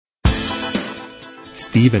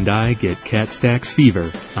Steve and I get Cat Stacks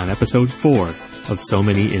fever on episode 4 of So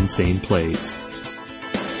Many Insane Plays.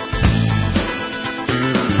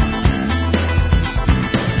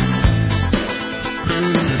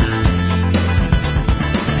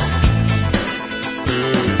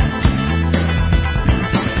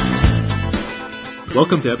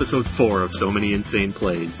 Welcome to episode 4 of So Many Insane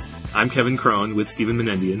Plays. I'm Kevin Crone with Stephen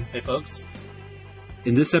Menendian. Hey folks.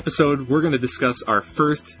 In this episode, we're going to discuss our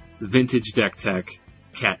first vintage deck tech,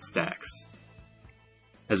 Cat Stacks.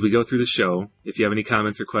 As we go through the show, if you have any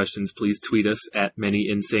comments or questions, please tweet us at Many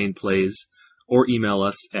Insane Plays or email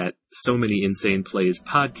us at So Many Insane Plays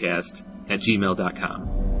podcast at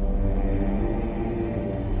gmail.com.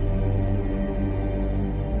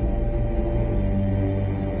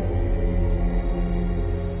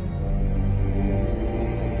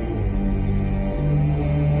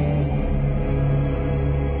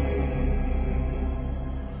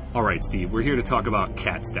 All right, Steve, we're here to talk about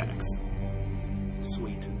Cat Stacks.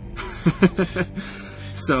 Sweet.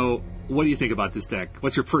 So, what do you think about this deck?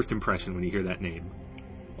 What's your first impression when you hear that name?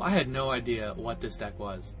 Well, I had no idea what this deck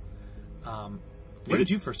was. Where did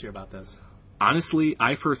you first hear about this? Honestly,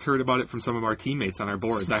 I first heard about it from some of our teammates on our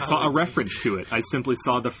boards. I saw a reference to it. I simply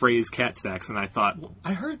saw the phrase Cat Stacks, and I thought... Well,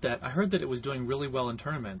 I heard that it was doing really well in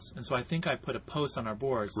tournaments, and so I think I put a post on our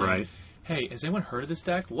board saying, right. Hey, has anyone heard of this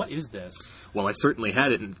deck? What is this? Well, I certainly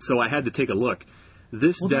had it, and so I had to take a look.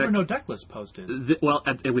 This deck... there were no deck lists posted.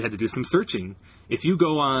 We had to do some searching. If you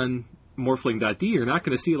go on Morphling.d, you're not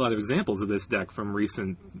going to see a lot of examples of this deck from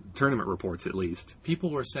recent tournament reports, at least.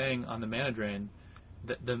 People were saying on the Mana Drain,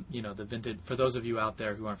 the vintage... For those of you out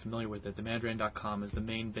there who aren't familiar with it, the manadrain.com is the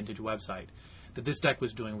main vintage website, that this deck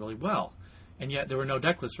was doing really well. And yet there were no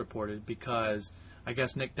deck lists reported because... I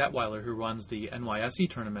guess Nick Detweiler, who runs the NYSE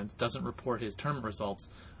tournaments, doesn't report his tournament results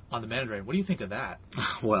on the Mana Drain. What do you think of that?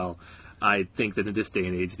 Well, I think that in this day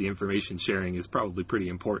and age, the information sharing is probably pretty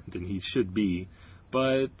important, and he should be.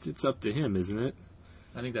 But it's up to him, isn't it?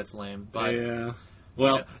 I think that's lame. But yeah.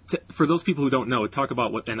 Well, for those people who don't know, talk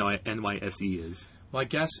about what NYSE is. Well, I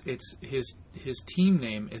guess it's his team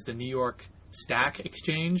name is the New York Stack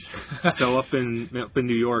Exchange. So up in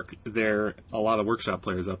New York, there are a lot of Workshop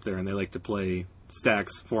players up there, and they like to play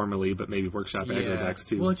Stacks formally, but maybe Workshop aggro decks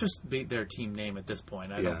too. Well, it's just their team name at this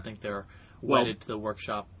point. I don't think they're wedded to the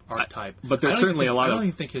Workshop archetype. But there's certainly a lot of... I don't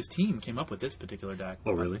even think his team came up with this particular deck.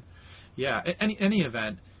 Oh, really? Yeah. Any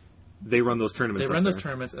event... They run those tournaments. They run those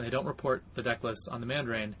tournaments, and they don't report the deck list on the Mana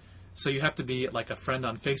Drain. So you have to be like a friend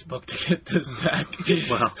on Facebook to get this deck.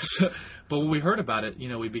 Wow. But when we heard about it,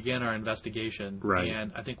 we began our investigation. Right.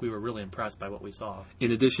 And I think we were really impressed by what we saw.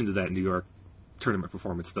 In addition to that New York tournament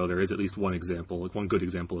performance, though, there is at least one good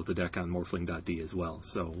example of the deck on Morphling.d as well.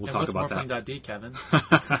 So we'll talk about that. Morphling.d, Kevin?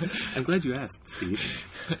 I'm glad you asked, Steve.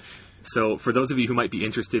 So for those of you who might be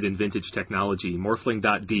interested in vintage technology,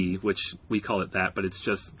 Morphling.d, which we call it that, but it's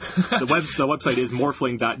just the website is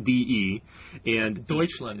Morphling.de, and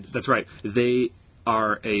Deutschland. That's right. They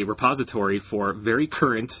are a repository for very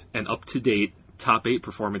current and up-to-date top 8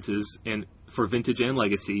 performances, and for vintage and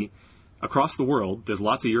legacy across the world. There's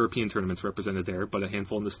lots of European tournaments represented there, but a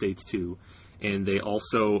handful in the States too. And they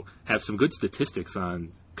also have some good statistics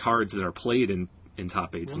on cards that are played in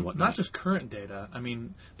top 8s and whatnot. Not just current data. I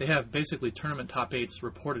mean, they have basically tournament top 8s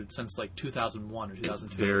reported since like 2001 or 2002.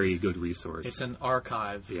 It's a very good resource. It's an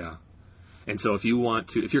archive. Yeah. And so if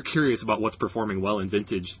you're curious about what's performing well in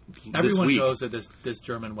vintage Everyone goes to this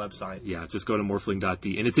German website. Yeah, just go to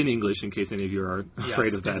Morphling.d. And it's in English in case any of you are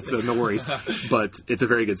afraid of that, so no worries. But it's a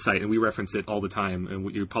very good site, and we reference it all the time.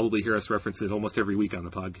 And you probably hear us reference it almost every week on the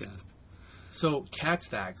podcast. So, Cat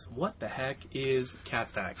Stacks. What the heck is Cat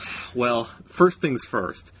Stacks? Well, first things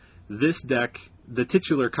first. This deck, the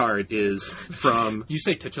titular card is from... You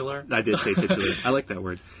say titular? I did say titular. I like that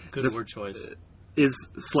word. Good word choice. Is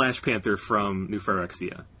Slash Panther from New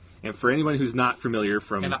Phyrexia. And for anyone who's not familiar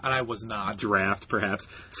from... And I was not. Draft, perhaps.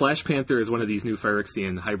 Slash Panther is one of these new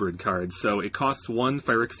Phyrexian hybrid cards. So it costs 1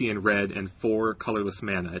 Phyrexian red and 4 colorless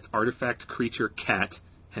mana. It's Artifact Creature Cat,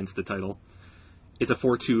 hence the title. It's a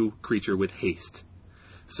 4/2 creature with haste.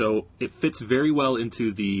 So it fits very well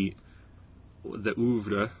into the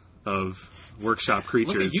oeuvre of Workshop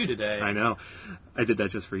creatures. Look at you today. I know. I did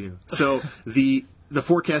that just for you. So the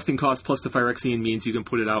forecasting cost plus the Phyrexian means you can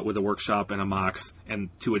put it out with a Workshop and a Mox and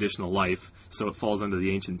 2 additional life. So it falls under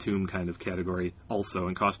the Ancient Tomb kind of category also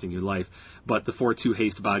and costing you life. But the 4/2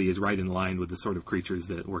 haste body is right in line with the sort of creatures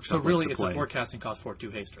that Workshop likes to play. So really it's a forecasting cost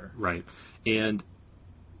 4/2 haster. Right. And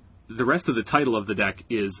the rest of the title of the deck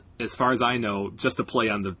is, as far as I know, just a play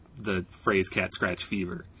on the phrase Cat Scratch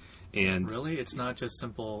Fever. And Really? It's not just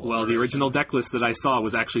simple... well, the original deck list that I saw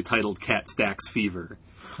was actually titled Cat Stacks Fever,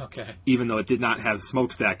 Okay. even though it did not have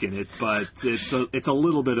Smokestack in it, but it's a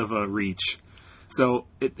little bit of a reach. So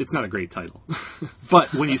it's not a great title.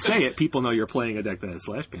 But when you say it, people know you're playing a deck that has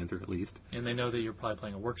Slash Panther, at least. And they know that you're probably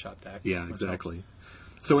playing a workshop deck. Yeah, exactly.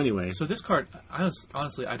 So anyway... So this card,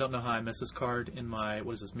 honestly, I don't know how I missed this card in my...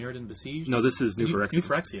 What is this, Mirrodin Besieged? No, this is New Phyrexia. New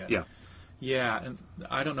Phyrexia. Yeah. Yeah, and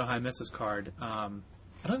I don't know how I missed this card.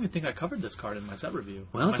 I don't even think I covered this card in my set review.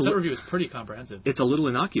 Well, my set review is pretty comprehensive. It's a little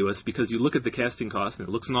innocuous because you look at the casting cost and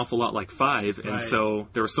it looks an awful lot like 5, and Right. so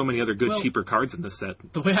there were so many other good, cheaper cards in this set.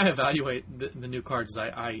 The way I evaluate the new cards is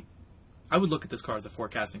I would look at this card as a 4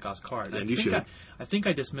 casting cost card. And you should. I think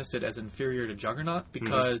I dismissed it as inferior to Juggernaut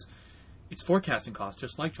because it's 4 casting cost,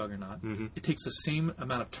 just like Juggernaut. Mm-hmm. It takes the same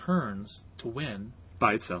amount of turns to win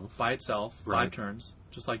By itself. 5 Right. turns,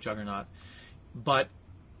 just like Juggernaut. But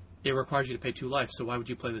it requires you to pay 2 life, so why would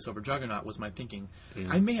you play this over Juggernaut, was my thinking. Yeah.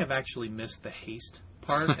 I may have actually missed the haste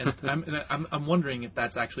part, and I'm wondering if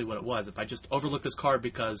that's actually what it was, if I just overlooked this card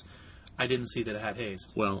because I didn't see that it had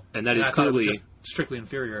haste. Well, and that And is I thought it was clearly... just strictly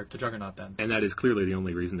inferior to Juggernaut then. And that is clearly the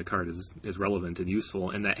only reason the card is relevant and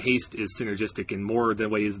useful, and that haste is synergistic in more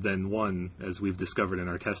ways than one, as we've discovered in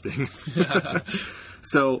our testing.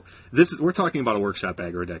 So we're talking about a workshop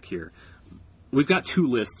aggro deck here. We've got 2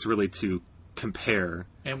 lists really to compare,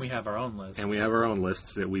 And we have our own list. and we have our own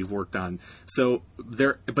lists that we've worked on. So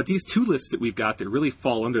but these 2 lists that we've got that really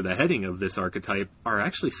fall under the heading of this archetype are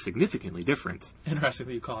actually significantly different. Interesting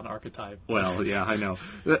that you call it an archetype. Well, yeah, I know.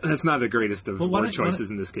 That's not the greatest of word choices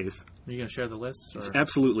in this case. Are you going to share the lists? Or?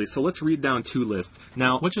 Absolutely. So let's read down 2 lists.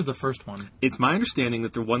 Now, Which is the first one? it's my understanding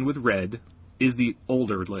that the one with red is the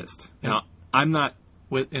older list. Now, I'm not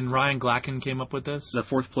And Ryan Glacken came up with this? the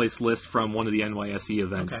 4th place list from one of the NYSE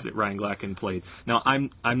events Okay. that Ryan Glacken played. Now, I'm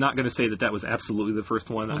not going to say that was absolutely the first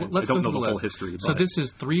one. Well, I let's don't go know through the whole list. history. So but this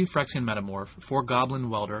is 3 Phyrexian Metamorph, 4 Goblin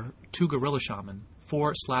Welder, 2 Gorilla Shaman,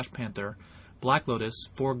 4 Slash Panther, Black Lotus,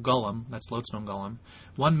 4 Golem, that's Lodestone Golem,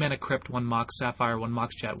 1 Mana Crypt, 1 Mox Sapphire, 1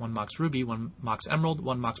 Mox Jet, 1 Mox Ruby, 1 Mox Emerald,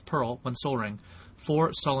 1 Mox Pearl, 1 Soul Ring,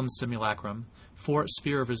 4 Solemn Simulacrum, 4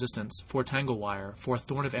 Sphere of Resistance, 4 Tangle Wire, 4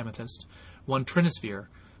 Thorn of Amethyst, 1 Trinisphere,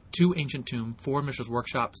 2 Ancient Tomb, 4 Mishra's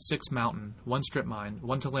Workshop, 6 Mountain, 1 Strip Mine,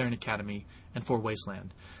 1 Tolarian Academy, and 4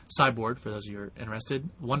 Wasteland. Sideboard, for those of you who are interested,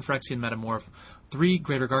 1 Phyrexian Metamorph, 3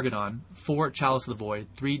 Greater Gargadon, 4 Chalice of the Void,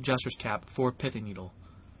 3 Jester's Cap, 4 Pithing Needle.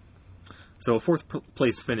 So a 4th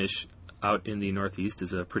place finish out in the Northeast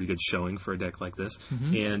is a pretty good showing for a deck like this.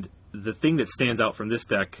 Mm-hmm. And the thing that stands out from this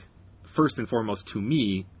deck, first and foremost to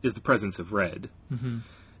me, is the presence of red. Mm-hmm.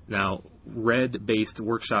 Now, red-based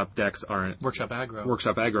workshop decks Workshop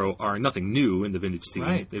aggro are nothing new in the Vintage scene.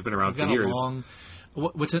 Right. They've been around They've for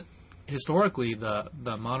got years. Historically, the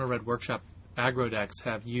mono red workshop aggro decks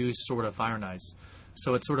have used sort of Fire and Ice,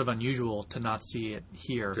 so it's sort of unusual to not see it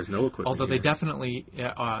here. There's no equipment. Although here. they definitely,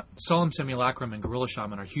 Solemn Simulacrum and Gorilla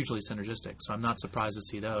Shaman are hugely synergistic, so I'm not surprised to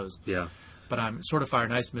see those. Yeah. But I'm sort of Fire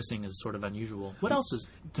and Ice missing is sort of unusual. What else is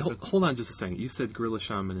typical? Hold on just a second. You said Gorilla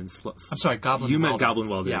Shaman and... I'm sorry, Goblin You Welder. meant Goblin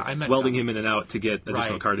Welder. Yeah, I meant welding Goblin. him in and out to get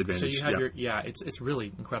additional card advantage. So you have it's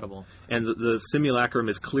really incredible. And the Simulacrum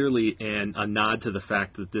is clearly a nod to the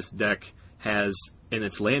fact that this deck has, in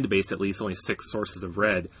its land-based at least, only 6 sources of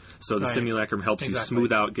red. So the Right. Simulacrum helps Exactly. you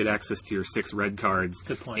smooth out, get access to your 6 red cards,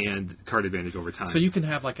 Good point. and card advantage over time. So you can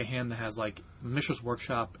have like a hand that has like Mishra's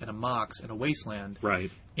Workshop and a Mox and a Wasteland Right.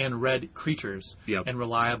 and red creatures Yep. and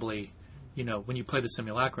reliably, when you play the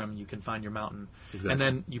Simulacrum, you can find your mountain. Exactly. And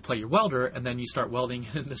then you play your Welder, and then you start welding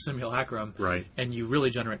in the Simulacrum. Right. And you really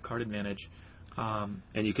generate card advantage. And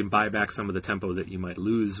you can buy back some of the tempo that you might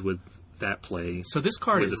lose with that play. So this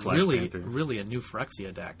card With the is Slash Panther. really a new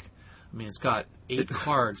Phyrexia deck. I mean, it's got 8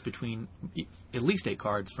 cards at least 8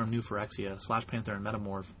 cards from New Phyrexia, Slash Panther and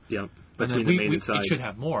Metamorph. Yep. And then Between the main and side. it should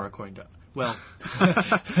have more, according to... Well,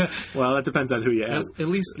 Well, that depends on who you ask. at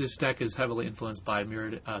least this deck is heavily influenced by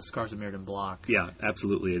Scars of Mirrodin Block. Yeah,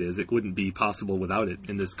 absolutely it is. It wouldn't be possible without it,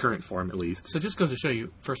 in this current form at least. So it just goes to show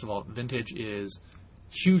you, first of all, Vintage is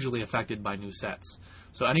hugely affected by new sets.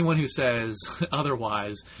 So anyone who says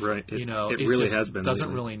otherwise, Right. It is really just has been doesn't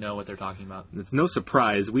lately. really know what they're talking about. It's no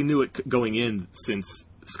surprise. We knew it going in, since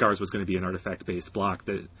Scars was going to be an artifact-based block,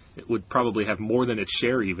 that it would probably have more than its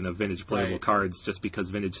share even of Vintage playable Right. cards, just because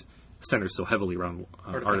Vintage centers so heavily around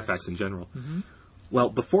artifacts in general. Mm-hmm. Well,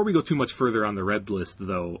 before we go too much further on the red list,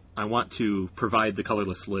 though, I want to provide the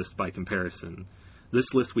colorless list by comparison.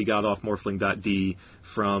 This list we got off Morphling.d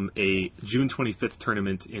from a June 25th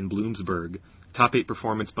tournament in Bloomsburg. Top 8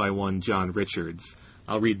 performance by one John Richards.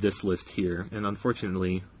 I'll read this list here, and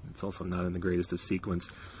unfortunately, it's also not in the greatest of sequence.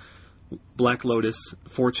 Black Lotus,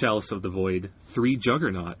 4 Chalice of the Void, 3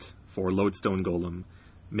 Juggernaut, 4 Lodestone Golem,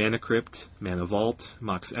 Mana Crypt, Mana Vault,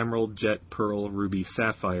 Mox Emerald, Jet, Pearl, Ruby,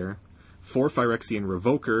 Sapphire, 4 Phyrexian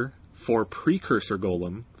Revoker, 4 Precursor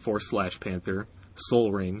Golem, 4 Slash Panther,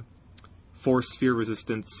 Soul Ring, 4 Sphere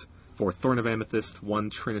Resistance, 4 Thorn of Amethyst, 1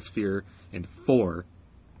 Trinisphere, and 4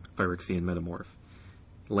 Phyrexian Metamorph.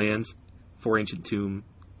 Lands, 4 Ancient Tomb,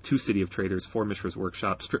 2 City of Traders, 4 Mishra's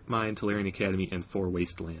Workshop, Strip Mine, Tolarian Academy, and 4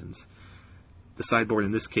 Wastelands. The sideboard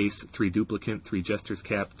in this case, 3 Duplicant, 3 Jester's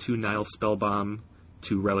Cap, 2 Nile Spellbomb,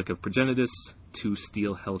 2 Relic of Progenitus, 2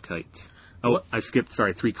 Steel Hellkite. Oh, I skipped,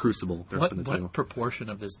 3 Crucible. What proportion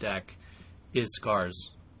of this deck is Scar's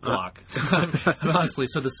block? Honestly,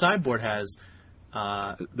 so the sideboard has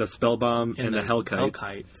the Spellbomb and the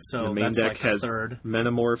Hellkite. So the main that's deck like has a third.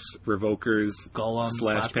 Metamorphs, Revokers, Golems,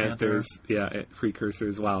 Slash Panthers,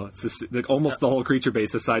 Precursors. Wow, it's just, almost the whole creature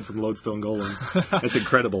base aside from Lodestone Golem. That's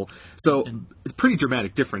incredible. So it's a pretty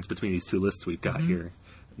dramatic difference between these two lists we've got here.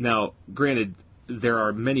 Now, granted, there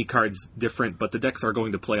are many cards different, but the decks are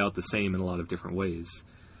going to play out the same in a lot of different ways.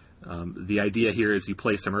 The idea here is you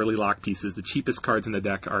play some early lock pieces. The cheapest cards in the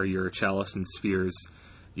deck are your Chalice and Spheres.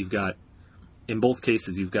 In both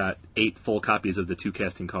cases, you've got 8 full copies of the 2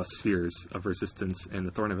 casting cost Spheres of Resistance and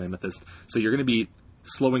the Thorn of Amethyst. So you're going to be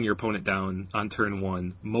slowing your opponent down on turn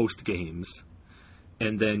 1 most games.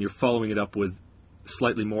 And then you're following it up with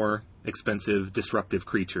slightly more expensive, disruptive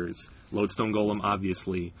creatures. Lodestone Golem,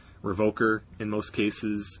 obviously. Revoker, in most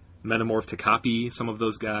cases. Metamorph to copy some of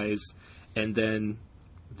those guys. And then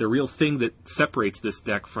the real thing that separates this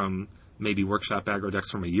deck from maybe Workshop aggro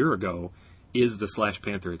decks from a year ago is the Slash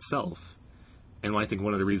Panther itself. And I think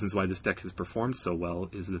one of the reasons why this deck has performed so well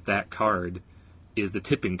is that card is the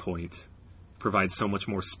tipping point, provides so much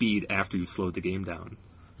more speed after you've slowed the game down.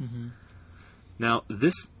 Mm-hmm. Now,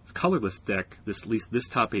 this colorless deck, at least this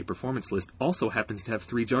top 8 performance list, also happens to have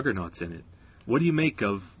 3 Juggernauts in it. What do you make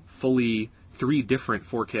of fully 3 different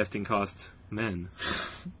forecasting cost men?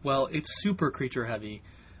 Well, it's super creature heavy.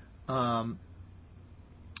 What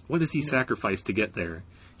does he sacrifice to get there?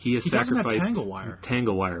 He sacrificed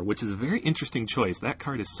Tanglewire, which is a very interesting choice. That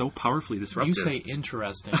card is so powerfully disruptive. You say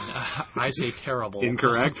interesting. I say terrible.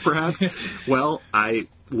 Incorrect, perhaps? Well, I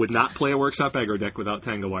would not play a Workshop aggro deck without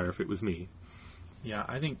Tanglewire if it was me. Yeah,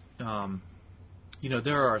 I think,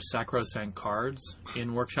 there are sacrosanct cards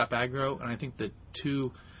in Workshop aggro, and I think the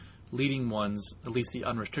 2 leading ones, at least the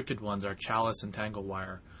unrestricted ones, are Chalice and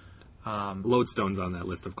Tanglewire. Lodestone's on that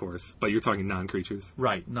list, of course, but you're talking non-creatures.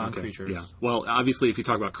 Right, non-creatures. Okay, yeah. Well, obviously, if you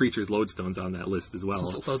talk about creatures, Lodestone's on that list as well.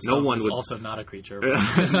 Lodestone is also not a creature.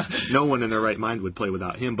 No one in their right mind would play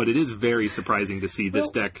without him, but it is very surprising to see this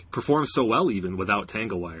deck perform so well even without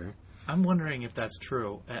Tanglewire. I'm wondering if that's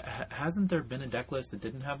true. Hasn't there been a deck list that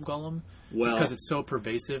didn't have Golem? Well, because it's so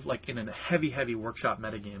pervasive, like in a heavy Workshop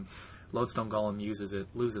metagame, Lodestone Golem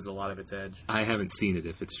loses a lot of its edge. I haven't seen it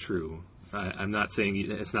if it's true. I'm not saying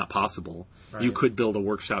it's not possible. Right. You could build a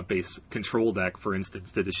Workshop-based control deck, for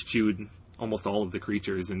instance, that eschewed almost all of the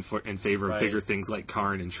creatures in favor of bigger things like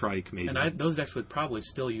Karn and Shrike, maybe. And those decks would probably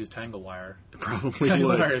still use Tanglewire. Probably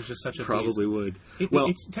Tanglewire would. is just such a probably beast.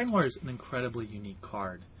 Would. Tanglewire is an incredibly unique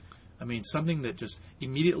card. I mean, something that just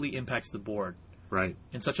immediately impacts the board. Right.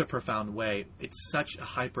 In such a profound way. It's such a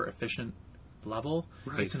hyper-efficient level.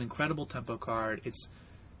 Right. It's an incredible tempo card. It's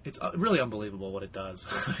really unbelievable what it does.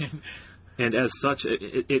 And as such,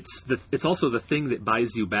 it's also the thing that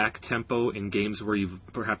buys you back tempo in games where you've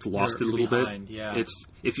perhaps lost it a little behind, bit.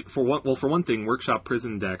 Yeah. For one thing, Workshop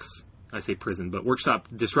prison decks, I say prison, but Workshop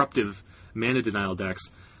disruptive mana denial decks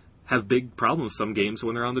have big problems some games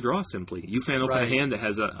when they're on the draw. Simply, you fan open a hand that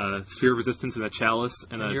has a Sphere of Resistance and a Chalice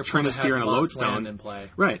and a Trinisphere and a Lodestone in play.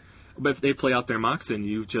 Right, but if they play out their Moxen,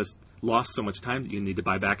 you've just lost so much time that you need to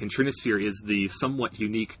buy back. And Trinisphere is the somewhat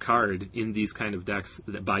unique card in these kind of decks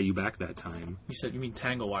that buy you back that time. You mean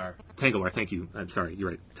Tanglewire. Tanglewire, thank you. I'm sorry, you're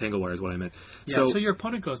right. Tanglewire is what I meant. Yeah, so your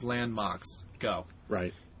opponent goes land Mox, go.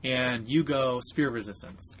 Right. And you go Sphere of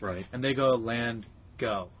Resistance. Right. And they go land,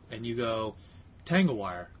 go. And you go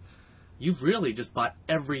Tanglewire. You've really just bought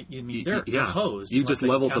they're hosed. You just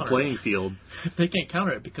leveled the playing field. They can't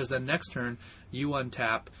counter it because then next turn you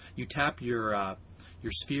untap, you tap your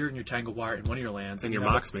Sphere and your Tanglewire in one of your lands. And your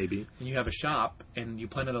Mox, maybe. And you have a shop, and you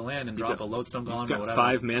play another land and drop a Lodestone Golem or whatever.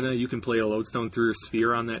 5 mana, you can play a Lodestone through your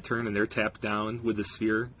Sphere on that turn, and they're tapped down with the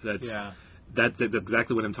Sphere. That's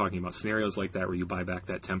exactly what I'm talking about. Scenarios like that where you buy back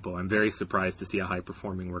that tempo. I'm very surprised to see a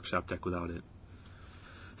high-performing Workshop deck without it.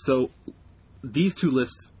 So, these two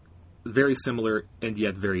lists, very similar and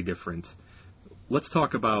yet very different. Let's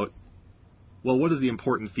talk about, what is the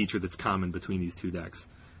important feature that's common between these two decks?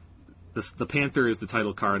 the Panther is the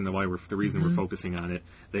title card, and the reason we're focusing on it.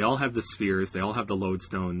 They all have the spheres. They all have the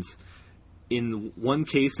lodestones. In one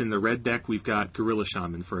case, in the red deck, we've got Gorilla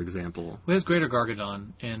Shaman, for example. Well, there's Greater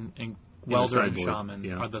Gargadon and Welder and sideboard,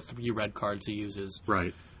 Shaman are the 3 red cards he uses.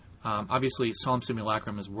 Right. Obviously, Solemn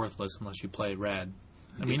Simulacrum is worthless unless you play red.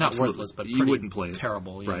 I mean, not Absolutely. worthless, but You wouldn't play it.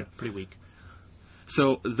 terrible. Yeah, Right. pretty weak.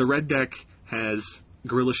 So the red deck has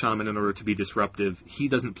Gorilla Shaman in order to be disruptive. He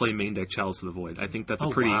doesn't play main deck Chalice of the Void. I think that's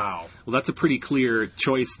that's a pretty clear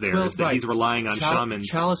choice there. Well, is that he's relying on Shaman.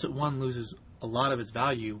 Chalice at 1 loses a lot of its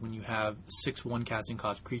value when you have 6 1-casting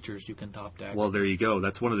cost creatures you can top deck. Well, there you go.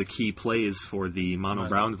 That's one of the key plays for the mono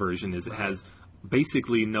brown version. Is it has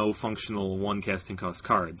basically no functional 1 casting cost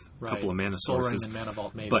cards. A couple of mana Soul sources. Ring and Mana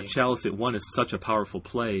Vault, maybe. But Chalice at 1 is such a powerful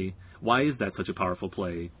play. Why is that such a powerful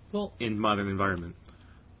play in modern environment?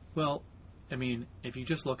 Well, I mean, if you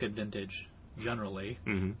just look at Vintage generally,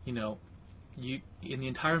 you know, in the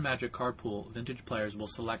entire Magic card pool, Vintage players will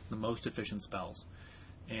select the most efficient spells.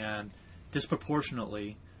 And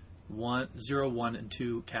disproportionately, 0, 1, and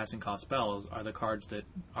 2 casting cost spells are the cards that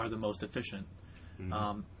are the most efficient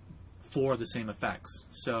for the same effects.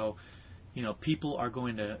 So, you know, people are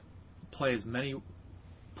going to play as many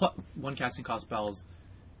 1 casting cost spells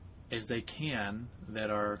as they can that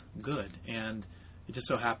are good. And it just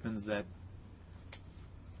so happens that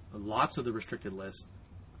lots of the restricted list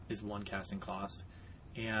is 1 casting cost,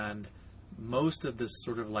 and most of the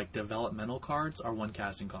sort of like developmental cards are 1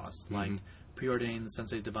 casting cost, like Preordained,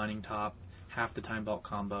 Sensei's Divining Top, half the Time Belt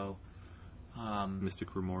combo,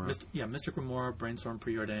 Mystic Remora. Mystic Remora, Brainstorm,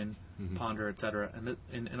 Preordain, Ponder, etc.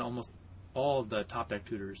 And almost all of the top deck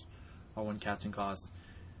tutors are 1 casting cost.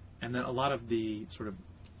 And then a lot of the sort of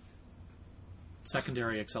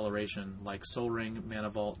secondary acceleration, like Soul Ring, Mana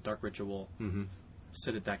Vault, Dark Ritual,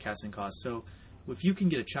 sit at that casting cost. So if you can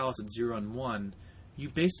get a Chalice at 0 and 1, you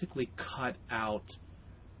basically cut out,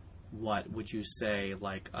 what would you say,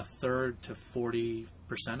 like a third to 40%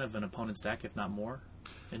 of an opponent's deck, if not more,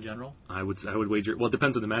 in general? I would wager. Well, it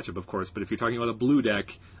depends on the matchup, of course. But if you're talking about a blue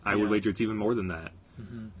deck, I would wager it's even more than that.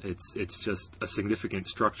 It's just a significant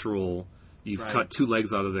structural. You've cut 2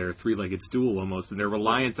 legs out of their 3-legged stool almost, and they're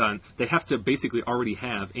reliant on. They have to basically already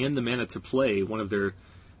have and the mana to play one of their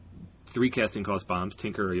 3 casting cost bombs,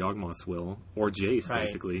 Tinker or Yawgmoth's Will, or Jace,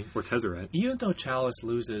 basically, or Tezzeret. Even though Chalice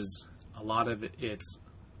loses a lot of its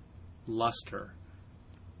luster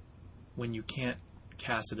when you can't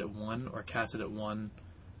cast it at 1 or cast it at 1,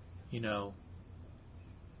 you know,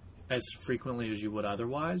 as frequently as you would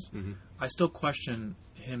otherwise, I still question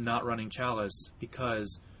him not running Chalice,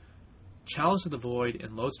 because Chalice of the Void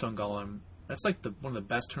and Lodestone Golem, that's like one of the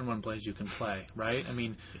best turn 1 plays you can play, right? I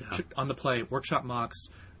mean, on the play, Workshop Mox,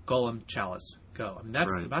 Golem, Chalice, go. I mean,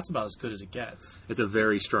 that's about as good as it gets. It's a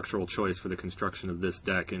very structural choice for the construction of this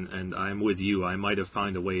deck, and I'm with you. I might have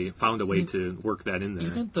found a way to work that in there.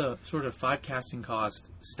 Even the sort of 5 casting cost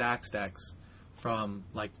stacks decks from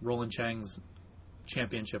like Roland Chang's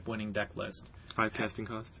championship winning deck list. 5 casting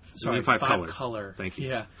cost? Sorry, 5 color. Thank you.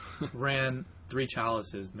 Yeah, ran 3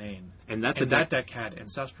 Chalices main, and that deck had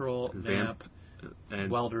Ancestral, Vamp, and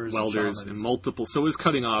Welders and multiple. So it was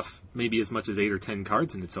cutting off maybe as much as 8 or 10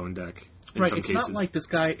 cards in its own deck. In some it's cases. not like this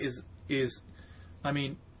guy is. I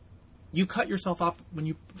mean, you cut yourself off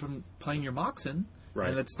from playing your Moxen,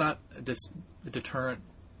 and it's not a deterrent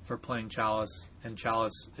for playing Chalice and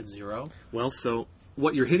Chalice at 0. Well, so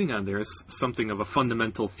what you're hitting on there is something of a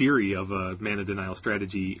fundamental theory of a mana denial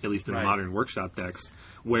strategy, at least in modern workshop decks,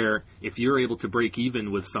 where if you're able to break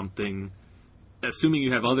even with something, assuming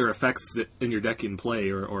you have other effects in your deck in play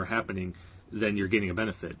or happening, then you're getting a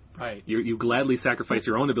benefit. Right. You gladly sacrifice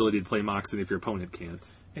your own ability to play Moxen if your opponent can't.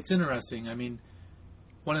 It's interesting. I mean,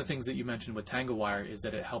 one of the things that you mentioned with Tangle Wire is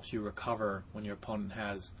that it helps you recover when your opponent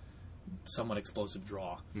has somewhat explosive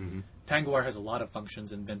draw. Tangle Wire has a lot of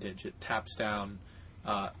functions in Vintage. It taps down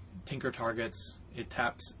Tinker targets.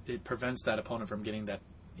 It prevents that opponent from getting that,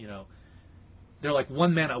 you know, they're like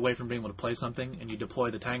 1 mana away from being able to play something, and you deploy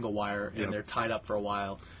the Tangle Wire, and they're tied up for a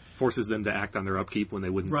while. Forces them to act on their upkeep when they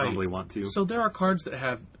wouldn't probably want to. So there are cards that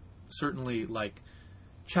have certainly, like,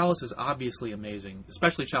 Chalice is obviously amazing,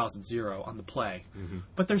 especially Chalice at 0 on the play.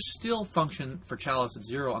 But there's still function for Chalice at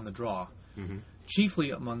 0 on the draw. Chiefly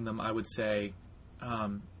among them, I would say,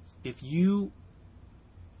 if you...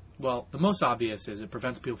 Well, the most obvious is it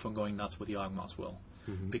prevents people from going nuts with Yawgmoth's Will.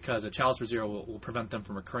 Because a Chalice for 0 will prevent them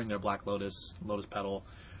from recurring their Black Lotus, Lotus Petal,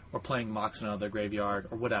 or playing Moxen out of their graveyard,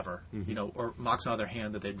 or whatever. You know, or Moxen out of their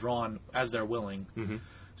hand that they've drawn as they're willing.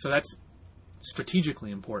 So that's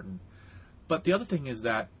strategically important. But the other thing is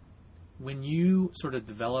that when you sort of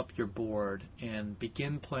develop your board and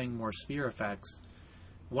begin playing more sphere effects,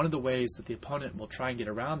 one of the ways that the opponent will try and get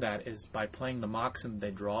around that is by playing the Moxen they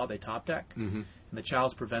draw, they top deck, and the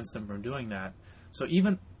Chalice prevents them from doing that. So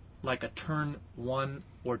even like a turn 1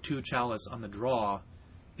 or 2 Chalice on the draw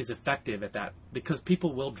is effective at that, because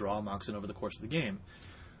people will draw Moxen over the course of the game.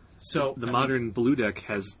 So the modern blue deck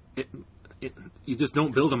has... you just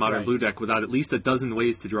don't build a modern blue deck without at least a dozen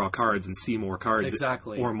ways to draw cards and see more cards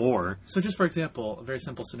or more. So just for example, a very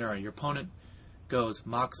simple scenario. Your opponent goes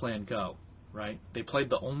Mox Land Go, right? They played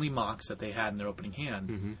the only Mox that they had in their opening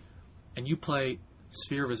hand, and you play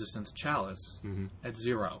Sphere Resistance Chalice at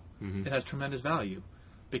 0. It has tremendous value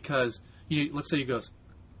because, let's say you go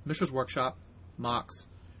Mishra's Workshop, Mox,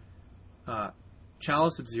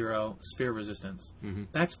 Chalice at 0, Sphere Resistance.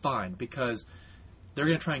 That's fine because they're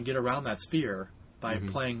going to try and get around that sphere by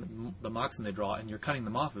playing the Moxen they draw, and you're cutting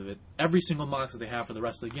them off of it. Every single Mox that they have for the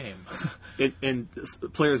rest of the game. and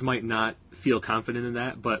players might not feel confident in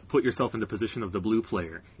that, but put yourself in the position of the blue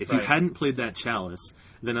player. If you hadn't played that Chalice,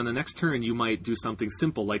 then on the next turn you might do something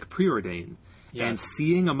simple like Preordain. Yes. And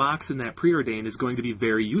seeing a Mox in that Preordain is going to be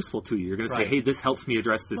very useful to you. You're going to say, hey, this helps me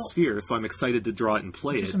address this sphere, so I'm excited to draw it and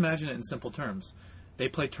play it. Just imagine it in simple terms. They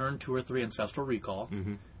play turn 2 or 3 Ancestral Recall,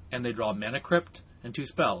 and they draw Mana Crypt and 2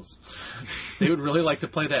 spells. They would really like to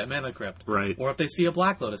play that Mana Crypt. Right. Or if they see a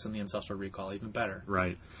Black Lotus in the Ancestral Recall, even better.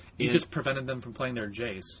 Right. You just prevented them from playing their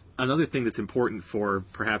Jace. Another thing that's important for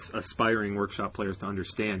perhaps aspiring workshop players to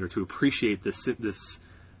understand or to appreciate this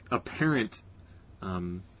apparent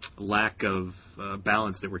lack of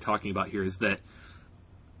balance that we're talking about here is that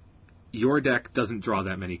your deck doesn't draw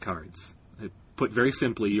that many cards. Put very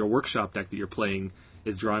simply, your workshop deck that you're playing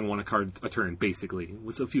is drawing 1 card a turn, basically,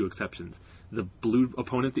 with a few exceptions. The blue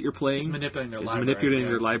opponent that you're playing is manipulating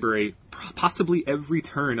their library possibly every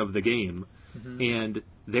turn of the game, and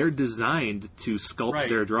they're designed to sculpt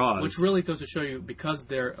their draws. Which really goes to show you, because of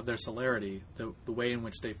their celerity, the way in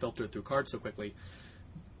which they filter through cards so quickly,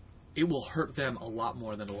 it will hurt them a lot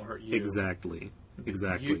more than it will hurt you. Exactly.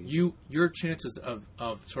 Your chances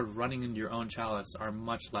of sort of running into your own Chalice are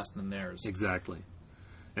much less than theirs. Exactly.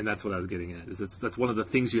 And that's what I was getting at. That's one of the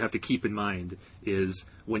things you have to keep in mind is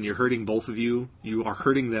when you're hurting both of you, you are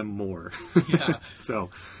hurting them more. Yeah. So,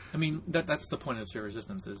 I mean, that's the point of Sphere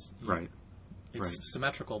Resistance is it's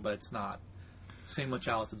symmetrical, but it's not. Same with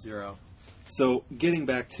Chalice at 0. So, getting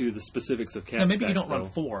back to the specifics of Cat maybe you don't run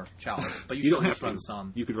 4 Chalice, but you don't have to run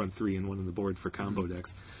some. You could run 3 and 1 on the board for combo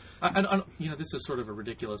decks. This is sort of a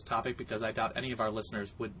ridiculous topic because I doubt any of our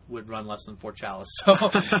listeners would run less than 4 Chalice. So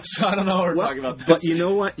I don't know what we're talking about this. But you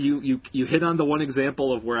know what? You hit on the one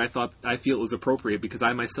example of where I feel it was appropriate because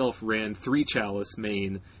I myself ran 3 Chalice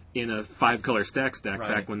main in a 5-color Stax deck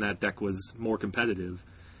back when that deck was more competitive.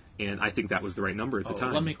 And I think that was the right number at the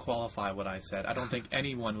time. Let me qualify what I said. I don't think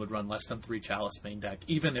anyone would run less than 3 Chalice main deck,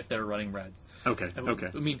 even if they're running reds. Okay.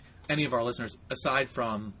 I mean, any of our listeners, aside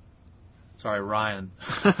from... Sorry, Ryan.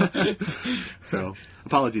 So,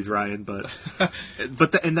 apologies, Ryan,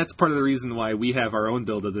 and that's part of the reason why we have our own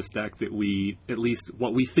build of this deck that we, at least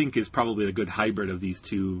what we think is probably a good hybrid of these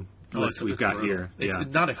two lists we've got here.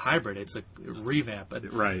 It's not a hybrid, it's a revamp.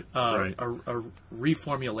 Right. A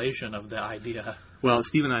reformulation of the idea. Well,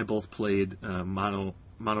 Steve and I both played Mono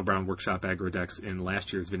Brown Workshop aggro decks in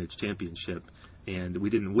last year's Vintage Championship. And we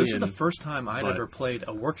didn't win. This is the first time I'd ever played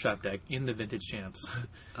a workshop deck in the Vintage Champs.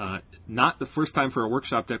 Not the first time for a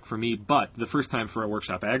workshop deck for me, but the first time for a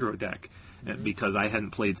workshop aggro deck, because I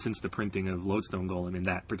hadn't played since the printing of Lodestone Golem in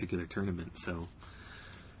that particular tournament. So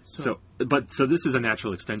this is a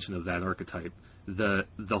natural extension of that archetype. The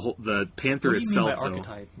Panther itself. What do you mean by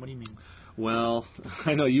archetype? What do you mean? Well,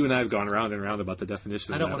 I know you and I have gone around and around about the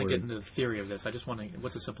definition of that I don't want to word. get into the theory of this. I just want to...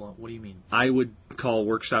 What's a simple... What do you mean? I would call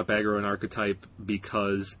workshop aggro an archetype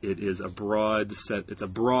because it is a broad set... It's a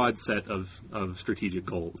broad set of strategic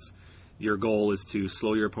goals. Your goal is to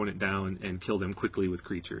slow your opponent down and kill them quickly with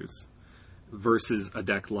creatures. Versus a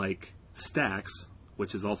deck like Stax,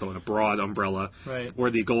 which is also in a broad umbrella, where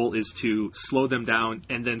the goal is to slow them down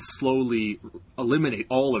and then slowly eliminate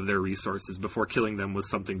all of their resources before killing them with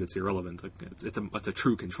something that's irrelevant. It's a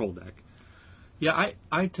true control deck. Yeah,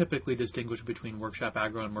 I typically distinguish between workshop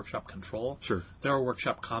aggro and workshop control. Sure. There are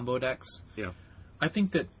workshop combo decks. Yeah. I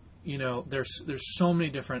think that, there's so many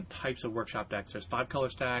different types of workshop decks. There's 5-color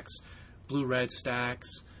stacks, blue-red stacks,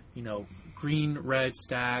 green-red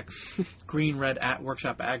stacks, green-red at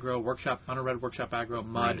workshop aggro, workshop mono-red workshop aggro,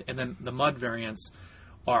 mud, and then the mud variants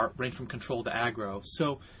range from control to aggro.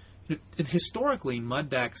 So, historically, mud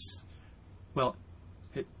decks,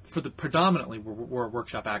 predominantly were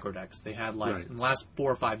workshop aggro decks. They had in the last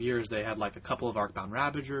 4 or 5 years, they had a couple of Arcbound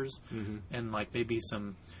Ravagers and maybe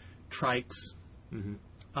some Trikes.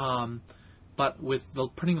 But with the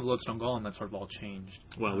printing of Lodestone Golem, that sort of all changed.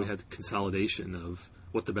 Well, we had consolidation of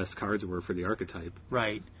what the best cards were for the archetype.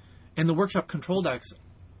 Right. And the workshop control decks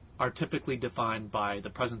are typically defined by the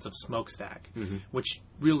presence of Smokestack, which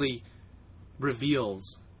really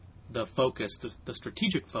reveals the focus, the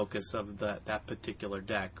strategic focus of that particular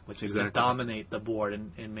deck, which is to dominate the board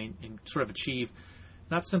and sort of achieve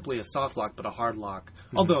not simply a soft lock, but a hard lock.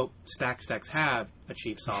 Although stacks have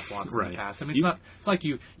achieved soft locks in the past. I mean, it's like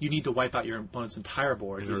you need to wipe out your opponent's entire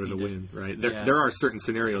board in order to win, right? There are certain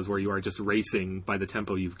scenarios where you are just racing by the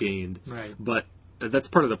tempo you've gained. Right. But that's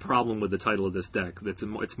part of the problem with the title of this deck.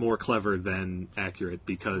 It's more clever than accurate,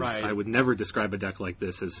 because I would never describe a deck like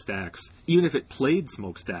this as stacks. Even if it played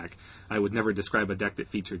Smokestack, I would never describe a deck that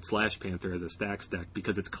featured Slash Panther as a stacks deck,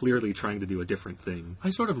 because it's clearly trying to do a different thing. I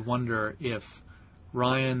sort of wonder if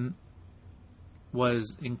Ryan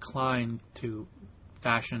was inclined to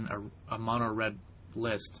fashion a mono red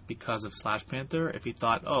list because of Slash Panther, if he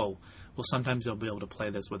thought, well, sometimes you'll be able to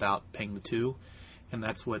play this without paying the 2, and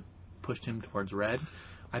that's what pushed him towards red.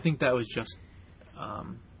 I think that was just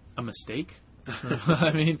a mistake.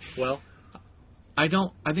 I mean, well, I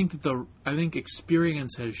think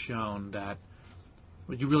experience has shown that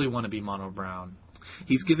you really want to be mono brown.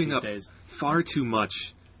 He's giving up far too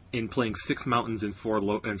much in playing 6 mountains and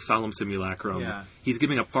 4 and Solemn Simulacrum. Yeah. He's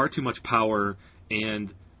giving up far too much power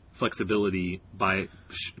and flexibility by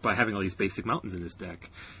having all these basic mountains in his deck.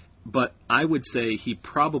 But I would say he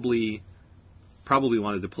probably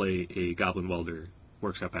wanted to play a Goblin Welder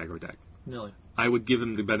Workshop aggro deck. Really? I would give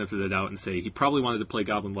him the benefit of the doubt and say he probably wanted to play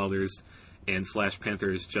Goblin Welders, and Slash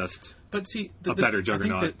Panther is just a better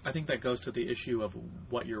juggernaut. I think that goes to the issue of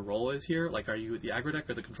what your role is here. Like, are you the aggro deck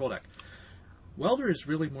or the control deck? Welder is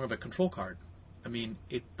really more of a control card. I mean,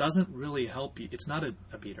 it doesn't really help you. It's not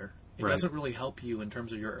a beater. It doesn't really help you in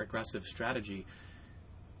terms of your aggressive strategy.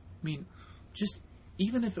 I mean, just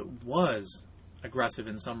even if it was aggressive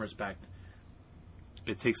in some respect,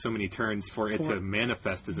 it takes so many turns for it to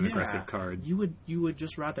manifest as an aggressive card. You would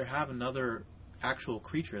just rather have another actual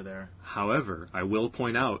creature there. However, I will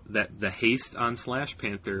point out that the haste on Slash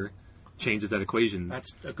Panther changes that equation.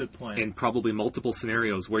 That's a good point. In probably multiple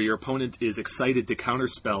scenarios where your opponent is excited to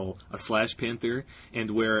counterspell a Slash Panther,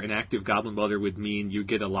 and where an active Goblin Welder would mean you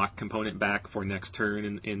get a lock component back for next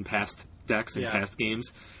turn in past decks and past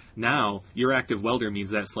games. Now, your active Welder means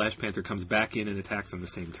that Slash Panther comes back in and attacks on the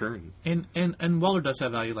same turn. And Welder does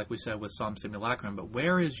have value, like we said, with Solemn Simulacrum, but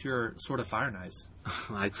where is your Sword of Fire and Ice?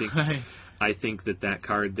 I think that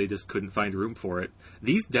card, they just couldn't find room for it.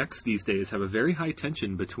 These decks these days have a very high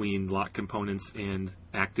tension between lock components and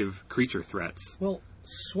active creature threats. Well,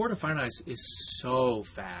 Sword of Fire and Ice is so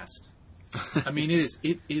fast. I mean,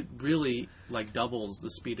 it really like doubles the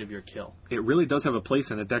speed of your kill. It really does have a place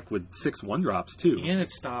in a deck with 6 1-drops too. And it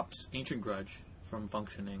stops Ancient Grudge from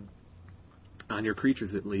functioning. On your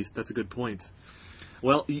creatures, at least. That's a good point.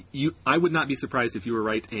 Well, I would not be surprised if you were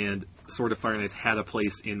right and Sword of Fire and Ice had a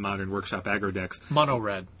place in Modern Workshop aggro decks. Mono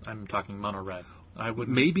red. I'm talking mono red. I would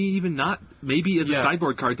maybe even not. Maybe as a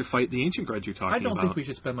sideboard card to fight the Ancient Grudge you're talking about. I don't think we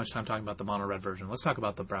should spend much time talking about the mono red version. Let's talk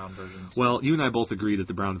about the brown versions. Well, you and I both agree that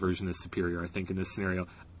the brown version is superior, I think, in this scenario.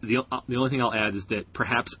 The only thing I'll add is that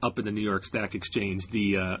perhaps up in the New York Stack Exchange,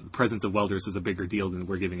 the presence of Welders is a bigger deal than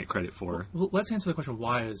we're giving it credit for. Well, let's answer the question,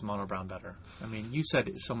 why is mono brown better? I mean, you said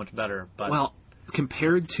it's so much better, but... Well,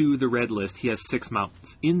 compared to the red list, he has 6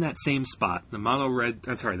 mountains. In that same spot, the mono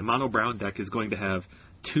brown deck is going to have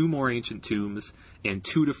 2 more Ancient Tombs and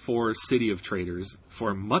 2 to 4 City of Traders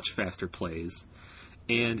for much faster plays.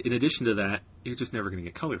 And in addition to that, you're just never going to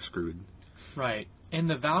get color screwed. Right. And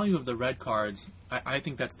the value of the red cards, I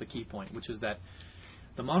think that's the key point, which is that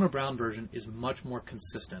the mono brown version is much more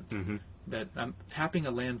consistent. Mm-hmm. That tapping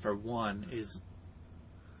a land for 1 is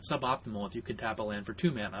suboptimal if you could tap a land for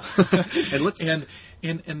 2 mana.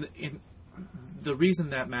 and the reason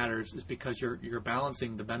that matters is because you're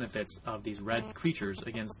balancing the benefits of these red creatures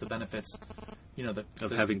against the benefits,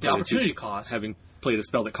 the opportunity cost. Having played a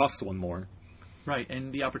spell that costs 1 more. Right,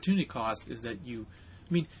 and the opportunity cost is that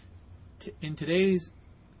in today's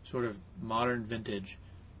sort of modern vintage,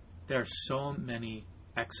 there are so many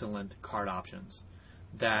excellent card options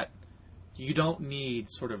that you don't need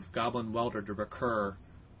sort of Goblin Welder to recur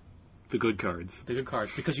the good cards.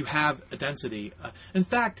 Because you have a density. In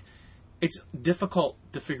fact, it's difficult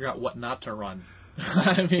to figure out what not to run.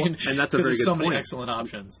 I mean, and that's a very good so point. Many excellent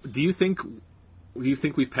options. Do you think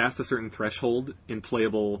we've passed a certain threshold in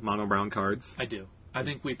playable mono brown cards? I do. I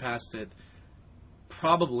think we passed it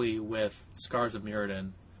probably with Scars of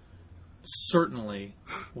Mirrodin. Certainly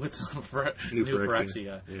with New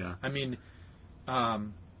Phyrexia. Yeah. I mean,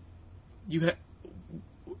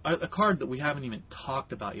 a card that we haven't even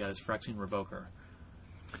talked about yet is Phyrexian Revoker.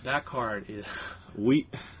 That card is...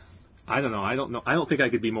 I don't know. I don't think I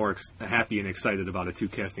could be more happy and excited about a 2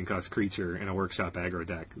 casting cost creature in a Workshop aggro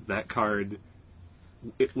deck. That card,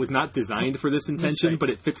 it was not designed for this intention, but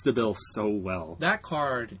it fits the bill so well. That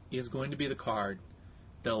card is going to be the card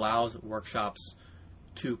that allows Workshops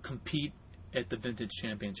to compete at the Vintage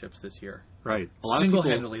Championships this year. Right.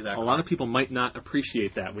 Single-handedly, a lot of people might not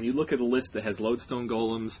appreciate that. When you look at a list that has Lodestone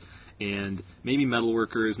Golems and maybe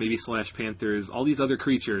Metalworkers, maybe Slash Panthers, all these other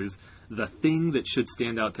creatures, the thing that should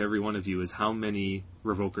stand out to every one of you is how many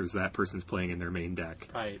Revokers that person's playing in their main deck.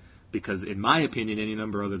 Right. Because in my opinion, any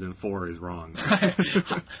number other than 4 is wrong.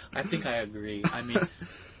 I think I agree. I mean...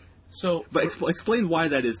 But explain why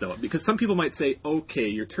that is, though. Because some people might say, okay,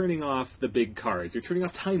 you're turning off the big cards. You're turning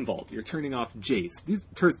off Time Vault. You're turning off Jace.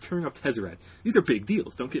 Turning off Tezzeret. These are big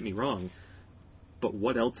deals. Don't get me wrong. But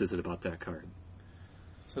what else is it about that card?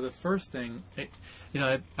 So the first thing...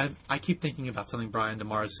 I keep thinking about something Brian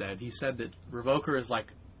DeMars said. He said that Revoker is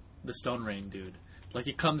like the Stone Rain dude. Like,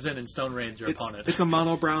 he comes in and Stone Rains your opponent. It's a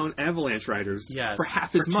mono-brown Avalanche Riders for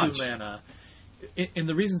half as much. 2 mana. And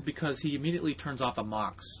the reason is because he immediately turns off a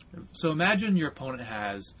Mox. So imagine your opponent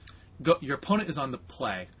your opponent is on the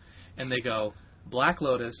play, and they go Black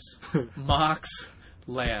Lotus, Mox,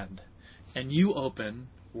 land, and you open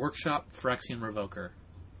Workshop Phyrexian Revoker.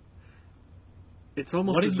 It's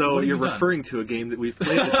almost as though you're referring to a game that we've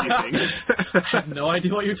played this evening. I have no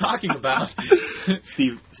idea what you're talking about.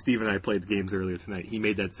 Steve and I played games earlier tonight. He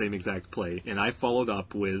made that same exact play, and I followed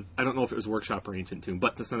up with, I don't know if it was Workshop or Ancient Tomb,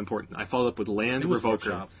 but that's not important. I followed up with Land Revoker.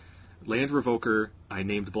 Workshop. Land Revoker, I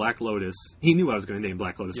named Black Lotus. He knew I was going to name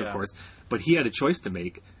Black Lotus, of course, but he had a choice to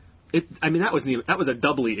make. That was a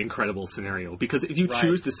doubly incredible scenario, because if you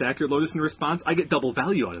choose to sack your Lotus in response, I get double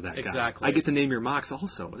value out of that guy. Exactly. I get to name your Mox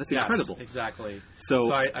also. That's incredible. Exactly.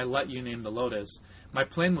 So I let you name the Lotus. My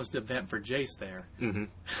plan was to vent for Jace there. Mm-hmm.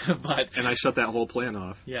 And I shut that whole plan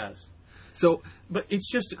off. Yes. So, but it's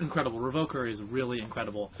just incredible. Revoker is really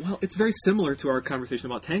incredible. Well, it's very similar to our conversation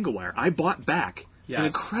about Tangle Wire. I bought back an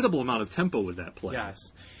incredible amount of tempo with that play.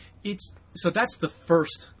 Yes. So that's the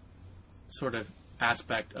first sort of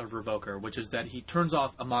aspect of Revoker, which is that he turns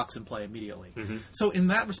off a Mox in play immediately. Mm-hmm. So in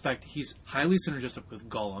that respect, he's highly synergistic with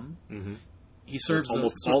Golem. Mm-hmm. He serves all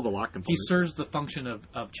the lock components. He serves the function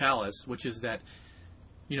of Chalice, which is that,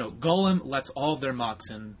 Golem lets all of their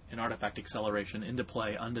Mox and Artifact Acceleration into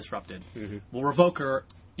play undisrupted. Mm-hmm. Well, Revoker,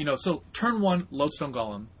 so turn 1, Lodestone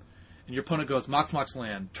Golem, and your opponent goes Mox,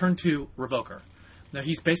 land. Turn 2, Revoker. Now,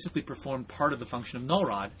 he's basically performed part of the function of Null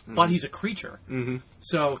Rod, but he's a creature. Mm-hmm.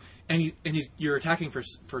 So, you're attacking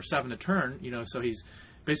for 7 a turn, so he's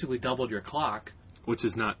basically doubled your clock. Which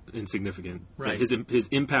is not insignificant. Right. His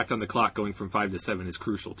impact on the clock going from 5 to 7 is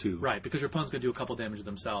crucial, too. Right, because your opponent's going to do a couple damage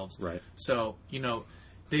themselves. Right. So,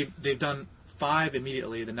 they've done 5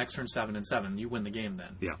 immediately, the next turn 7 and 7. You win the game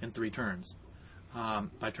then. Yeah. In 3 turns.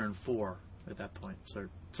 By turn 4 at that point. So,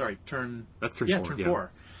 sorry, turn... That's turn 4. Yeah, turn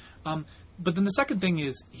 4. But then the second thing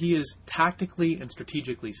is he is tactically and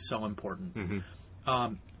strategically so important.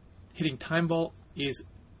 Mm-hmm. Hitting Time Vault is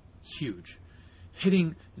huge.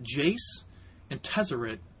 Hitting Jace and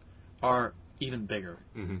Tezzeret are even bigger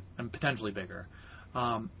and potentially bigger.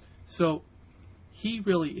 So he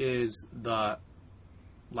really is the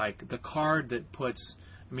card that puts.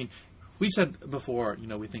 I mean, we said before,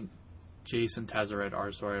 we think Jace and Tezzeret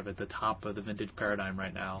are sort of at the top of the vintage paradigm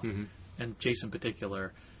right now, and Jace in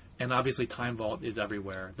particular. And obviously, Time Vault is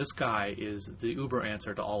everywhere. This guy is the uber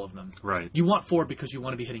answer to all of them. Right. You want 4 because you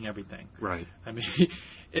want to be hitting everything. Right. I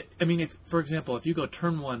mean, if for example, if you go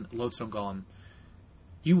turn 1 Lodestone Golem,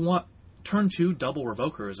 you want turn 2 Double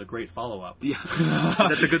Revoker is a great follow up. Yeah,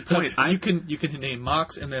 that's a good point. You can name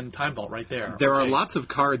Mox and then Time Vault right there. There are lots of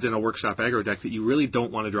cards in a Workshop aggro deck that you really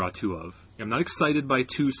don't want to draw 2 of. I'm not excited by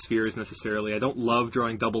 2 spheres necessarily. I don't love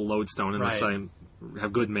drawing double Lodestone unless I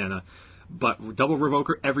have good mana. But Double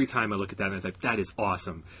Revoker, every time I look at that, and I was like, that is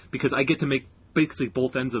awesome. Because I get to make basically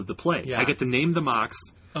both ends of the play. Yeah. I get to name the Mox.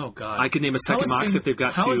 Oh, God. I could name a second Mox if they've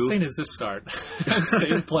got 2. How insane is this start?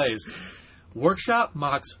 Same plays. Workshop,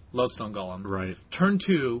 Mox, Lodestone Golem. Right. Turn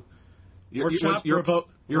 2, Workshop, Revoke.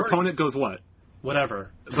 Your opponent goes what?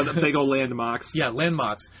 Whatever. But if they go Land Mox. Yeah, Land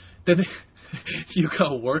Mox. Then you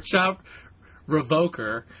go Workshop,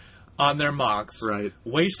 Revoker on their Mox. Right.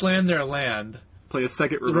 Wasteland their land. Play a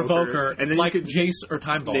second Revoker, and then like Jace or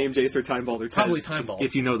Time Vault. Name Jace or Time Vault or Tez, probably Time Vault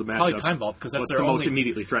if you know the matchup. Probably Time Vault because that's the most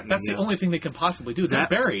immediately threatening. That's the only thing they can possibly do. They're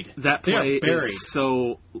buried. That play buried. is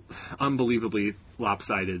so unbelievably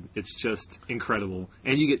lopsided. It's just incredible,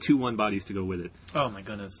 and you get 2/1 bodies to go with it. Oh my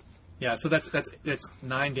goodness! Yeah, so that's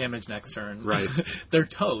 9 damage next turn. Right. They're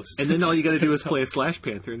toast. And then all you got to do is play a Slash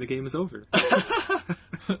Panther, and the game is over.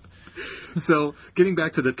 So, getting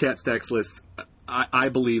back to the cat stacks list, I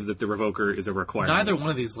believe that the Revoker is a requirement. Neither one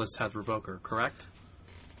of these lists has Revoker, correct?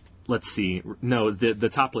 Let's see. No, the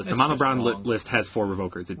top list, It's the Mono just Brown wrong. list has 4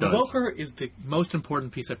 Revokers. It does. Revoker is the most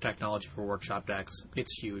important piece of technology for workshop decks.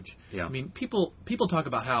 It's huge. Yeah. I mean, people talk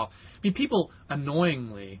about how... I mean, people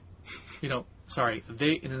annoyingly,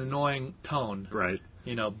 they, in an annoying tone, Right.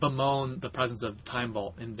 bemoan the presence of Time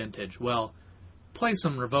Vault in Vintage. Well, play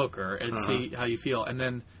some Revoker and see how you feel. And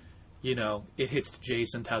then, it hits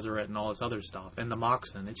Jason, Tezzeret, and all this other stuff. And the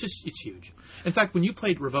Moxen. It's huge. In fact, when you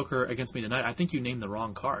played Revoker against me tonight, I think you named the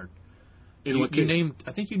wrong card. What case?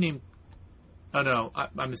 I think you named... Oh, no,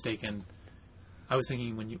 I'm mistaken. I was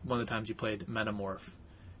thinking one of the times you played Metamorph.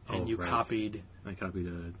 And you right. copied... I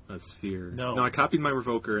copied a sphere. No. I copied my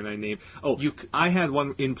Revoker and I named... I had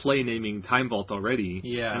one in play naming Time Vault already.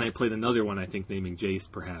 Yeah. And I played another one, I think, naming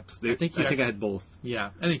Jace, perhaps. I think I had both. Yeah,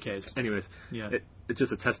 any case. Anyways, Yeah. It's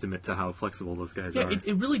just a testament to how flexible those guys Yeah, are.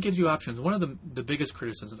 it really gives you options. One of the biggest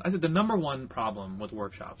criticisms, I think the number one problem with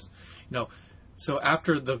workshops, so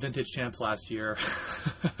after the Vintage Champs last year,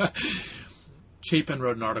 Chapin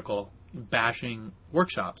wrote an article bashing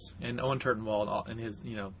workshops, and Owen Turtenwald and his,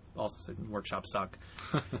 also said workshops suck.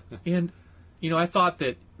 And, I thought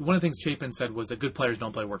that one of the things Chapin said was that good players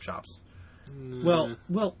don't play workshops. Well,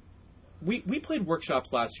 we played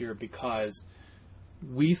workshops last year because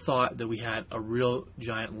we thought that we had a real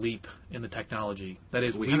giant leap in the technology. That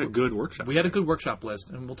is, we had a good workshop. We had a good workshop list,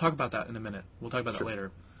 and we'll talk about that in a minute. We'll talk about that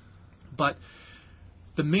later. But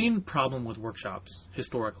the main problem with workshops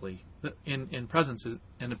historically, in the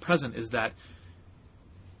present, is that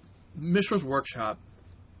Mishra's Workshop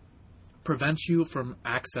prevents you from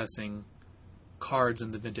accessing cards in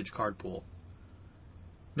the vintage card pool.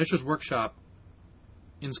 Mishra's Workshop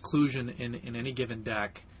inclusion in any given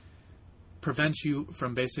deck prevents you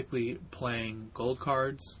from basically playing gold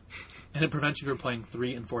cards, and it prevents you from playing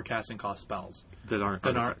 3 and 4 casting cost spells that are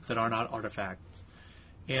not artifacts,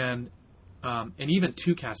 and even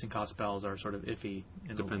 2 casting cost spells are sort of iffy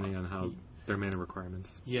depending on how their mana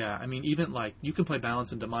requirements. Yeah, I mean, even you can play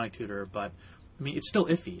Balance and Demonic Tutor, but I mean, it's still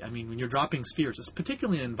iffy. I mean, when you're dropping spheres, it's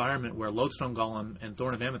particularly in an environment where Lodestone Golem and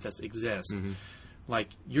Thorn of Amethyst exist. Mm-hmm.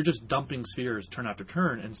 You're just dumping spheres turn after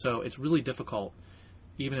turn, and so it's really difficult,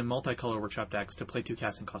 even in multicolor workshop decks, to play 2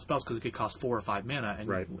 casting cost spells because it could cost 4 or 5 mana,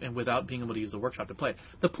 and without being able to use the workshop to play it.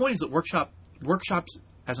 The point is that workshops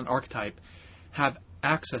as an archetype have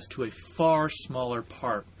access to a far smaller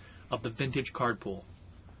part of the vintage card pool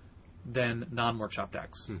than non-workshop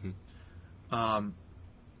decks. Mm-hmm.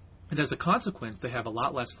 And as a consequence, they have a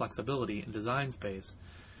lot less flexibility in design space.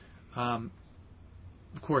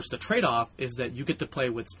 Of course, the trade-off is that you get to play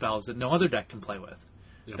with spells that no other deck can play with.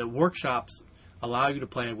 Yep. The workshops allow you to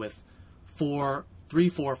play with 3,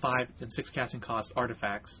 4, 5, and 6 casting cost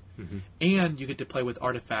artifacts, mm-hmm. and you get to play with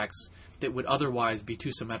artifacts that would otherwise be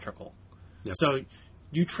too symmetrical. Yep. So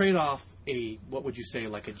you trade off a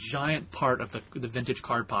giant part of the vintage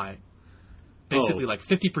card pie. Basically,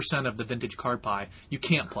 50% of the vintage card pie you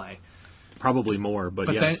can't play. Probably more,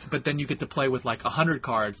 but yes. Then you get to play with 100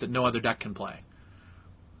 cards that no other deck can play.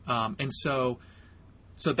 And so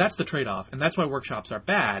that's the trade-off, and that's why workshops are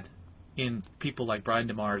bad in people like Brian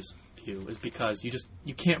DeMar's view, is because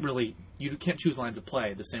you can't choose lines of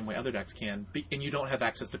play the same way other decks can, and you don't have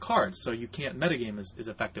access to cards, so you can't metagame as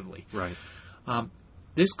effectively. Right.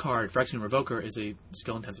 This card, Phyrexian Revoker, is a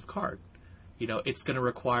skill-intensive card. It's going to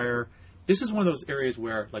require... This is one of those areas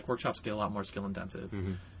where workshops get a lot more skill-intensive.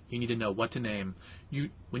 Mm-hmm. You need to know what to name.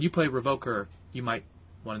 When you play Revoker, you might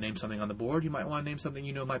want to name something on the board. You might want to name something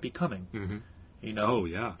might be coming. Mm-hmm. Oh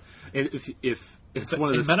yeah, and if it's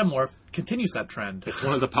one of the Metamorph continues that trend. It's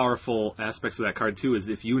one of the powerful aspects of that card too. Is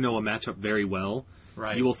if you know a matchup very well,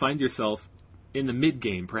 right, you will find yourself in the mid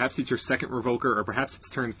game. Perhaps it's your second Revoker, or perhaps it's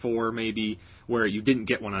turn 4, maybe where you didn't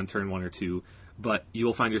get one on turn 1 or 2, but you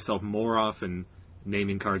will find yourself more often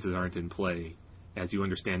naming cards that aren't in play as you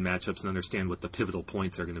understand matchups and understand what the pivotal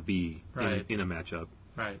points are going to be in a matchup.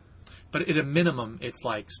 Right. But at a minimum, it's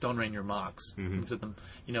like Stone Rain your Mox. Mm-hmm.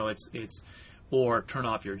 It's or turn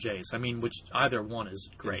off your Jace. I mean, which either one is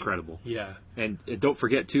great. Incredible. Yeah. And don't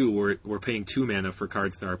forget, too, we're paying 2 mana for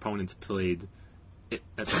cards that our opponents played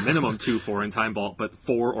at the minimum 2 for in Time Vault, but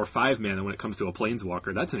 4 or 5 mana when it comes to a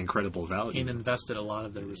Planeswalker. That's an incredible value. And invested a lot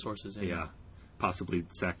of their resources in. Yeah. Possibly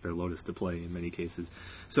sack their Lotus to play in many cases.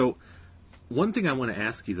 So one thing I want to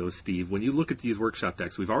ask you, though, Steve, when you look at these workshop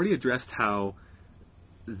decks, we've already addressed how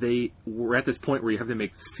we're at this point where you have to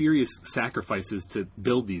make serious sacrifices to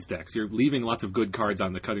build these decks. You're leaving lots of good cards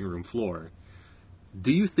on the cutting room floor.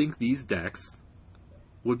 Do you think these decks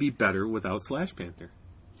would be better without Slash Panther?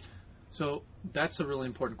 So that's a really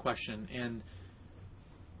important question, and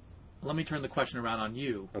let me turn the question around on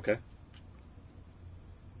you. Okay.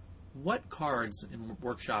 What cards in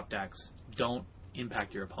workshop decks don't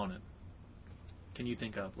impact your opponent? Can you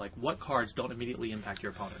think of? Like, what cards don't immediately impact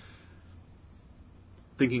your opponent?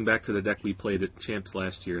 Thinking back to the deck we played at Champs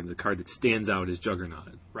last year, and the card that stands out is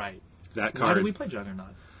Juggernaut. Right. That card. Why did we play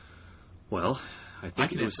Juggernaut? Well, I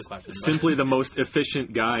think can it was answer the question, simply the most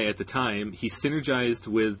efficient guy at the time. He synergized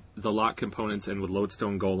with the lock components and with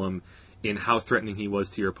Lodestone Golem in how threatening he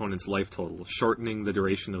was to your opponent's life total, shortening the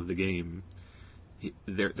duration of the game.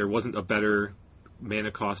 There wasn't a better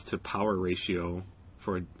mana cost to power ratio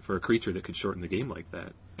for a creature that could shorten the game like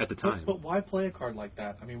that at the time. But why play a card like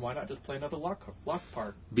that? I mean, why not just play another lock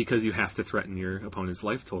part? Because you have to threaten your opponent's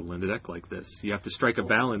life total in a deck like this. You have to strike a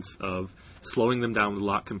balance of slowing them down with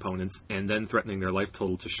lock components and then threatening their life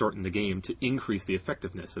total to shorten the game to increase the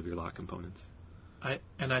effectiveness of your lock components. I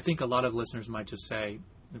think a lot of listeners might just say,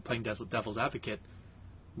 playing devil's advocate,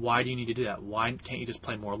 why do you need to do that? Why can't you just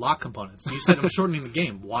play more lock components? You said it was shortening the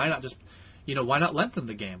game. Why not just, why not lengthen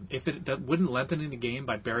the game? If it wouldn't lengthening the game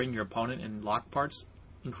by burying your opponent in lock parts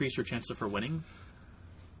increase your chances for winning?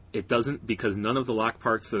 It doesn't, because none of the lock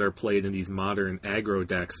parts that are played in these modern aggro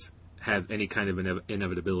decks have any kind of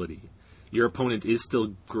inevitability. Your opponent is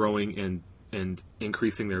still growing and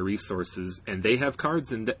increasing their resources, and they have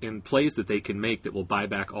cards and plays that they can make that will buy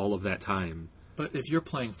back all of that time. But if you're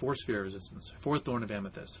playing 4 Sphere Resistance, 4 Thorn of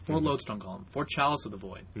Amethyst, 4 Lodestone Golem, 4 Chalice of the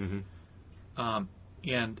Void,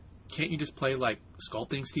 and can't you just play like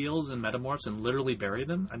Sculpting Steels and Metamorphs and literally bury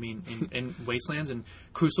them? I mean, in Wastelands and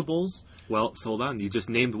Crucibles? Well, so hold on. You just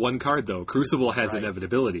named one card, though. Crucible has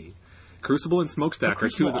inevitability. Crucible and Smokestack are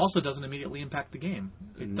two. Crucible also doesn't immediately impact the game.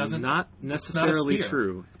 It doesn't. Not necessarily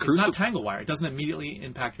true. It's not Tanglewire. It doesn't immediately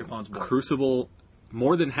impact your opponent's board. Crucible,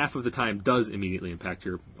 more than half of the time, does immediately impact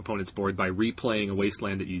your opponent's board by replaying a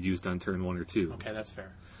Wasteland that you'd used on turn 1 or 2. Okay, that's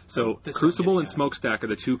fair. So Crucible and Smokestack are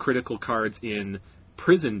the two critical cards in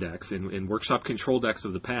prison decks, in workshop control decks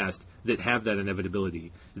of the past, that have that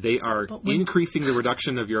inevitability. They are increasing the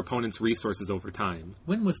reduction of your opponent's resources over time.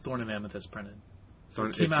 When was Thorn of Amethyst printed?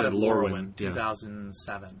 It came out of Lorwyn,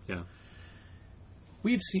 2007. Yeah.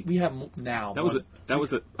 We have now. That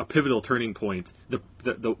was a pivotal turning point.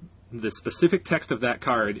 The specific text of that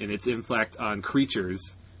card and its impact on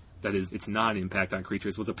creatures, that is, its non-impact on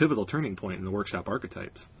creatures, was a pivotal turning point in the workshop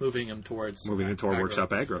archetypes. Moving them toward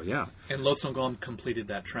workshop aggro, yeah. And Lodestone Golem completed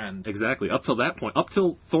that trend. Exactly. Up till that point, up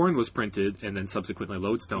till Thorn was printed, and then subsequently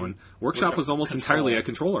Lodestone, workshop was almost entirely a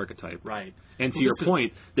control archetype. Right. And to your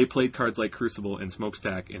point, they played cards like Crucible and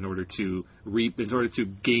Smokestack in order to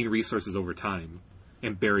gain resources over time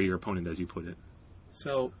and bury your opponent, as you put it.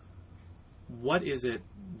 So, what is it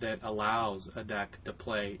that allows a deck to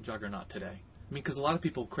play Juggernaut today? I mean, because a lot of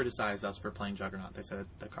people criticize us for playing Juggernaut. They said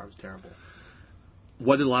the card was terrible.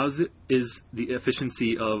 What allows it is the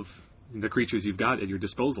efficiency of the creatures you've got at your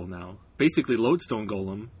disposal now. Basically, Lodestone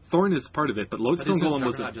Golem, Thorn is part of it, but Lodestone Golem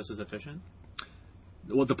was Juggernaut just as efficient?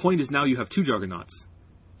 Well, the point is now you have 2 Juggernauts.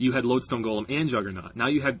 You had Lodestone Golem and Juggernaut. Now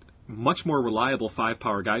you had much more reliable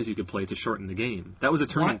 5-power guys you could play to shorten the game. That was a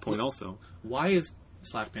turning point also. Why is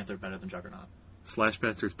Slash Panther better than Juggernaut? Slash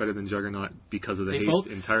Panther is better than Juggernaut because of the haste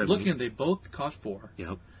entirely. Look at, they both cost 4.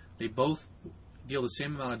 Yep. They both deal the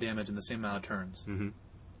same amount of damage in the same amount of turns. Mm-hmm.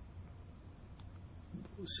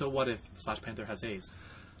 So what if Slash Panther has haste?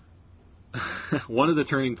 One of the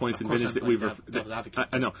turning points in Vintage that we've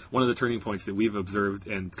I know one of the turning points that we've observed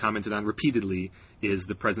and commented on repeatedly is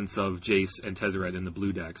the presence of Jace and Tezzeret in the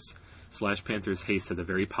blue decks. Slash Panther's haste has a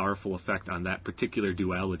very powerful effect on that particular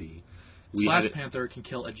duality. Slash Panther can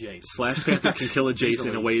kill a Jace. Slash Panther can kill a Jace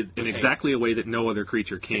in exactly a way that no other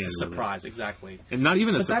creature can. It's a surprise, exactly. And not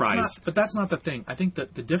even a surprise. But that's not the thing. I think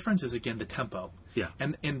that the difference is, again, the tempo. Yeah.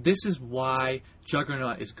 And this is why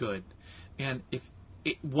Juggernaut is good. And if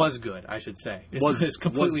it was good, I should say. It's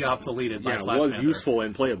completely obsoleted by Slash was Panther. Useful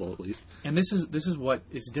and playable, at least. And this is what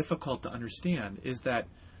is difficult to understand, is that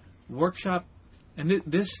Workshop, and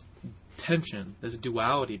this tension, this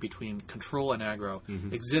duality between control and aggro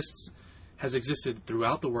has existed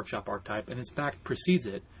throughout the Workshop archetype, and in fact precedes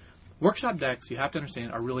it. Workshop decks, you have to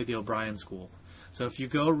understand, are really the O'Brien school. So if you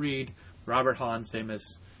go read Robert Hahn's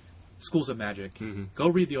famous Schools of Magic, go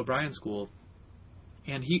read the O'Brien school,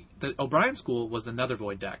 and the O'Brien school was the Nether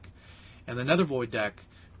Void deck. And the Nether Void deck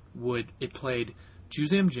played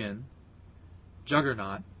Juzam Jin,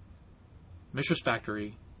 Juggernaut, Mishra's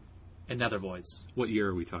Factory, and Nether Voids. What year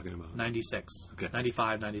are we talking about? 96. Okay.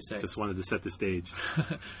 95, 96. Just wanted to set the stage.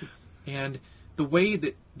 And the way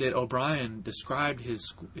that O'Brien described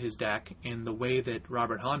his deck and the way that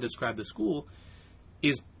Robert Hahn described the school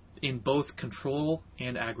is in both control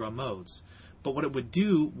and aggro modes. But what it would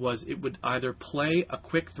do was it would either play a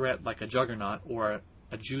quick threat like a Juggernaut or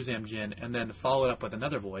a Juzam Djinn and then follow it up with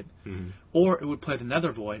another Void, or it would play the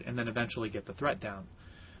Nether Void and then eventually get the threat down.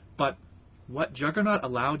 But what Juggernaut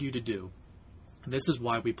allowed you to do, and this is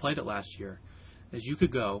why we played it last year, is you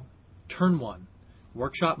could go turn 1,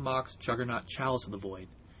 Workshop Mox, Juggernaut, Chalice of the Void.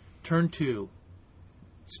 Turn 2,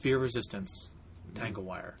 Sphere Resistance, Tangle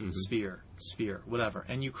Wire, Sphere, whatever.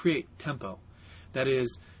 And you create tempo. That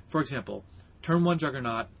is, for example, turn 1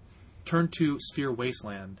 Juggernaut, turn 2 Sphere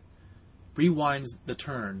Wasteland, rewinds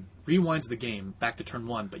the game back to turn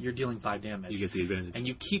 1, but you're dealing 5 damage. You get the advantage. And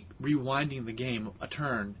you keep rewinding the game a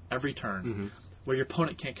turn, every turn, where your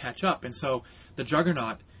opponent can't catch up. And so the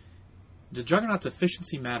Juggernaut's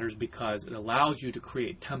efficiency matters because it allows you to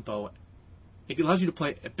create tempo. It allows you to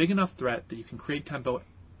play a big enough threat that you can create tempo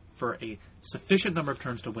for a sufficient number of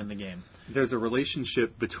turns to win the game. There's a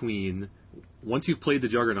relationship between, once you've played the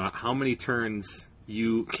Juggernaut, how many turns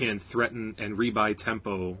you can threaten and rebuy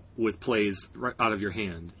tempo with plays right out of your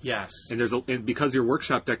hand. Yes. And because your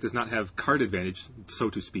workshop deck does not have card advantage, so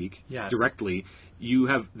to speak, directly,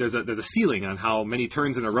 there's a ceiling on how many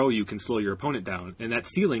turns in a row you can slow your opponent down, and that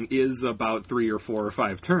ceiling is about 3 or 4 or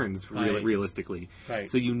 5 turns realistically. Right.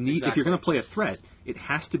 So you need, if you're going to play a threat, it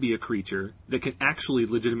has to be a creature that can actually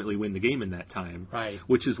legitimately win the game in that time. Right.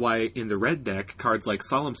 Which is why in the red deck, cards like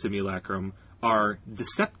Solemn Simulacrum are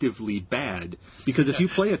deceptively bad, because if you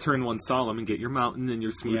play a turn 1 Solemn and get your mountain and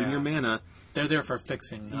you're smoothing your mana, they're there for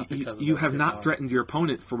fixing, not because you have not power. threatened your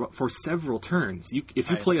opponent for several turns.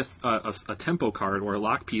 If you play a tempo card or a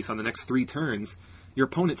lock piece on the next 3 turns, your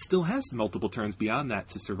opponent still has multiple turns beyond that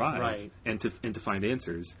to survive and to find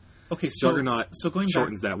answers. Okay, so Juggernaut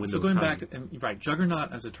shortens that window. So going of time. back,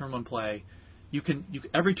 Juggernaut as a turn 1 play,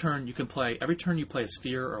 every turn you play a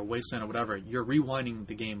Sphere or a Wasteland or whatever, you're rewinding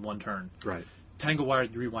the game 1 turn. Right. Tangle Wire,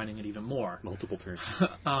 you're rewinding it even more. Multiple turns.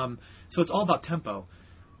 So it's all about tempo.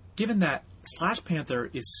 Given that Slash Panther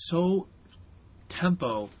is so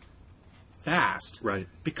tempo fast, right?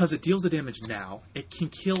 Because it deals the damage now, it can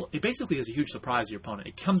kill. It basically is a huge surprise to your opponent.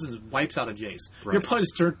 It comes and wipes out a Jace. Right. Your opponent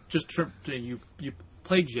you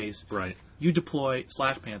play Jace, right? You deploy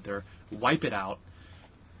Slash Panther, wipe it out.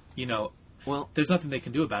 Well, there's nothing they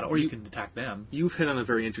can do about it, or you can attack them. You've hit on a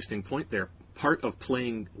very interesting point there. Part of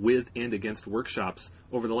playing with and against workshops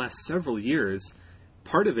over the last several years,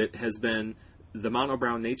 part of it has been the mono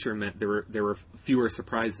brown nature meant there were fewer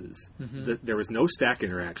surprises. There was no stack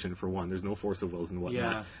interaction, for one. There's no Force of Wills and whatnot.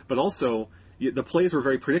 Yeah. But also, the plays were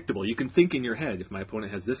very predictable. You can think in your head, if my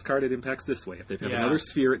opponent has this card, it impacts this way. If they have another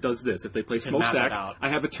sphere, it does this. If they play Smokestack, I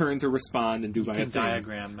have a turn to respond and do my thing.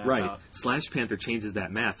 Diagram map right. out. Slash Panther changes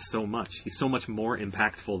that math so much. He's so much more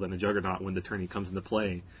impactful than a Juggernaut when the turn he comes into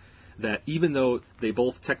play, that even though they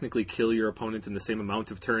both technically kill your opponent in the same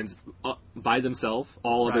amount of turns by themselves,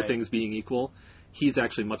 all other things being equal, he's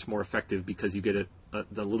actually much more effective because you get a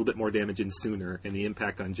little bit more damage in sooner, and the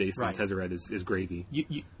impact on Jason and Tezzeret is gravy.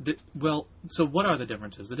 So what are the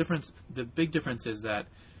differences? The big difference is that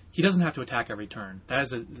he doesn't have to attack every turn.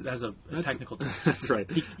 That's a technical term. That's right.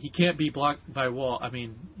 He can't be blocked by wall. I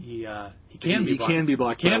mean, he can be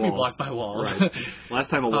blocked by walls. Right. Last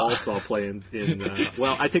time a wall saw play in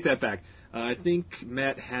well, I take that back. I think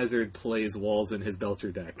Matt Hazard plays walls in his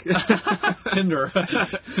Belcher deck. Tinder.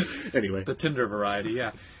 Anyway, the Tinder variety,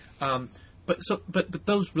 yeah. But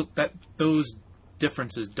those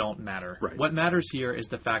differences don't matter. Right. What matters here is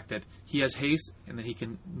the fact that he has haste and that he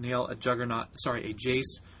can nail a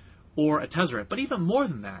Jace or a Tezzeret. But even more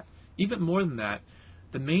than that,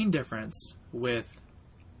 the main difference with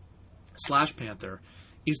Slash Panther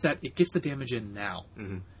is that it gets the damage in now.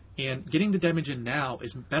 Mm-hmm. And getting the damage in now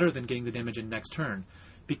is better than getting the damage in next turn.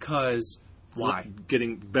 Because why?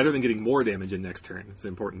 Better than getting more damage in next turn. It's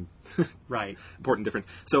important. Right. Important difference.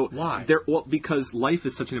 So why? Because life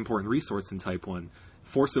is such an important resource in Type 1.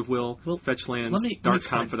 Force of Will, fetch lands, Dark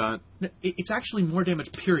Confidant. It's actually more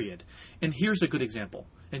damage, period. And here's a good example.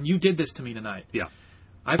 And you did this to me tonight. Yeah.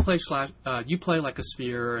 I play you play like a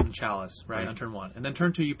Sphere and Chalice, right, on turn 1. And then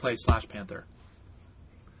turn 2 you play Slash Panther.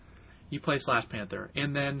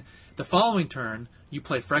 And then the following turn, you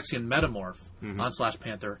play Phyrexian Metamorph on Slash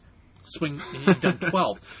Panther. Swing, and you've done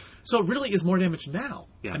 12. So it really is more damage now.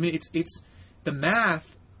 Yeah. I mean, it's the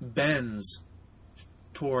math bends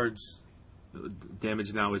towards...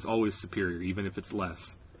 Damage now is always superior, even if it's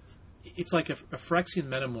less. it's like a Phyrexian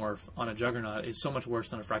Metamorph on a Juggernaut is so much worse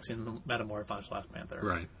than a Phyrexian Metamorph on a Slash Panther.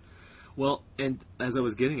 Right. Well, and as I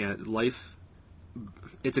was getting at, life,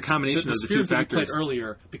 it's a combination of the two spheres that factors. you played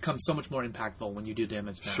earlier become so much more impactful when you do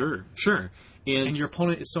damage now. Sure. And your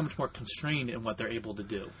opponent is so much more constrained in what they're able to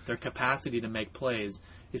do. Their capacity to make plays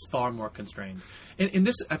is far more constrained. And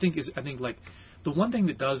this, I think, like the one thing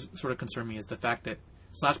that does sort of concern me is the fact that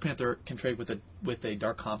Slash Panther can trade with a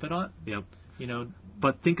Dark Confidant. Yep. You know.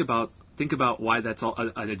 But think about why that's all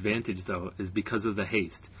an advantage, though, is because of the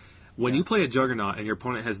haste. When you play a Juggernaut and your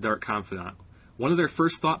opponent has Dark Confidant, one of their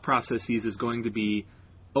first thought processes is going to be,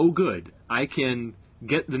 oh, good, I can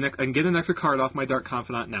get an extra card off my Dark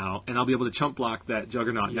Confidant now, and I'll be able to chump block that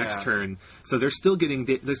Juggernaut next turn. So they're still getting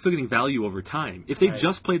value over time. If they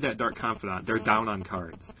just played that Dark Confidant, they're down on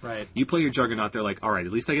cards. Right. You play your Juggernaut, they're like, all right,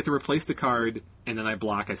 at least I get to replace the card, and then I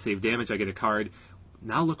block, I save damage, I get a card.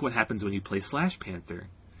 Now look what happens when you play Slash Panther.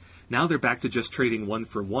 Now they're back to just trading 1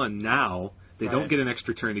 for 1 now. They don't get an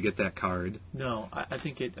extra turn to get that card. No, I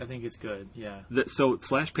think it's good. Yeah. So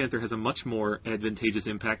Slash Panther has a much more advantageous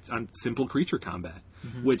impact on simple creature combat,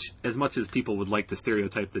 which, as much as people would like to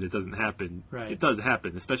stereotype that it doesn't happen, it does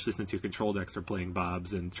happen, especially since your control decks are playing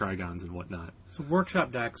Bobs and Trigons and whatnot. So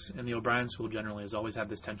Workshop decks in the O'Brien School generally has always had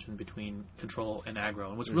this tension between control and aggro,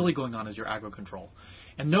 and what's really going on is your aggro control.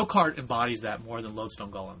 And no card embodies that more than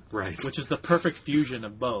Lodestone Golem, which is the perfect fusion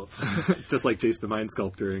of both. Just like Jace the Mind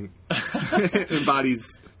Sculptor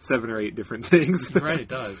embodies 7 or 8 different things. Right, it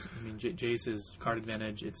does. I mean, Jace's card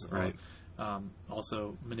advantage, it's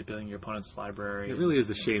also manipulating your opponent's library. It really is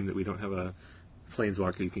a shame that we don't have a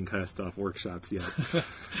Planeswalker you can cast off workshops yet.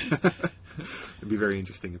 It'd be very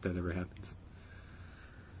interesting if that ever happens.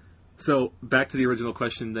 So, back to the original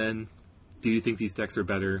question then. Do you think these decks are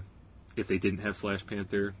better if they didn't have Slash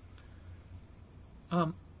Panther?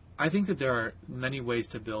 I think that there are many ways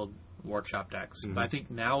to build workshop decks, but I think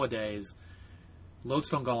nowadays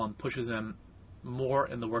Lodestone Golem pushes them more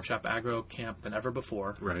in the workshop aggro camp than ever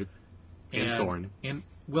before. Right. And Thorn. And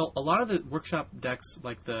well, a lot of the workshop decks,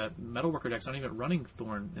 like the Metalworker decks, aren't even running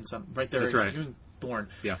Thorn in some. Right there, that's right. Doing Thorn.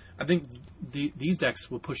 Yeah. I think these decks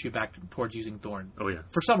will push you back towards using Thorn. Oh yeah.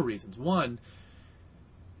 For several reasons. One,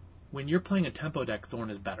 when you're playing a tempo deck, Thorn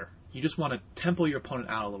is better. You just want to tempo your opponent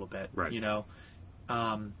out a little bit. Right. You know.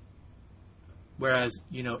 Whereas,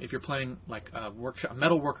 you know, if you're playing like a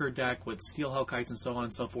Metalworker deck with Steel Hellkites and so on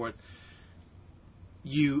and so forth,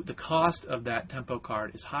 the cost of that tempo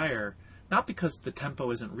card is higher, not because the tempo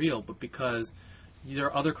isn't real, but because there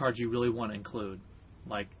are other cards you really want to include.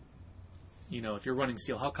 Like, you know, if you're running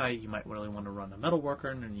Steel Hellkite, you might really want to run a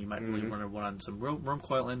Metalworker, and you might really want to run some Worm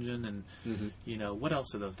Coil Engine, and, you know, what else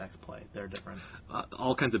do those decks play? They're different.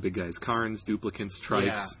 All kinds of big guys. Karns, Duplicants, Trikes.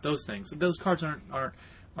 Yeah, those things. Those cards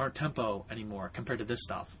aren't tempo anymore compared to this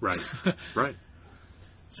stuff. Right. Right.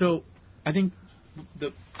 So I think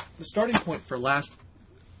the starting point for last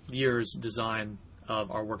year's design of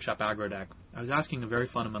our workshop aggro deck, I was asking a very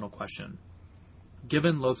fundamental question.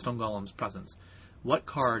 Given Lodestone Golem's presence, what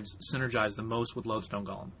cards synergize the most with Lodestone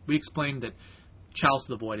Golem? We explained that Chalice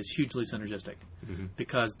of the Void is hugely synergistic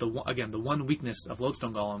because the one weakness of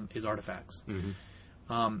Lodestone Golem is artifacts,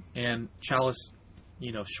 and Chalice,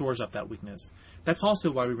 you know, shores up that weakness. That's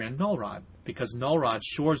also why we ran Null Rod, because Null Rod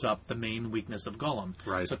shores up the main weakness of Golem.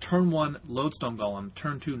 Right. So turn 1 Lodestone Golem,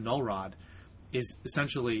 turn 2 Null Rod is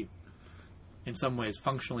essentially, in some ways,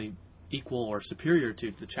 functionally equal or superior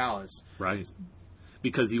to the Chalice. Right.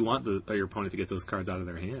 Because you want your opponent to get those cards out of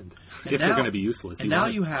their hand if they're going to be useless. And now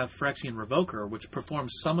you have Phyrexian Revoker, which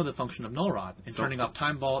performs some of the function of Null Rod in turning off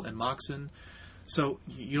Time Vault and Moxen. So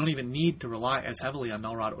you don't even need to rely as heavily on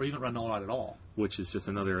Null Rod or even run Null Rod at all. Which is just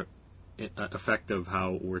another effect of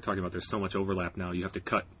how we're talking about there's so much overlap now. You have to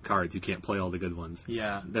cut cards. You can't play all the good ones.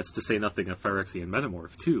 Yeah. That's to say nothing of Phyrexian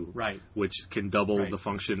Metamorph, too. Right. Which can double the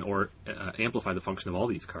function or amplify the function of all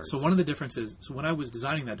these cards. So one of the differences, when I was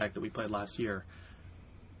designing that deck that we played last year,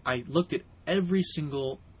 I looked at every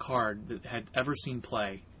single card that had ever seen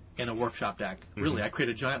play in a workshop deck. Really, I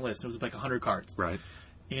created a giant list. It was like 100 cards. Right.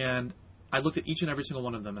 And I looked at each and every single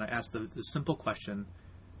one of them, and I asked the simple question,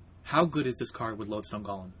 how good is this card with Lodestone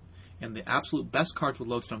Golem? And the absolute best cards with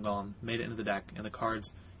Lodestone Golem made it into the deck, and the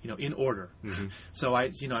cards, you know, in order. So I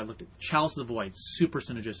looked at Chalice of the Void, super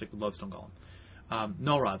synergistic with Lodestone Golem.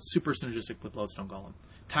 Null Rod, super synergistic with Lodestone Golem.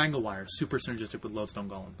 Tangle Wire, super synergistic with Lodestone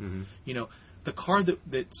Golem. You know, the card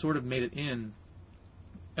that sort of made it in,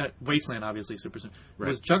 Wasteland, obviously, super synergistic,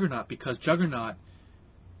 was Juggernaut, because Juggernaut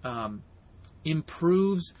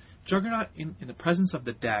improves. Juggernaut, in the presence of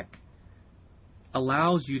the deck,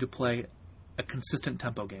 allows you to play a consistent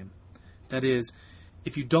tempo game. That is,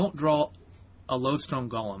 if you don't draw a Lodestone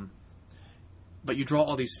Golem, but you draw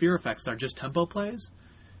all these sphere effects that are just tempo plays,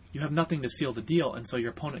 you have nothing to seal the deal, and so your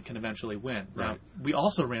opponent can eventually win. Right. Now, I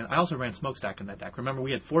also ran Smokestack in that deck. Remember,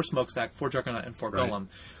 we had 4 Smokestack, 4 Juggernaut, and 4 Right. Golem.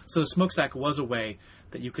 So the Smokestack was a way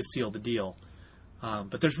that you could seal the deal.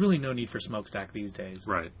 But there's really no need for Smokestack these days.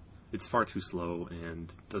 Right. It's far too slow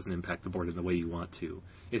and doesn't impact the board in the way you want to.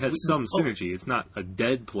 It has some synergy. It's not a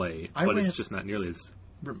dead play, but it's just not nearly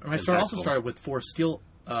as Also started with 4 Steel...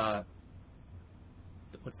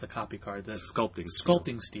 what's the copy card? The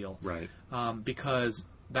Sculpting Steel. Right. Because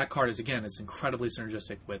that card is incredibly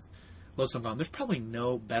synergistic with Lodestone Golem. There's probably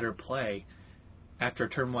no better play after a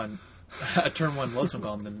turn 1 Lodestone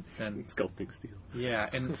Golem than Sculpting Steel. Yeah,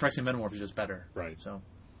 and Phyrexian Metamorph is just better. Right. So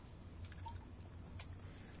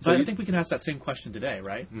I think we can ask that same question today,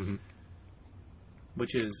 right? Mm-hmm.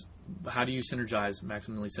 Which is, how do you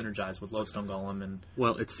maximally synergize with Lodestone Golem? And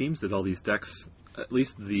well, it seems that all these decks, at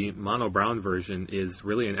least the mono brown version, is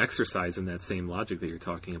really an exercise in that same logic that you're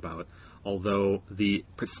talking about. Although the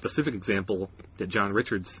specific example that John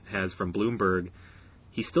Richards has from Bloomberg,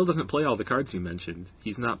 he still doesn't play all the cards you mentioned.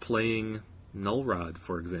 He's not playing Null Rod,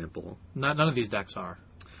 for example. None of these decks are.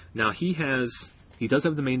 Now he does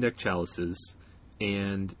have the main deck Chalices,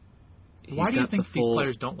 and why do you think these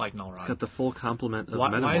players don't like Null Rod? He's got the full complement of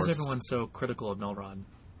Metamorphs. Why is everyone so critical of Null Rod?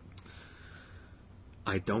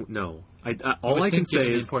 I don't know. All I can say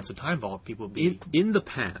is the importance of Time Vault, people would be in the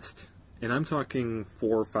past, and I'm talking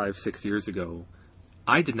 4, 5, 6 years ago,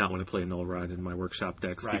 I did not want to play Null Rod in my workshop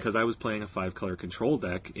decks because I was playing a 5-color control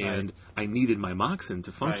deck and I needed my Moxen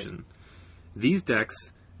to function. Right. These decks,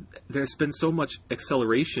 there's been so much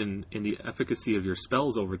acceleration in the efficacy of your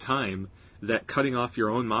spells over time that cutting off your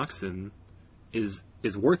own Moxen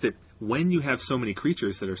is worth it when you have so many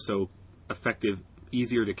creatures that are so effective,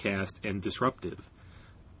 easier to cast, and disruptive.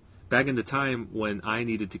 Back in the time when I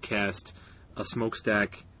needed to cast a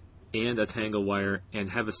Smokestack and a Tangle Wire and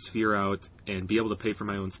have a Sphere out and be able to pay for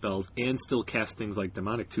my own spells and still cast things like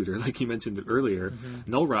Demonic Tutor, like you mentioned earlier,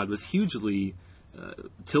 Null Rod was hugely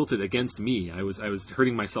tilted against me. I was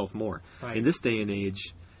hurting myself more. Right. In this day and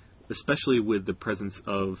age, especially with the presence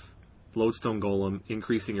of Lodestone Golem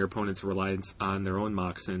increasing your opponent's reliance on their own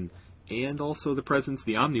Moxen, and also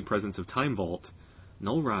the omnipresence of Time Vault,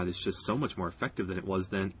 Null Rod is just so much more effective than it was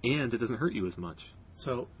then, and it doesn't hurt you as much.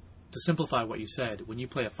 So, to simplify what you said, when you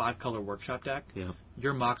play a 5-color workshop deck,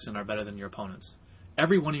 your Moxen are better than your opponent's.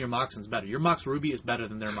 Every one of your Moxen's better. Your Mox Ruby is better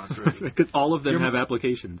than their Mox Ruby. Because all of them have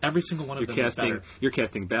applications. Every single one of them is better. You're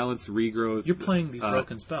casting Balance, Regrowth. You're playing these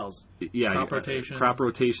broken spells. Yeah, Crop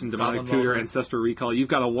Rotation, Demonic Tutor, Ancestral Recall. You've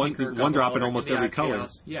got a one drop in almost every color.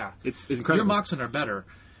 Chaos. Yeah. It's incredible. Your Moxen are better.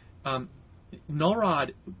 Null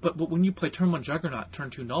Rod, but when you play turn 1 Juggernaut, turn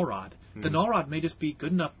 2 Null Rod, the Null Rod may just be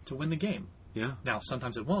good enough to win the game. Yeah. Now,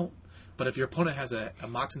 sometimes it won't, but if your opponent has a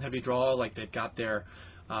Moxen heavy draw, like they've got their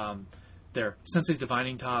Sensei's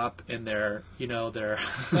Divining Top and their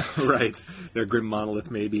right, their Grim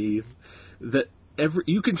Monolith maybe,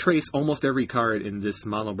 you can trace almost every card in this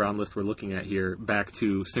mono brown list we're looking at here back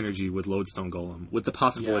to synergy with Lodestone Golem, with the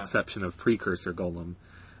possible exception of Precursor Golem.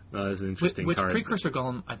 That's an interesting card. Precursor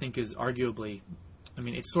Golem, I think, is arguably,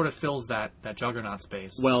 it sort of fills that Juggernaut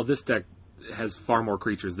space. Well, this deck has far more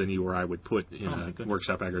creatures than you or I would put in a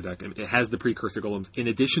Workshop aggro deck. It has the Precursor Golems in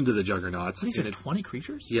addition to the Juggernauts. He's got 20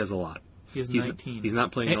 creatures? He has a lot. He has 19. He's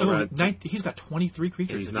not playing Null Rod. He's got 23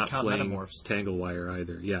 creatures if you count Metamorphs. Tangle Wire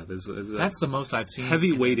either. Yeah, that's the most I've seen.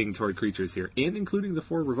 Heavy weighting toward creatures here, and including the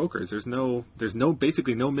 4 Revokers. There's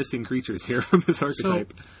basically no missing creatures here from this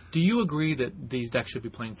archetype. So, do you agree that these decks should be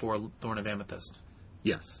playing for Thorn of Amethyst?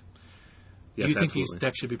 Yes. Do you think these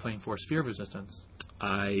decks should be playing for Sphere of Resistance?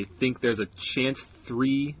 I think there's a chance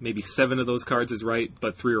 3, maybe 7 of those cards is right,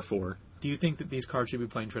 but 3 or 4. Do you think that these cards should be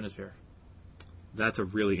playing Trinisphere? That's a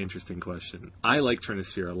really interesting question. I like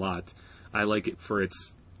Trinisphere a lot. I like it for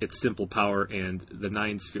its simple power, and the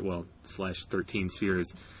 9/13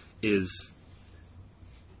 spheres is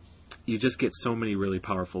you just get so many really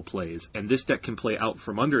powerful plays. And this deck can play out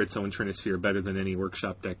from under its own Trinisphere better than any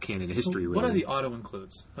Workshop deck can in history. What are the auto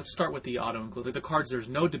includes? Let's start with the auto include. Like the cards, there's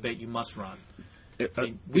no debate you must run.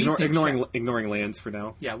 Ignoring lands for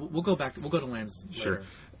now. Yeah, we'll go back. We'll go to lands later. Sure.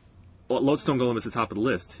 Well, Lodestone Golem is the top of the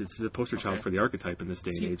list. It's the poster child for the archetype in this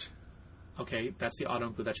day and age. Okay, that's the auto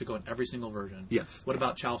include. That should go in every single version. Yes. What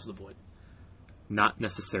about Chalice of the Void? Not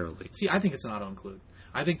necessarily. See, I think it's an auto include.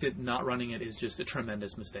 I think that not running it is just a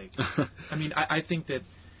tremendous mistake. I think that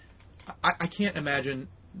I can't imagine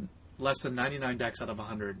less than 99 decks out of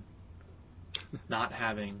 100 not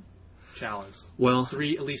having Chalice. Well, at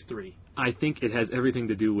least 3. I think it has everything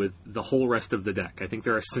to do with the whole rest of the deck. I think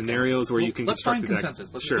there are scenarios where you can let's construct find the deck.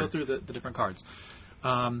 consensus. Let's sure. go through the different cards.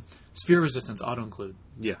 Sphere Resistance, auto-include.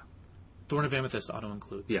 Yeah. Thorn of Amethyst,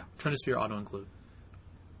 auto-include. Yeah. Trinisphere, auto-include.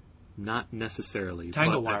 Not necessarily.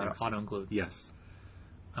 Tangle but Wire, auto-include. Yes.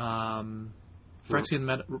 Phyrexian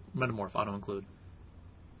Metamorph, auto-include.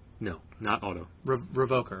 No, not auto.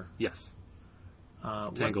 Revoker. Yes.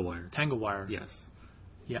 Tangle Wire. Tangle Wire. Yes.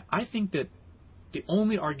 Yeah, I think that the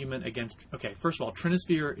only argument against... Okay, first of all,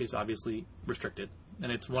 Trinisphere is obviously restricted.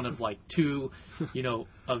 And it's one of, like, two,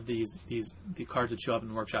 of the cards that show up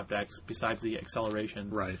in workshop decks, besides the acceleration,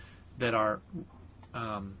 Right. that are...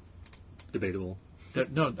 Debatable.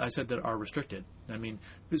 I said that are restricted. I mean,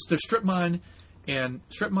 there's Strip Mine and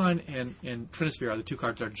Trinisphere are the two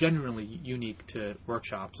cards that are genuinely unique to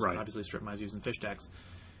workshops. Right. Obviously, Strip Mine is used in fish decks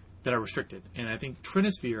that are restricted. And I think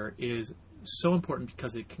Trinisphere is so important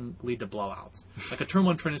because it can lead to blowouts. Like a turn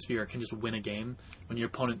 1 Trinisphere can just win a game when your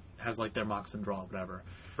opponent has like their Mox and draw or whatever.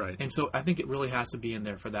 Right. And so I think it really has to be in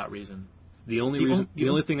there for that reason. The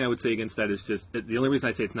only thing I would say against that is just the only reason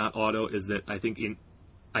I say it's not auto is that I think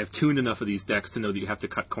I've tuned enough of these decks to know that you have to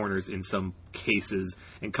cut corners in some cases,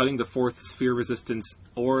 and cutting the 4th Sphere Resistance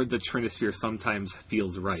or the Trinisphere sometimes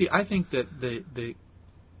feels right. See, I think that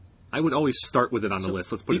I would always start with it on the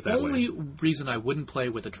list. Let's put it that way. The only reason I wouldn't play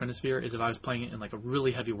with the Trinisphere is if I was playing it in like a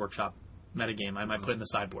really heavy workshop metagame. I might put it in the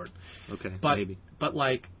sideboard. Okay, maybe. But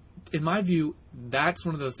like, in my view, that's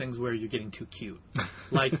one of those things where you're getting too cute.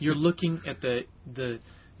 Like, you're looking at the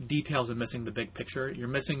details and missing the big picture. You're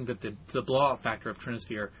missing that the blowout factor of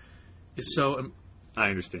Trinisphere is so... I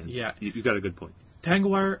understand. Yeah. You got a good point.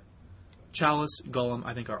 Tanglewire, Chalice, Golem,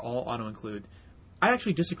 I think are all auto-include. I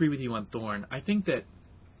actually disagree with you on Thorn. I think that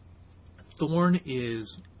Thorn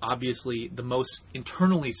is obviously the most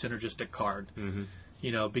internally synergistic card,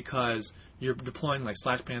 because you're deploying like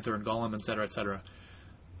Slash Panther and Golem, et cetera, et cetera.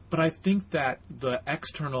 But I think that the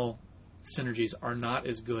external synergies are not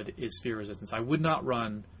as good as Sphere Resistance. I would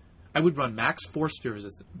run max 4 Sphere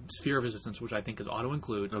of Resistance, which I think is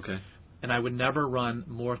auto-include. Okay. And I would never run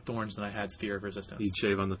more Thorns than I had Sphere of Resistance. You'd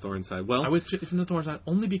shave on the Thorn side. Well, I would shave from the Thorn side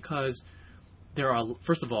only because there are,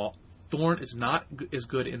 first of all, Thorn is not as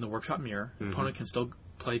good in the Workshop Mirror. Opponent can still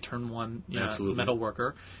play turn 1 Metal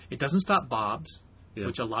Worker. It doesn't stop Bobs,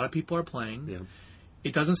 which a lot of people are playing. Yeah.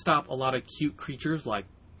 It doesn't stop a lot of cute creatures like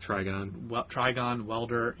Trigon,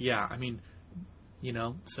 Welder. Yeah, I mean,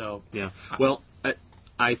 so... Yeah. Well,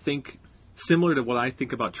 I think, similar to what I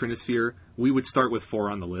think about Trinisphere, we would start with 4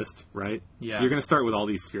 on the list, right? Yeah. You're going to start with all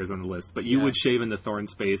these spheres on the list, but you would shave in the Thorn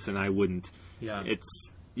space, and I wouldn't. Yeah.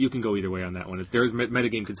 You can go either way on that one. There's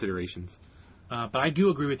metagame considerations. But I do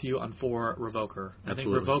agree with you on 4 Revoker. Absolutely. I think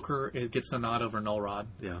Revoker gets the nod over Null Rod.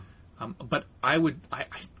 Yeah. But I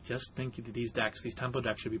just think that these tempo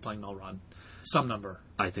decks should be playing Null Rod. Some number.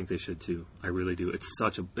 I think they should too. I really do. It's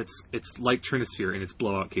it's like Trinisphere in its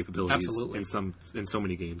blowout capabilities. Absolutely. in so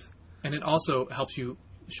many games. And it also helps you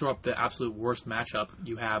shore up the absolute worst matchup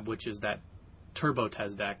you have, which is that Turbo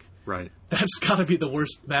Tez deck. Right. That's got to be the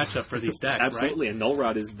worst matchup for these decks, Absolutely. right? And Null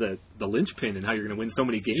Rod is the linchpin in how you're going to win so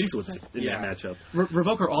many games with it in that matchup.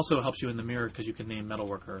 Revoker also helps you in the mirror because you can name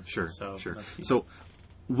Metalworker. Sure. So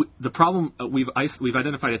the problem we've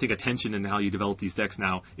identified, I think, a tension in how you develop these decks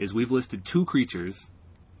now is we've listed 2 creatures,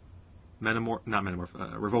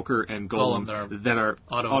 Revoker and Golem that are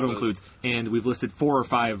auto-includes, and we've listed 4 or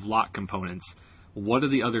 5 lock components. What are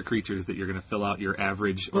the other creatures that you're going to fill out your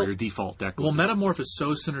average or your default deck with? Well, Metamorph is so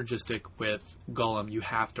synergistic with Golem, you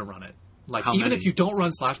have to run it. Like, How even many? if you don't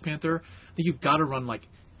run Slash Panther, I think you've got to run, like...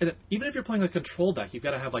 Even if you're playing a control deck, you've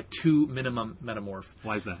got to have, like, 2 minimum Metamorph.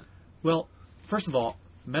 Why is that? Well, first of all,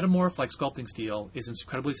 Metamorph, like Sculpting Steel, is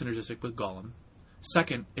incredibly synergistic with Golem.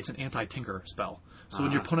 Second, it's an anti-tinker spell. So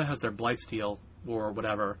when your opponent has their Blightsteel or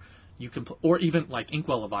whatever, you can... or even, like,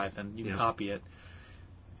 Inkwell Leviathan, you can copy it.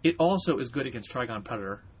 It also is good against Trigon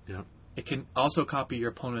Predator. Yeah. It can also copy your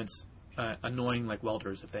opponent's annoying, like,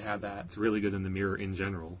 Welders, if they have that. It's really good in the mirror in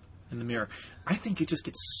general. In the mirror. I think it just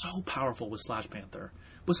gets so powerful with Slash Panther.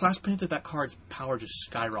 With Slash Panther, that card's power just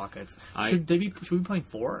skyrockets. Should we be playing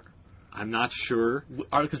 4? I'm not sure.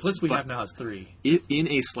 Because the list we have now is 3. In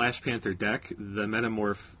a Slash Panther deck, the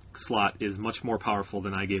Metamorph slot is much more powerful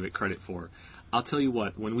than I gave it credit for. I'll tell you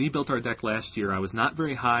what, when we built our deck last year, I was not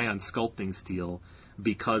very high on Sculpting Steel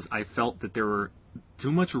because I felt that there were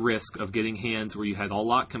too much risk of getting hands where you had all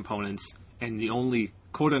lock components and the only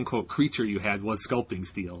quote-unquote creature you had was Sculpting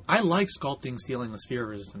Steel. I like Sculpting Stealing the Sphere of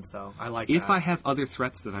Resistance, though. I like if that. I have other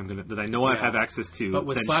threats that I know I have access to, but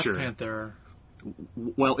with then Slash sure. Panther...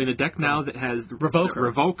 Well, in a deck now that has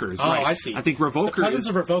Revokers, right. Oh, I see. I think Revoker the presence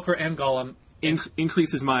of Revoker and Golem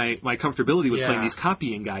increases my comfortability with Yeah. playing these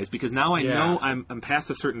copying guys, because now I Yeah. know I'm past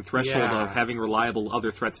a certain threshold Yeah. of having reliable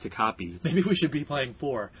other threats to copy. Maybe we should be playing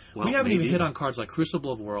 4. Well, We haven't maybe. even hit on cards like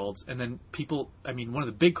Crucible of Worlds, and then one of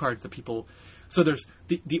the big cards that people... So there's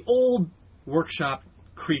the old workshop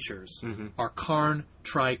creatures are Karn,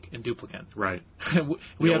 Trike, and Duplicant. Right. we The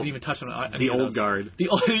haven't old- even touched on any The of old those. guard.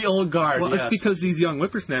 The old guard, Well, yes. it's because these young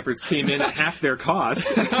whippersnappers came in at half their cost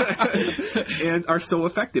and are so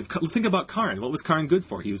effective. Think about Karn. What was Karn good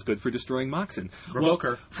for? He was good for destroying Moxen.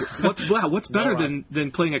 Revoker. What's better Nora.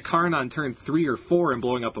 than playing a Karn on turn 3 or 4 and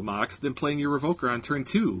blowing up a Mox than playing your Revoker on turn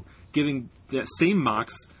 2, giving that same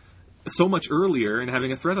Mox so much earlier and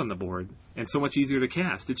having a threat on the board and so much easier to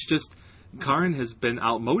cast. It's just Karn has been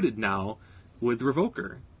outmoded now with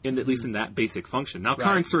Revoker, at least in that basic function. Now, Right.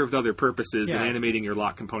 Karn served other purposes in Yeah. animating your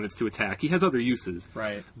lock components to attack. He has other uses.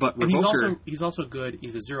 Right. But And Revoker... he's also good.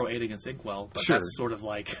 He's a 0-8 against Inkwell, but Sure. that's sort of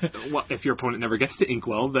like... Well, if your opponent never gets to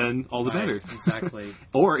Inkwell, then all the Right, better. exactly.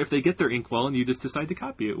 Or if they get their Inkwell and you just decide to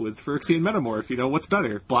copy it with Phyrexian Metamorph, what's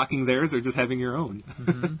better? Blocking theirs or just having your own?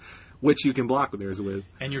 Which you can block theirs with.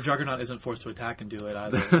 And your Juggernaut isn't forced to attack and do it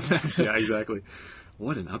either. Yeah, exactly.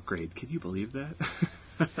 What an upgrade. Could you believe that?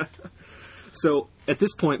 So at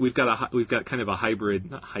this point, we've got kind of a hybrid,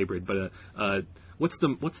 not hybrid, but what's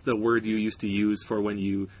the word you used to use for when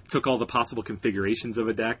you took all the possible configurations of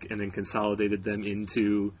a deck and then consolidated them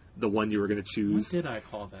into the one you were going to choose? What did I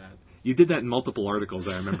call that? You did that in multiple articles,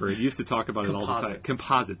 I remember. You used to talk about it all the time. Composite.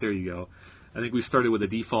 Composite, there you go. I think we started with a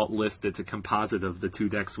default list that's a composite of the two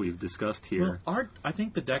decks we've discussed here. Well, I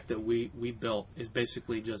think the deck that we built is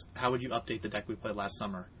basically just how would you update the deck we played last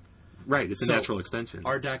summer? Right, it's a So, natural extension.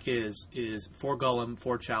 Our deck is 4 Golem,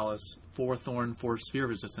 4 Chalice, 4 Thorn, 4 Sphere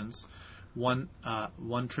Resistance, 1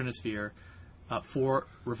 Trinisphere, 4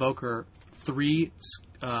 Revoker, 3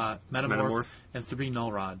 Metamorph, and 3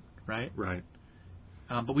 Null Rod, right? Right.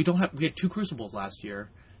 But we had 2 Crucibles last year,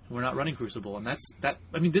 and we're not running Crucible, and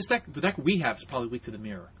this deck, the deck we have is probably weak to the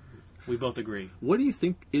mirror. We both agree. What do you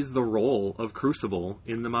think is the role of Crucible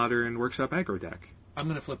in the modern Workshop aggro deck? I'm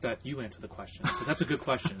going to flip that. You answer the question, because that's a good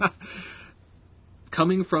question.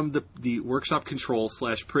 Coming from the Workshop Control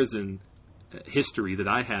 / Prison history that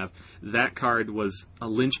I have, that card was a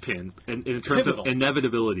linchpin in terms Pivotal. of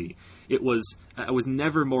inevitability. I was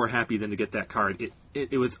never more happy than to get that card.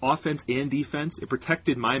 It was offense and defense. It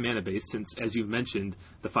protected my mana base since, as you've mentioned,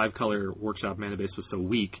 the 5-color Workshop mana base was so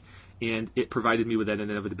weak, and it provided me with that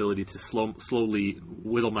inevitability to slowly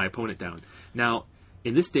whittle my opponent down. Now,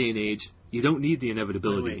 in this day and age, you don't need the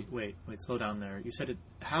inevitability. Wait, slow down there. You said it.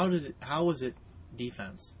 How was it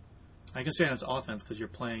defense? I can say it's offense because you're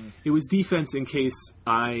playing. It was defense in case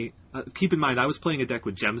keep in mind, I was playing a deck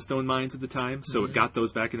with Gemstone Mines at the time, so it got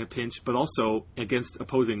those back in a pinch, but also against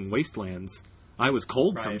opposing Wastelands. I was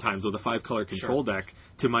cold Right. sometimes with a 5-color control deck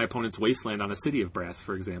to my opponent's Wasteland on a City of Brass,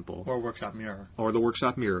 for example. Or Workshop Mirror. Or the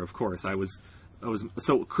Workshop Mirror, of course.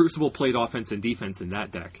 So Crucible played offense and defense in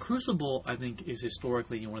that deck. Crucible, I think, is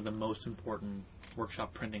historically one of the most important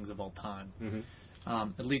Workshop printings of all time.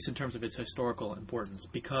 At least in terms of its historical importance,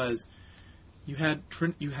 because you had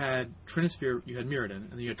Trinisphere, you had Mirrodin,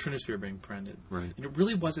 and then you had Trinisphere being printed. Right. And it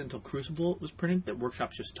really wasn't until Crucible was printed that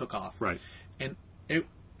Workshops just took off. Right. And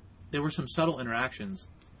there were some subtle interactions.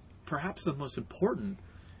 Perhaps the most important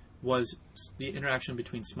was the interaction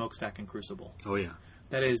between Smokestack and Crucible. Oh, yeah.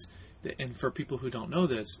 That is, and for people who don't know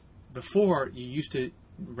this, before you used to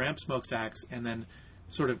ramp Smokestacks and then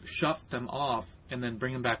sort of shut them off and then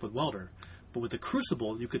bring them back with Welder. But with the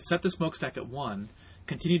Crucible, you could set the Smokestack at 1,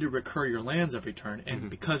 continue to recur your lands every turn, and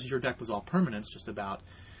because your deck was all permanents just about,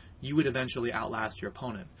 you would eventually outlast your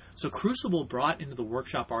opponent. So Crucible brought into the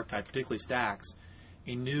Workshop archetype, particularly Stacks,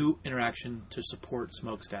 a new interaction to support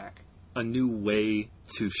Smokestack. A new way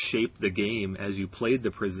to shape the game as you played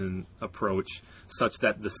the prison approach, such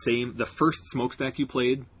that the first Smokestack you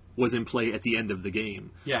played was in play at the end of the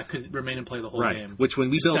game. Yeah, it could remain in play the whole Right. game. Which when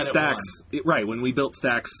we Just built set at Stacks, when we built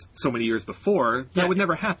Stacks so many years before, that would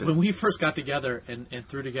never happen. When we first got together and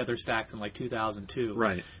threw together Stacks in like 2002,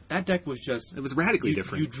 Right. that deck was just... It was radically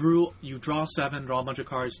different. You draw 7, draw a bunch of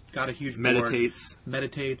cards, got a huge board.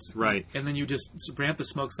 Meditates. Right. And then you just ramp the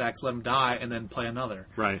Smokestacks, let them die, and then play another.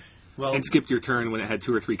 Right. Well, and skipped your turn when it had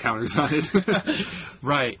 2 or 3 counters on it.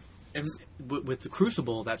 Right. And with the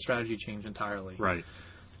Crucible, that strategy changed entirely. Right.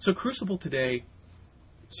 So Crucible today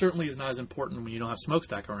certainly is not as important when you don't have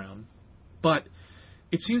Smokestack around, but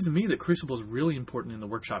it seems to me that Crucible is really important in the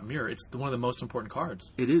Workshop Mirror. It's one of the most important cards.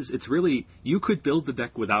 It is. It's really, you could build the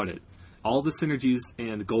deck without it. All the synergies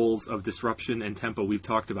and goals of disruption and tempo we've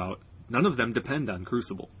talked about, none of them depend on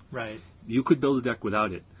Crucible. Right. You could build a deck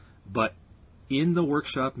without it. But in the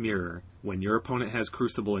Workshop Mirror, when your opponent has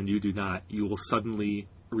Crucible and you do not, you will suddenly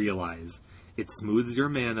realize it smooths your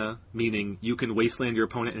mana, meaning you can Wasteland your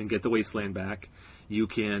opponent and get the Wasteland back. You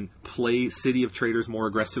can play City of Traders more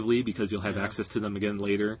aggressively because you'll have access to them again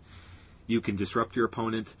later. You can disrupt your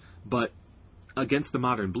opponent, but against the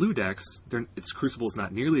modern blue decks, its Crucible is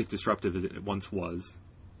not nearly as disruptive as it once was,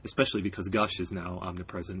 especially because Gush is now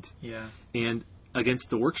omnipresent. Yeah. And against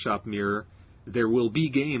the Workshop Mirror, there will be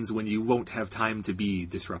games when you won't have time to be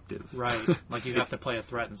disruptive. Right. Like you have to play a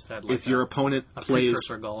threat instead. Like if your opponent plays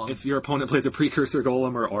a Precursor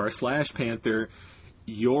Golem or a Slash Panther,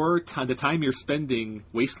 the time you're spending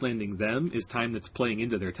wastelanding them is time that's playing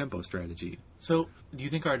into their tempo strategy. So, do you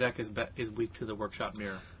think our deck is weak to the Workshop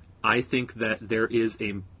Mirror? I think that there is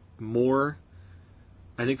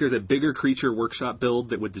there's a bigger creature Workshop build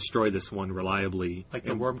that would destroy this one reliably. Like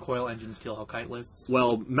the Wormcoil Engine Steelhell Kite lists?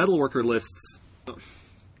 Well, Metalworker lists,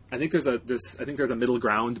 I think there's a middle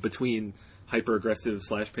ground between hyper-aggressive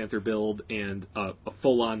Slash Panther build and a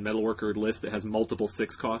full-on Metalworker list that has multiple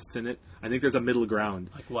 6 costs in it. I think there's a middle ground.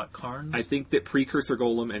 Like what, Karn? I think that Precursor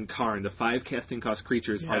Golem and Karn, the 5 casting cost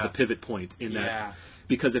creatures, are the pivot point in that. Yeah.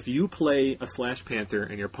 Because if you play a Slash Panther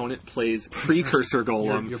and your opponent plays Precursor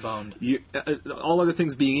Golem, you're boned. All other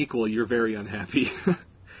things being equal, you're very unhappy.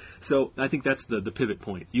 So I think that's the pivot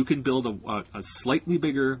point. You can build a slightly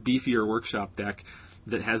bigger, beefier Workshop deck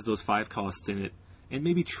that has those 5 costs in it, and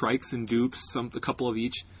maybe Trikes and Dupes, a couple of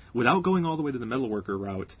each, without going all the way to the Metalworker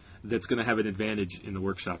route, that's going to have an advantage in the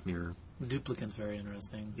Workshop Mirror. Duplicate's very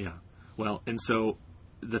interesting. Yeah. Well, and so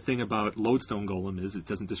the thing about Lodestone Golem is it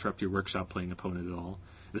doesn't disrupt your Workshop playing opponent at all.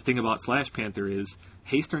 The thing about Slash Panther is,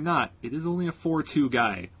 haste or not, it is only a 4/2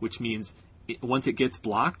 guy, which means once it gets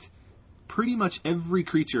blocked, pretty much every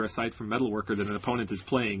creature aside from Metalworker that an opponent is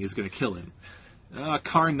playing is going to kill him.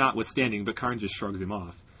 Karn notwithstanding, but Karn just shrugs him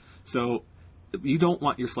off. So you don't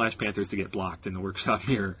want your Slash Panthers to get blocked in the Workshop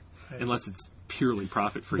Mirror, unless it's purely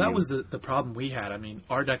profit for you. That was the problem we had. I mean,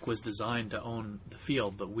 our deck was designed to own the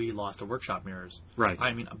field, but we lost to Workshop Mirrors. Right.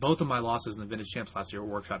 I mean, both of my losses in the Vintage Champs last year were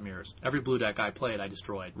Workshop Mirrors. Every blue deck I played, I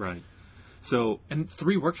destroyed. Right. And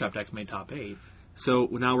 3 Workshop decks made top 8. So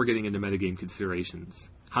now we're getting into metagame considerations.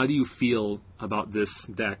 How do you feel about this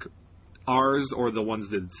deck? Ours or the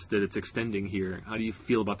ones that it's extending here? How do you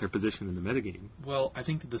feel about their position in the metagame? Well, I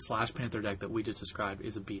think that the Slash Panther deck that we just described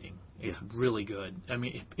is a beating. It's really good. I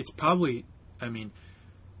mean, it's probably... I mean,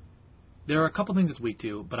 there are a couple things it's weak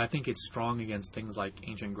to, but I think it's strong against things like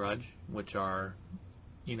Ancient Grudge, which are,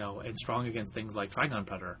 and strong against things like Trigon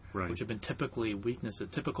Predator, which have been typical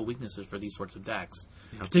weaknesses for these sorts of decks,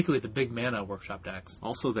 particularly the big mana Workshop decks.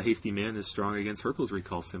 Also, the Hasty Man is strong against Hurkyl's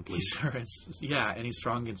Recall, simply. And he's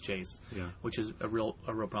strong against Jace, which is a real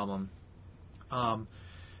problem.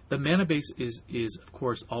 The mana base is of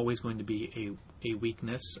course always going to be a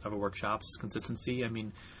weakness of a Workshop's consistency. I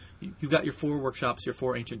mean, you've got your 4 Workshops, your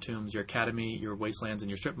 4 Ancient Tombs, your Academy, your Wastelands,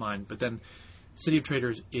 and your Strip Mine, but then City of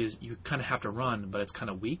Traders is you kind of have to run, but it's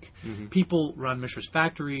kind of weak. Mm-hmm. People run Mishra's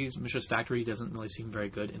Factories. Mishra's Factory doesn't really seem very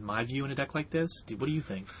good, in my view, in a deck like this. What do you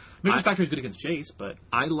think? Mishra's Factory is good against Jace, but...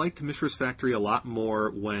 I liked Mishra's Factory a lot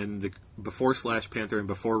more before Slash Panther and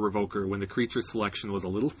before Revoker, when the creature selection was a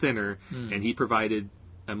little thinner, and he provided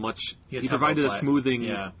he provided a smoothing.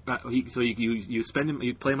 Yeah. So you spend him,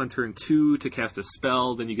 you play him on turn 2 to cast a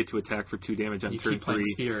spell, then you get to attack for 2 damage on turn 3. You keep playing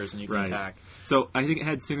spheres and you can attack. So I think it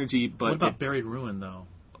had synergy, but... What about Buried Ruin, though?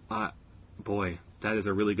 Boy, that is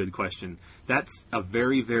a really good question. That's a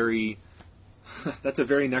very, very... That's a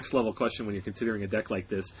very next level question when you're considering a deck like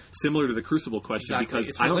this, similar to the Crucible question, because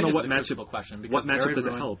I don't know what matchup. What matchup does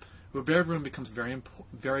it help? Well, Buried Ruin becomes very,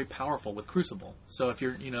 very powerful with Crucible. So if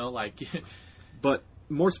you're, But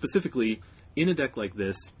more specifically, in a deck like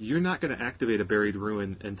this, you're not going to activate a Buried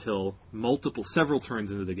Ruin until several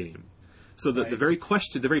turns into the game. So the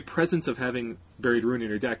very presence of having Buried Ruin in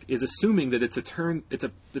your deck is assuming that it's a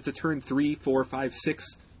turn 3, 4, 5, 6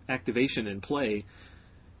 activation and play,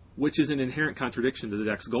 which is an inherent contradiction to the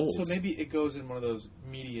deck's goals. So maybe it goes in one of those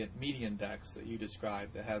median decks that you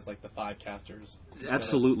described that has like the 5 casters.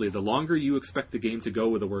 Absolutely. The longer you expect the game to go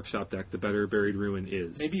with a Workshop deck, the better Buried Ruin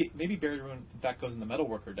is. Maybe Buried Ruin in fact goes in the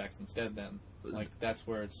Metalworker decks instead. Then, like that's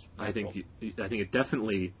where it's. I think it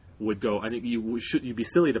definitely would go. I think you'd be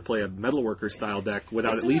silly to play a Metalworker style deck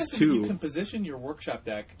without at least 2. You can position your Workshop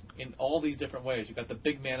deck in all these different ways. You've got the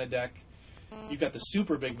big mana deck. You've got the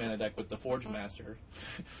super big mana deck with the Forge Master.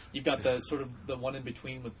 You've got the sort of the one in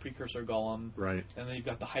between with Precursor Golem. Right. And then you've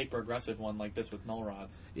got the hyper aggressive one like this with Null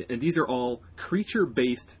Rods. Yeah, and these are all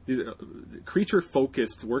creature-based,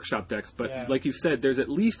 creature-focused workshop decks. But like you said, there's at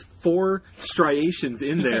least 4 striations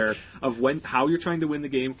in there of how you're trying to win the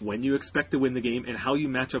game, when you expect to win the game, and how you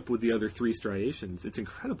match up with the other 3 striations. It's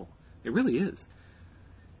incredible. It really is.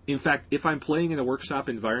 In fact, if I'm playing in a workshop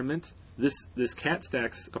environment, this Cat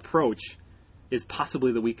Stacks approach is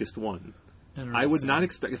possibly the weakest one. I would not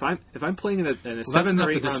expect if I'm playing in a 7 or 8 that's enough to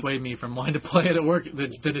round, dissuade me from wanting to play it at work the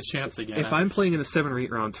Vintage Champs again. If I'm playing in a 7 or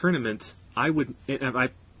 8 round tournament, I would and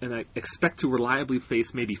I expect to reliably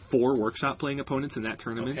face maybe 4 workshop playing opponents in that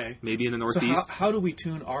tournament. Okay. Maybe in the Northeast. So how do we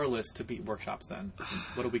tune our list to beat workshops then?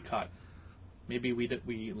 What do we cut? Maybe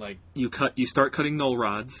we like you start cutting Null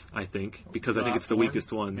Rods, I think, because I think it's the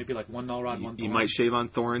weakest one. Maybe like 1 Null Rod, 1 Thorn. You might shave on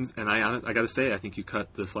Thorns, and I got to say, I think you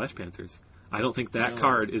cut the Slash Panthers. I don't think that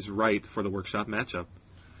card is right for the workshop matchup.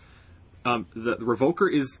 The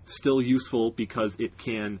Revoker is still useful because it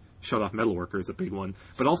can shut off Metalworker is a big one,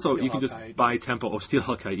 but also Steel you can just Hellkite. buy Tempo. Oh, Steel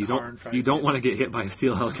Hellkite! You don't want to get hit by a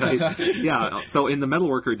Steel Hellkite. Yeah. So in the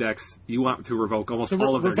Metalworker decks, you want to revoke almost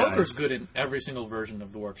all of their guys. Revoker's good in every single version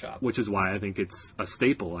of the workshop, which is why I think it's a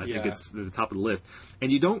staple. I think it's at the top of the list.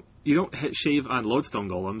 And you don't shave on Lodestone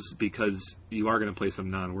Golems because you are going to play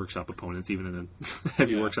some non-workshop opponents, even in a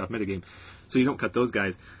heavy workshop metagame. So you don't cut those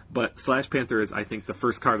guys. But Slash Panther is, I think, the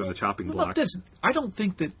first card on the chopping block. What about this? I don't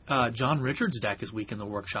think that John Richards' deck is weak in the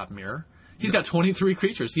workshop mirror. He's got 23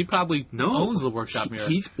 creatures. He probably owns the workshop mirror.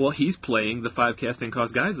 He's playing the 5 casting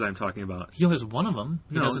cost guys that I'm talking about. He only has one of them.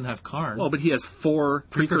 He doesn't have Karn. Well, but he has 4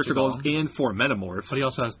 Precursor Golems and 4 Metamorphs. But he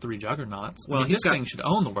also has 3 Juggernauts. Well, this thing should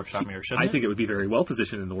own the workshop mirror, shouldn't it? I think it would be very well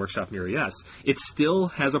positioned in the workshop mirror, yes. It still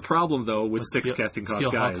has a problem, though, with 6 casting cost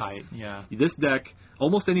guys. Hellkite, yeah. This deck,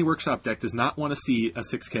 almost any workshop deck, does not want to see a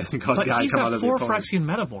 6 casting cost guy come out of the opponent. But he's got 4 Phyrexian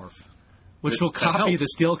Metamorph, which will copy the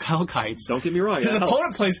Steel Hellkites. Don't get me wrong.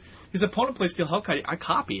 His opponent plays Steel Hellkite. I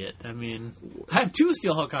copy it. I mean, I have 2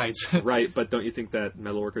 Steel Hellkites. Right, but don't you think that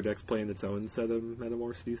Metalworker deck's playing its own set of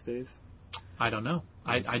Metamorphs these days? I don't know.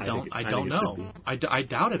 I don't know. I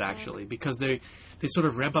doubt it actually, because they sort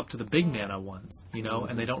of ramp up to the big mana ones,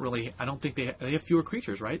 and they don't really. I don't think they have fewer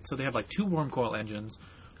creatures, right? So they have like 2 Wormcoil Engines,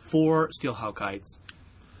 4 Steel Hellkites.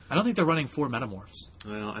 I don't think they're running 4 Metamorphs.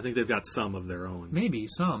 Well, I think they've got some of their own. Maybe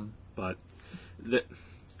some, but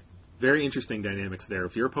very interesting dynamics there.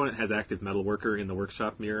 If your opponent has active Metalworker in the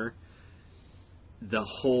workshop mirror, the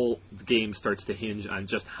whole game starts to hinge on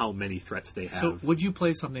just how many threats they have. So would you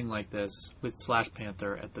play something like this with Slash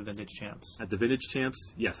Panther at the Vintage Champs? At the Vintage Champs,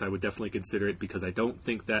 yes, I would definitely consider it, because I don't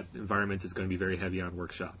think that environment is going to be very heavy on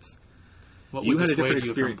workshops. What would dissuade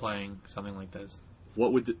you from playing something like this?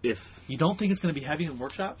 What would, if... You don't think it's going to be heavy in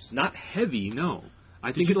workshops? Not heavy, no.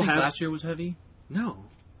 Did you think last year was heavy? No.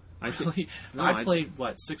 I played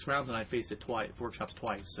 6 rounds and I faced it workshops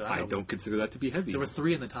twice. So I don't consider that to be heavy. There were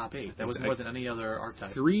 3 in the top 8. That was more than any other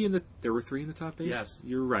archetype. There were 3 in the top 8? Yes.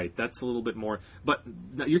 You're right. That's a little bit more. But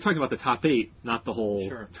you're talking about the top 8, not the whole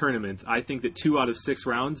tournament. I think that 2 out of 6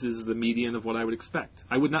 rounds is the median of what I would expect.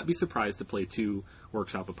 I would not be surprised to play 2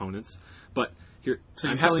 workshop opponents. But here, so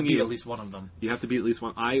you have to beat at least one of them. You have to beat at least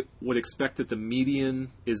one. I would expect that the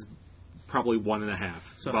median is probably 1.5.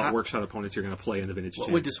 So about workshop opponents you're going to play in the Vintage Champs.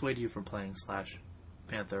 What would dissuade you from playing Slash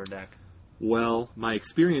Panther deck? Well, my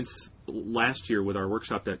experience last year with our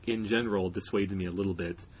workshop deck in general dissuades me a little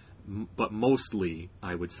bit, but mostly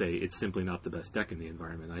I would say it's simply not the best deck in the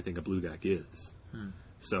environment. I think a blue deck is.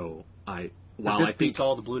 So this beats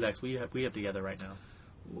all the blue decks we have together right now.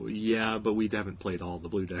 Yeah, but we haven't played all the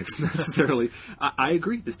blue decks necessarily. I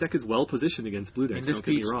agree. This deck is well positioned against blue decks. And this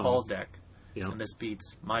beats Paul's deck. Yeah. And this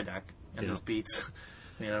beats my deck. And this beats...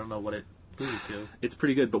 I mean, I don't know what it loses to. It's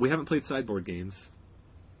pretty good, but we haven't played sideboard games.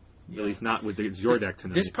 Yeah. At least not with your deck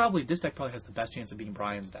tonight. This deck probably has the best chance of beating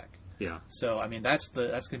Brian's deck. Yeah. So, I mean, that's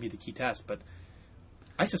going to be the key test, but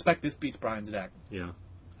I suspect this beats Brian's deck. Yeah.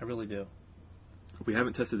 I really do. We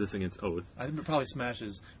haven't tested this against Oath. I think it probably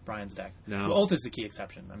smashes Brian's deck. No. Well, Oath is the key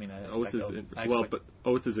exception. I mean, but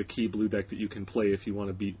Oath is a key blue deck that you can play if you want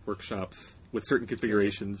to beat workshops with certain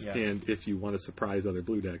configurations, and if you want to surprise other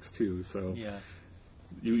blue decks too. So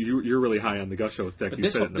you're really high on the Gush Oath deck. But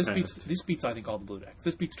this beats I think all the blue decks.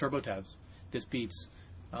 This beats Turbo Tez. This beats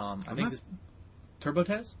this Turbo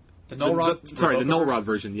Tez. The Null Rod. The Null Rod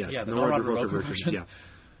version. Yes. Yeah, the Null Rod Revoker version. Yeah.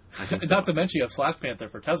 Not to mention you have Slash Panther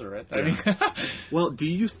for Tezzeret. I mean, well, do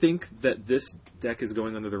you think that this deck is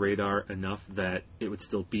going under the radar enough that it would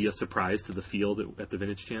still be a surprise to the field at the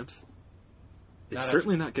Vintage Champs? It's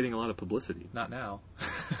certainly not getting a lot of publicity. Not now.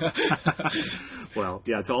 Well,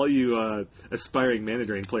 yeah, to all you aspiring Mana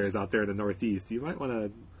Drain players out there in the Northeast, you might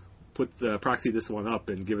want to proxy this one up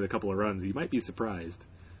and give it a couple of runs. You might be surprised.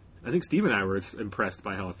 I think Steve and I were impressed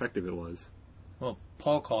by how effective it was. Well,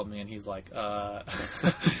 Paul called me and he's like, I've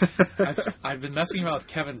been messing around with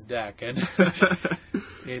Kevin's deck and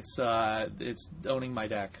it's owning my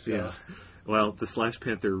deck. So. Yeah. Well, the Slash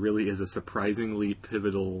Panther really is a surprisingly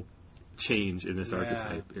pivotal change in this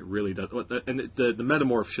archetype. It really does. And the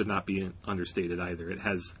Metamorph should not be understated either. It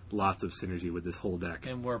has lots of synergy with this whole deck.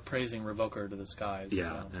 And we're praising Revoker to the skies.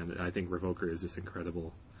 Yeah, so. And I think Revoker is just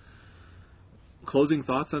incredible. Closing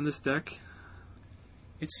thoughts on this deck?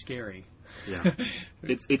 It's scary. Yeah.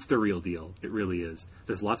 It's the real deal. It really is.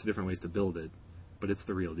 There's lots of different ways to build it, but it's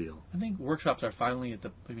the real deal. I think workshops are finally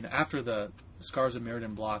after the Scars of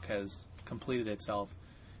Mirrodin block has completed itself,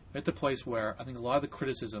 we're at the place where I think a lot of the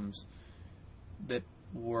criticisms that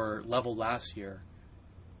were leveled last year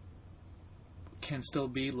can still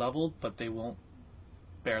be leveled, but they won't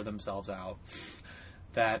bear themselves out.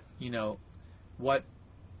 That,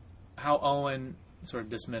 how Owen sort of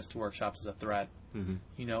dismissed workshops as a threat,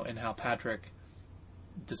 and how Patrick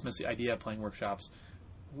dismissed the idea of playing workshops,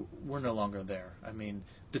 we're no longer there. I mean,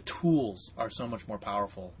 the tools are so much more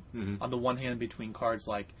powerful. On the one hand, between cards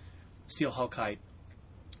like Steel Hellkite,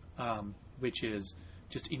 which is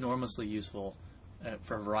just enormously useful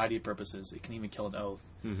for a variety of purposes. It can even kill an Oath.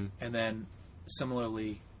 And then,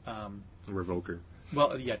 similarly... Revoker.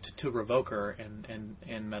 Well, yeah, to Revoker and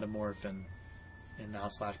Metamorph and now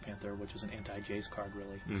Slash Panther, which is an anti-Jace card,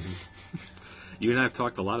 really. You and I have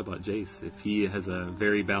talked a lot about Jace. If he has a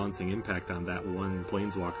very balancing impact on that one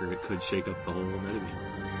Planeswalker, it could shake up the whole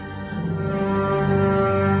metagame.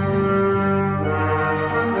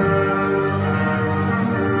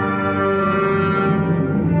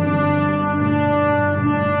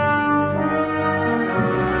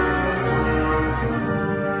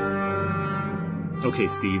 Okay,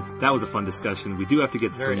 Steve, that was a fun discussion. We do have to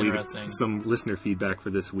get some listener feedback for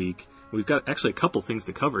this week. We've got actually a couple things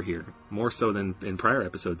to cover here, more so than in prior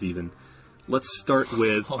episodes even. Let's start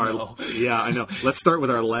with Yeah, I know. Let's start with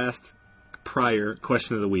our last prior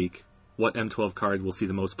question of the week. What M12 card will see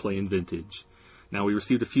the most play in Vintage? Now, we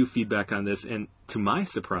received a few feedback on this, and to my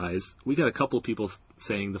surprise, we got a couple of people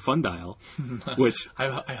saying the Fundial, which...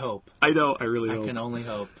 I hope. I know, I really hope. I can only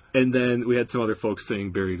hope. And then we had some other folks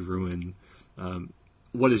saying Buried Ruin.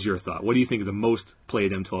 What is your thought? What do you think the most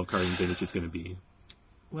played M12 card in Vintage is going to be?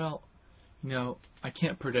 Well, I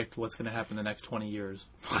can't predict what's going to happen in the next 20 years.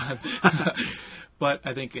 But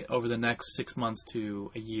I think over the next 6 months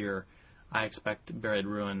to a year, I expect Buried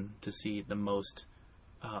Ruin to see the most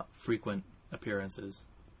frequent appearances.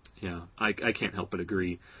 Yeah, I can't help but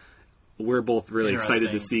agree. We're both really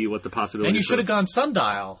excited to see what the possibilities are. And you should have gone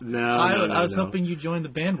Sundial. No, I was hoping you'd join the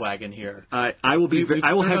bandwagon here. I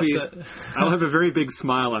will have a very big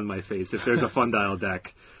smile on my face if there's a Fundial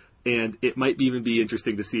deck, and it might even be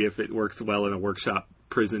interesting to see if it works well in a workshop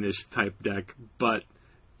prison-ish type deck. But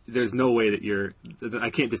there's no way that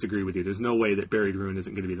I can't disagree with you. There's no way that Buried Ruin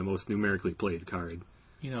isn't going to be the most numerically played card.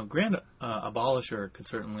 Grand Abolisher could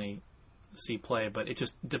certainly see play, but it's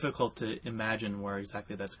just difficult to imagine where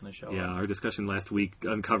exactly that's going to show up. Yeah, our discussion last week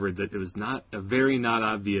uncovered that it was not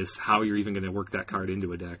obvious how you're even going to work that card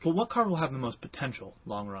into a deck. Well, what card will have the most potential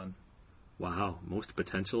long run? Wow, most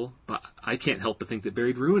potential? But I can't help but think that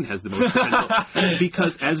Buried Ruin has the most potential.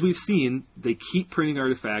 Because, as we've seen, they keep printing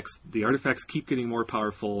artifacts, the artifacts keep getting more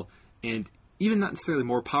powerful, and even not necessarily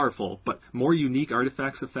more powerful, but more unique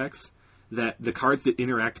artifacts effects, that the cards that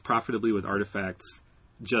interact profitably with artifacts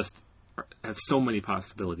just have so many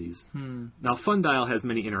possibilities. Now, Fundial has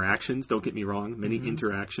many interactions, don't get me wrong, many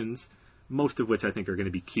interactions, most of which I think are going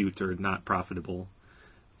to be cute or not profitable.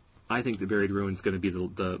 I think the Buried Ruin is going to be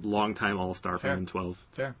the long-time all-star for M12.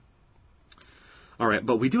 Fair. All right,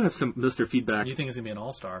 but we do have some listener feedback. You think it's going to be an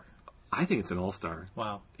all-star? I think it's an all-star.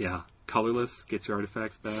 Wow. Yeah. Colorless, get your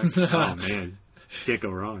artifacts back. Oh, man. Can't go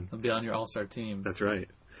wrong. It'll be on your all-star team. That's right.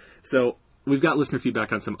 So, we've got listener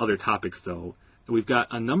feedback on some other topics, though. We've got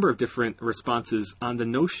a number of different responses on the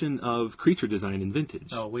notion of creature design in Vintage.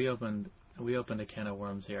 Oh, we opened a can of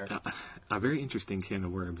worms here. A very interesting can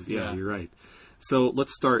of worms. Yeah, you're right. So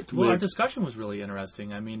let's start with... Well, our discussion was really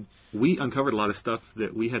interesting. I mean... We uncovered a lot of stuff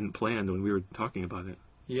that we hadn't planned when we were talking about it.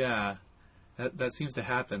 Yeah. That seems to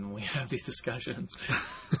happen when we have these discussions.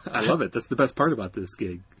 I love it. That's the best part about this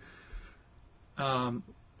gig.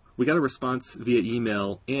 We got a response via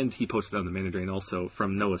email, and he posted on the Mana Drain also,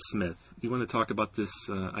 from Noah Smith. You want to talk about this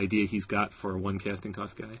idea he's got for a one casting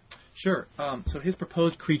cost guy? Sure. So his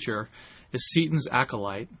proposed creature is Seaton's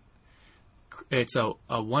Acolyte. It's a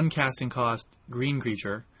 1 casting cost green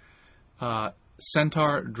creature,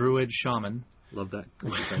 Centaur, Druid, Shaman. Love that.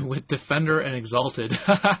 With Defender and Exalted.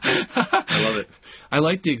 I love it. I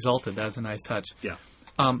like the Exalted. That's a nice touch. Yeah.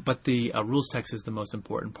 But the rules text is the most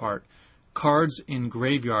important part. Cards in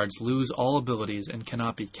graveyards lose all abilities and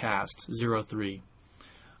cannot be cast. 0/3.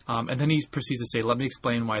 And then he proceeds to say, let me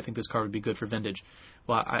explain why I think this card would be good for Vintage.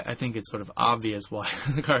 Well, I think it's sort of obvious why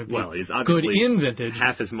the card would be he's good in Vintage.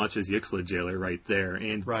 Half as much as Yixla Jailer right there,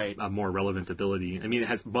 and a more relevant ability. I mean, it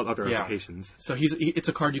has other applications. So it's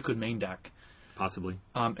a card you could main deck. Possibly.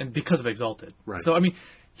 And because of Exalted. Right. So, I mean,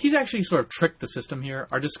 he's actually sort of tricked the system here.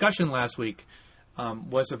 Our discussion last week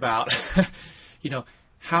was about,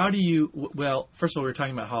 how do you... Well, first of all, we were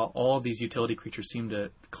talking about how all of these utility creatures seem to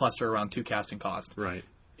cluster around 2 casting cost. Right.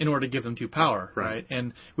 In order to give them 2 power, right?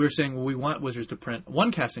 And we were saying, well, we want Wizards to print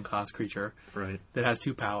 1 casting cost creature that has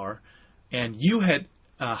 2 power. And you had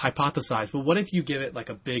hypothesized, well, what if you give it like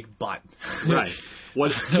a big butt? Right.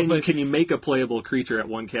 Can you make a playable creature at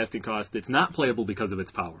 1 casting cost that's not playable because of its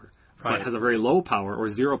power? Right. But has a very low power or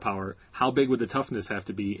 0 power? How big would the toughness have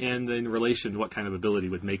to be? And in relation, what kind of ability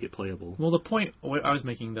would make it playable? Well, the point I was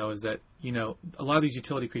making, though, is that, a lot of these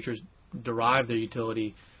utility creatures derive their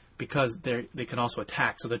utility because they can also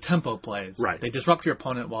attack. So the tempo plays. Right. They disrupt your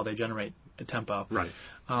opponent while they generate a tempo. Right.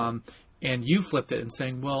 And you flipped it and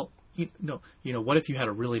saying, well, what if you had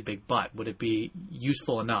a really big butt? Would it be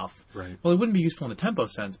useful enough? Right. Well, it wouldn't be useful in the tempo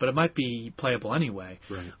sense, but it might be playable anyway.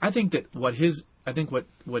 Right. I think that what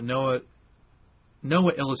Noah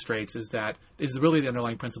illustrates is really the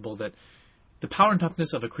underlying principle that the power and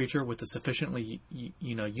toughness of a creature with a sufficiently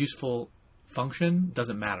useful function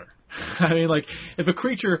doesn't matter. I mean, like, if a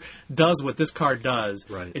creature does what this card does,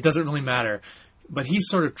 it doesn't really matter. But he's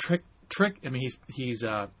sort of he's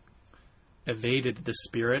evaded the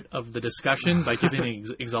spirit of the discussion by giving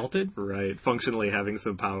Exalted. Right. Functionally having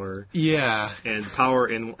some power. Yeah. And power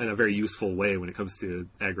in a very useful way when it comes to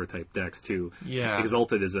aggro-type decks, too. Yeah.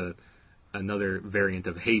 Exalted is another variant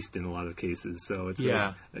of haste in a lot of cases. So it's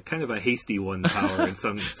a kind of a hasty 1 power in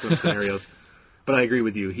some scenarios. But I agree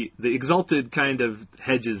with you. The Exalted kind of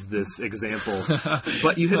hedges this example.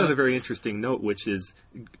 But you hit on a very interesting note, which is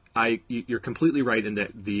you're completely right in that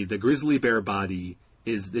the Grizzly Bear body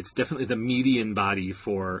it's definitely the median body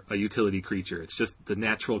for a utility creature. It's just the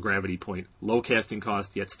natural gravity point, low casting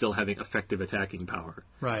cost, yet still having effective attacking power.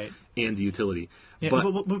 Right. And the utility. Yeah,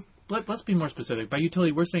 but let's be more specific. By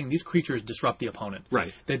utility, we're saying these creatures disrupt the opponent.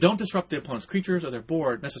 Right. They don't disrupt the opponent's creatures or their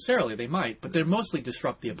board necessarily. They might, but they mostly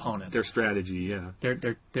disrupt the opponent. Their strategy, yeah.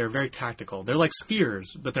 They're very tactical. They're like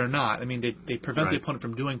spheres, but they're not. I mean, they prevent the opponent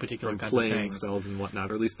from doing particular kinds of things. Playing spells and whatnot,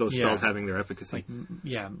 or at least those spells having their efficacy.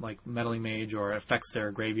 Like Meddling Mage, or affects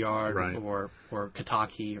their graveyard, or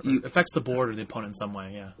Kataki, or affects the board or the opponent in some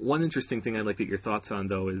way, yeah. One interesting thing I'd like to get your thoughts on,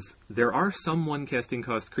 though, is there are some 1 casting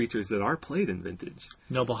cost creatures that are played in Vintage.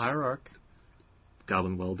 Noble Hierarch.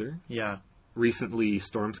 Goblin Welder. Yeah. Recently,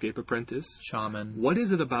 Stormscape Apprentice. Shaman. What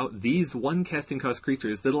is it about these 1 casting cost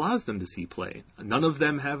creatures that allows them to see play? None of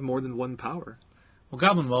them have more than 1 power. Well,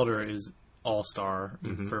 Goblin Welder is all-star,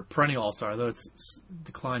 for perennial all-star, though it's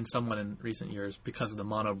declined somewhat in recent years because of the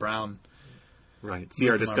mono brown. Right. See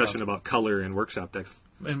our discussion about color and workshop decks.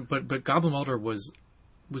 But Goblin Welder was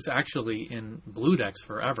actually in blue decks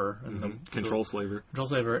forever. Control Slaver. Control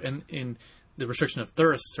Slaver. And in the restriction of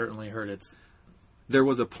Thirst certainly hurt its... There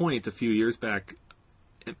was a point a few years back.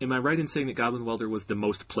 Am I right in saying that Goblin Welder was the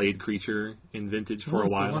most played creature in Vintage for a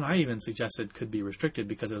while? The one I even suggested could be restricted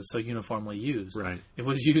because it was so uniformly used. Right. It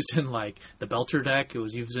was used in like the Belcher deck. It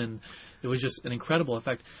was just an incredible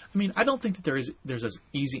effect. I mean, I don't think that there's an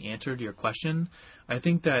easy answer to your question. I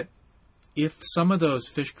think that if some of those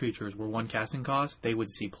fish creatures were 1 casting cost, they would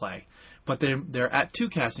see play. But they're at 2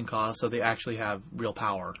 casting costs, so they actually have real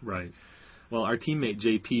power. Right. Well, our teammate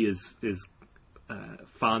JP is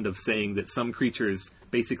fond of saying that some creatures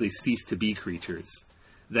basically cease to be creatures.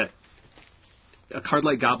 That a card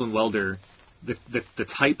like Goblin Welder, the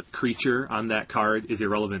type creature on that card is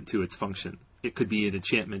irrelevant to its function. It could be an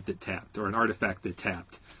enchantment that tapped or an artifact that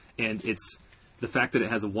tapped. And it's the fact that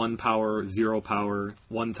it has a 1 power, 0 power,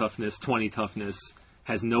 1 toughness, 20 toughness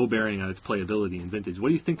has no bearing on its playability in Vintage. What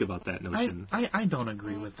do you think about that notion? I don't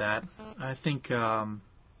agree with that. I think a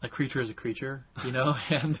creature is a creature,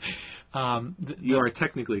 and... you are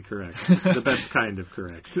technically correct. The best kind of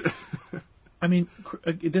correct. I mean,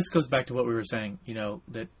 this goes back to what we were saying,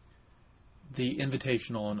 that the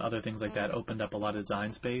Invitational and other things like that opened up a lot of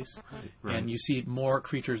design space. Right. And you see more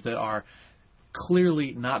creatures that are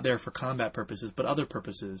clearly not there for combat purposes, but other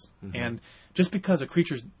purposes. Mm-hmm. And just because a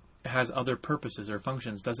creature's has other purposes or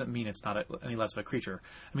functions doesn't mean it's not any less of a creature.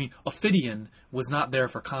 I mean, Ophidian was not there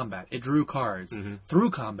for combat. It drew cards.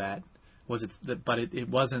 Through combat but it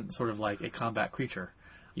wasn't sort of like a combat creature.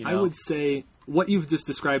 You know? I would say what you've just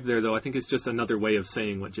described there, though, I think is just another way of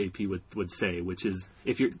saying what JP would say, which is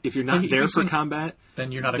if you're not there for combat,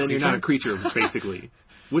 then you're not a creature. You're not a creature, basically.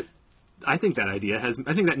 I think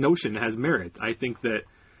that notion has merit. I think that,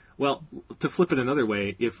 well, to flip it another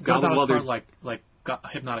way, if what Goblin about Welder, a card like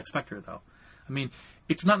Hypnotic Spectre, though? I mean,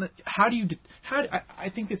 it's not. I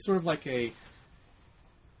think it's sort of like a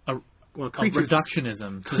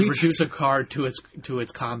reductionism to reduce a card to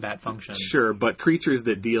its combat function. Sure, but creatures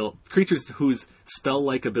whose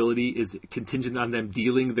spell-like ability is contingent on them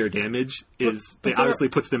dealing their damage obviously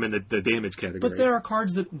puts them in the damage category. But there are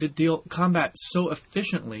cards that deal combat so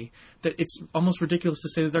efficiently that it's almost ridiculous to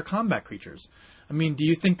say that they're combat creatures. I mean, do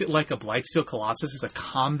you think that like a Blightsteel Colossus is a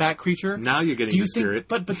combat creature? Now you're getting the spirit.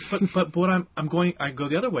 But what I go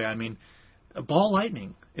the other way. I mean, a Ball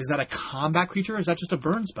Lightning, is that a combat creature or is that just a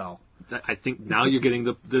burn spell? I think now you're getting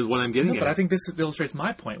the what I'm getting at. But I think this illustrates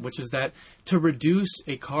my point, which is that to reduce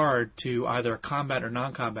a card to either combat or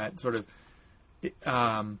non-combat sort of,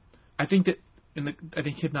 I think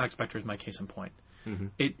Hypnotic Spectre is my case in point. Mm-hmm.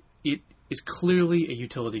 It is clearly a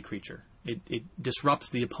utility creature. It disrupts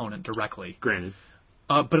the opponent directly. Granted.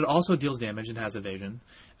 But it also deals damage and has evasion.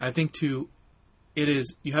 I think you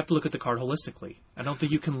have to look at the card holistically. I don't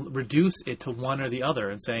think you can reduce it to one or the other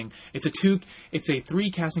and saying it's a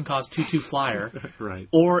 3 casting cost 2/2 flyer, right?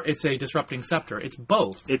 Or it's a disrupting scepter. It's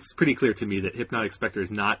both. It's pretty clear to me that Hypnotic Spectre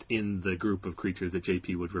is not in the group of creatures that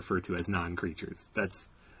JP would refer to as non-creatures.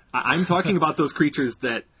 I'm talking about those creatures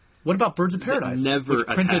that. What about Birds of Paradise? Never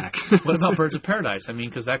attack. What about Birds of Paradise? I mean,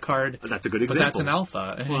 because that card. That's a good example. But that's an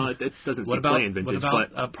alpha. Well, it doesn't seem play in Vintage.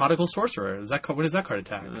 What about Prodigal Sorcerer? When does that card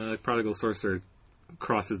attack? Prodigal Sorcerer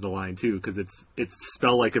crosses the line too because its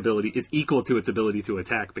spell-like ability is equal to its ability to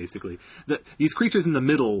attack. Basically, these creatures in the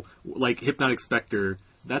middle, like Hypnotic Spectre,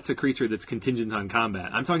 that's a creature that's contingent on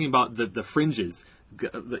combat. I'm talking about the fringes,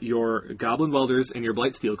 your Goblin Welders and your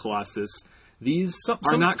Blightsteel Colossus. These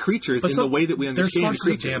are not creatures in the way that we understand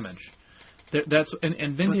creatures. They're sources of damage.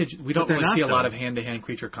 In Vintage, we don't really see a lot of hand-to-hand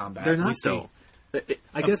creature combat. They're not though.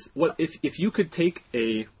 I guess if you could take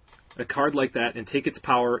a card like that and take its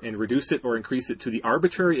power and reduce it or increase it to the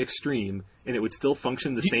arbitrary extreme, and it would still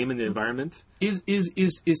function the same in the environment. Is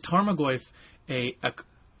Tarmogoyf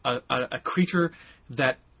a creature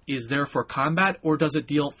that is there for combat, or does it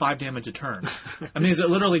deal 5 damage a turn? I mean, is it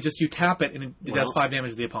literally just you tap it and it does 5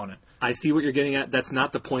 damage to the opponent? I see what you're getting at. That's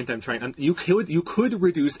not the point I'm trying. You could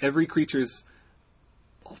reduce every creature's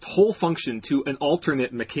whole function to an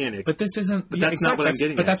alternate mechanic. But this isn't. But that's not what I'm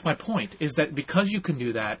getting at. But that's my point, is that because you can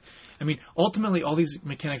do that, I mean, ultimately all these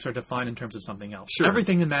mechanics are defined in terms of something else. Sure.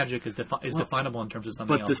 Everything in Magic is definable in terms of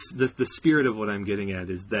something else. But the spirit of what I'm getting at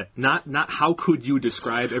is that not how could you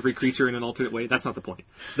describe every creature in an alternate way? That's not the point.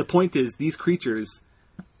 The point is these creatures,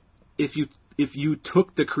 if you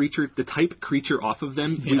took the type creature off of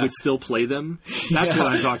them, we would still play them. That's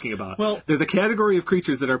what I'm talking about. Well, there's a category of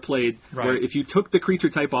creatures that are played where if you took the creature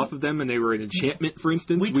type off of them and they were an enchantment, for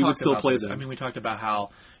instance, we would still play them. I mean, we talked about how,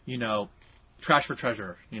 Trash for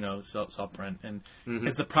Treasure, self-print, and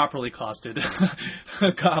it's the properly costed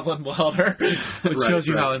Goblin Welder, which shows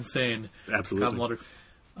you how insane Goblin Welder.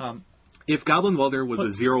 If Goblin Welder was a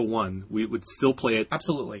 0/1, we would still play it.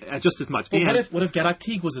 Absolutely. At just as much. Well, what if Gaddock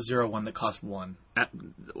Teeg was a 0/1 that cost 1?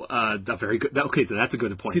 Very good. Okay, so that's a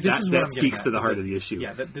good point. See, that speaks to the heart of the issue.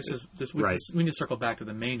 Yeah, we need to circle back to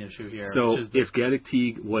the main issue here. So, if Gaddock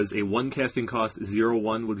Teeg was a 1 casting cost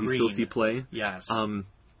 0/1, would we still see play? Yes.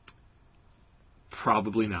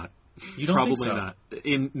 Probably not. You don't think so?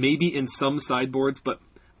 Probably not. Maybe in some sideboards, but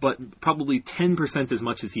probably 10% as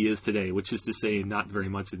much as he is today, which is to say not very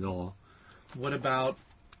much at all. What about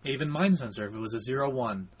Aven Mindsensor if it was a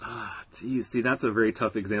 0/1? Geez, see, that's a very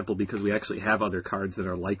tough example because we actually have other cards that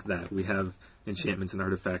are like that. We have enchantments and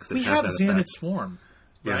artifacts that have that Xanad effect. Swarm,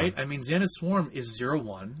 right? Yeah. I mean, Xanad Swarm is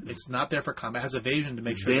 0/1. It's not there for combat. It has evasion to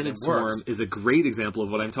make sure that it works. Xanad Swarm is a great example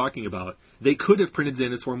of what I'm talking about. They could have printed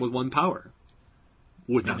Xanad Swarm with 1 power.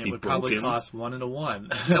 Would not be broken. It would probably cost 1 and a 1.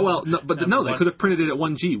 Well, no, but they could have printed it at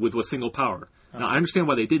 1G with a single power. Now, I understand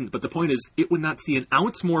why they didn't, but the point is, it would not see an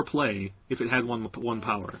ounce more play if it had one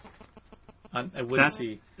power. I wouldn't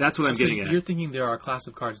see. That's what I'm getting at. You're thinking there are a class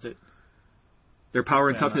of cards that Their power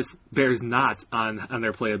and Yeah, toughness bears not on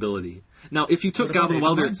their playability. Now, if you took What about Goblin Ape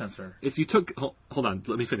Welder, Mind Sensor? if you took, hold on,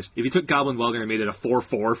 let me finish. If you took Goblin Welder and made it a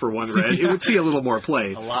 4/4 for one red, it would see a little more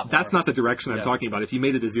play. A lot more. That's not the direction I'm Yeah. talking about. If you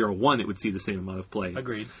made it a 0/1, it would see the same amount of play.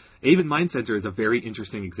 Agreed. Aven Mind Center is a very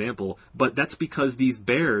interesting example, but that's because these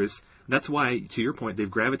bears, that's why, to your point,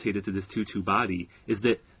 they've gravitated to this 2/2 body, is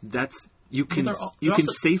that you can they're can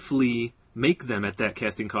also- safely make them at that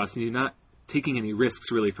casting cost, and you're not taking any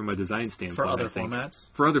risks really from a design standpoint. For other I think. formats?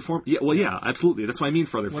 For other yeah, absolutely. That's what I mean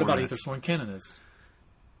for other What formats. about Aethersworn Canonist?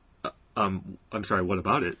 I'm sorry, what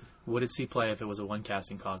about it? Would it see play if it was a 1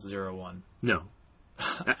 casting cost 0/1? No.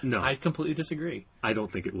 No, I completely disagree. I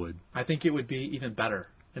don't think it would. I think it would be even better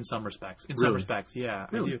in some respects. In Really? some respects, yeah,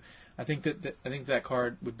 Really? I do. I think that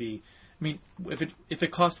card would be. I mean, if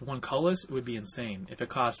it cost 1 colorless, it would be insane. If it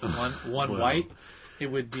cost one Well. white,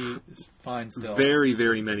 it would be fine still. Very,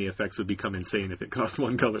 very many effects would become insane if it cost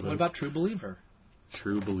 1 color. What about True Believer?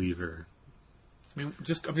 True Believer? I mean, I'm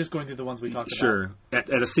just going through the ones we talked about. Sure. At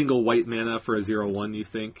a single white mana for a 0/1, you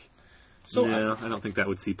think? So yeah, I don't think that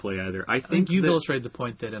would see play either. I I think you've that- illustrated the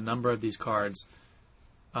point that a number of these cards,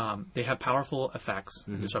 they have powerful effects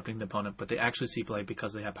Mm-hmm. disrupting the opponent, but they actually see play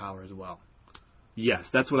because they have power as well. Yes,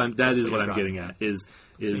 that is what I'm what you're getting driving at. Is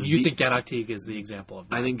So you the- think Gadok Teague is the example of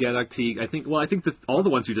that? I think Gadok Teague. I think that all the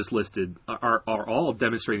ones you just listed are all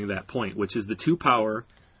demonstrating that point, which is the 2 power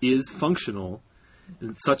is functional,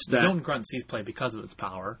 and such that Jotun Grunt sees play because of its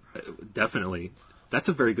power. definitely that's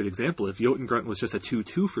a very good example. If Jotun Grunt was just a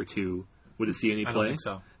 2/2 for 2, would it see any play? I don't think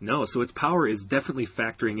so. No, so its power is definitely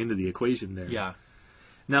factoring into the equation there. Yeah.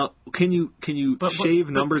 Now, can you But- shave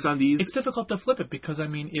but numbers on these? It's difficult to flip it because, I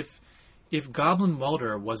mean, if Goblin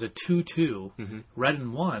Welder was a 2/2, red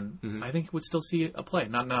and 1, I think it would still see a play.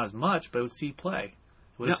 Not as much, but it would see play.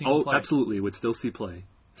 It would Yeah, have seen play. absolutely, would still see play.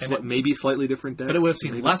 And Maybe slightly different decks. But it would have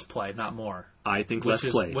seen maybe. less play, not more. I think less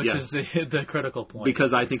play. Which yes. is the critical point.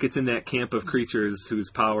 Because I think it's in that camp of creatures whose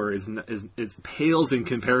power is pales in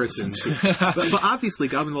comparison. But obviously,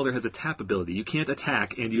 Goblin Welder has a tap ability. You can't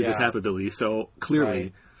attack and use a Yeah. tap ability, so clearly.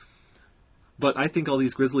 Right. But I think all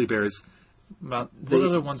these Grizzly Bears, What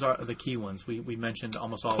other ones are the key ones? We mentioned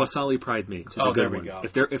almost all. Kwasali Pride Mage is Oh, a good there we one. go.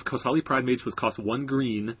 If Kwasali Pride Mage was cost 1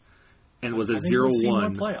 green and was a I think we'll see more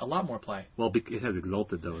 0/1, play, a lot more play. well, it has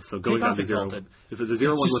Exalted though, so going off down to 0. Exalted. If it's a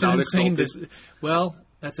 0/1 It's just without an insane Exalted, well,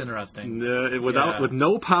 that's interesting. without with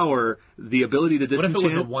no power, the ability to What if disenchant it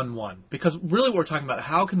was a 1/1? Because really, what we're talking about,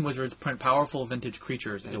 how can Wizards print powerful vintage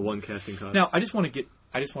creatures? a 1 casting cost. Now, I just want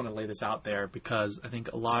to lay this out there because I think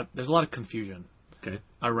there's a lot of confusion Okay.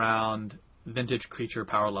 around vintage creature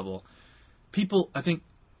power level. People, I think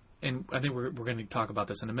we're going to talk about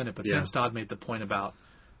this in a minute, but Yeah. Sam Stodd made the point about.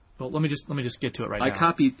 Well, let me just get to it right I now.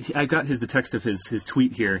 I got the text of his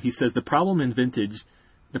tweet here. He says the problem is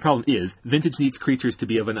vintage needs creatures to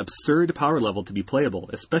be of an absurd power level to be playable,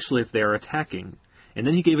 especially if they are attacking. And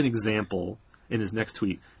then he gave an example in his next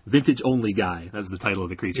tweet. Vintage only guy. That's the title of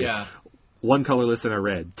the creature. Yeah. 1 colorless and a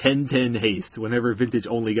red. 10/10 haste. Whenever vintage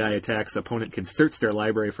only guy attacks, opponent can search their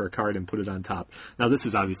library for a card and put it on top. Now this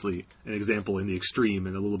is obviously an example in the extreme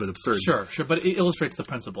and a little bit absurd. Sure, but it illustrates the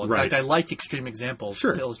principle. In Right. fact, I like extreme examples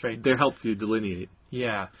Sure. to illustrate. They help to delineate.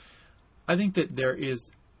 Yeah. I think that there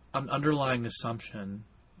is an underlying assumption,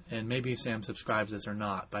 and maybe Sam subscribes this or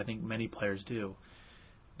not, but I think many players do,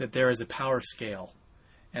 that there is a power scale,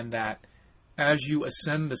 and that as you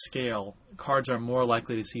ascend the scale, cards are more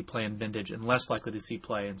likely to see play in vintage and less likely to see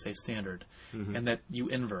play in, say, standard. And that you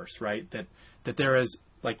inverse, right? That there is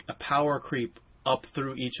like a power creep up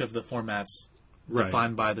through each of the formats Right.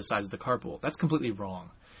 defined by the size of the card pool. That's completely wrong.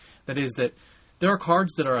 That is that there are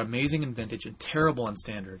cards that are amazing in vintage and terrible in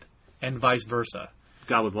standard, and vice versa.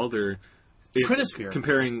 Goblin Welder. Trinisphere.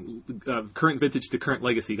 Comparing current vintage to current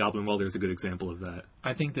legacy, Goblin Welder is a good example of that.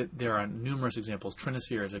 I think that there are numerous examples.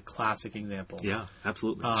 Trinisphere is a classic example. Yeah,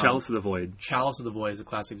 absolutely. Chalice of the Void. Chalice of the Void is a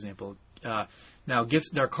classic example. Now,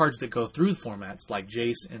 there are cards that go through formats, like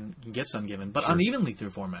Jace and Gifts Ungiven, but unevenly through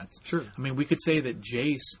formats. Sure. I mean, we could say that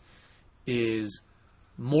Jace is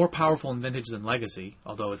more powerful in Vintage than Legacy,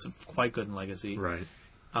 although it's quite good in Legacy. Right.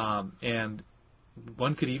 And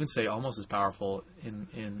one could even say almost as powerful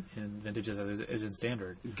in Vintage as in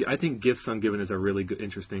Standard. I think Gifts Ungiven is a really good,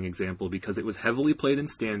 interesting example because it was heavily played in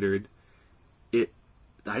Standard.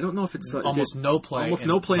 I don't know if it's Almost no play in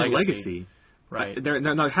Legacy. Legacy. Right.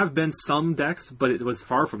 There have been some decks, but it was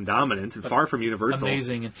far from dominant and far from universal.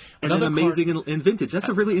 Amazing. And then amazing in Vintage. That's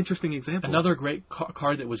a really interesting example. Another great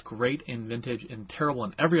card that was great in Vintage and terrible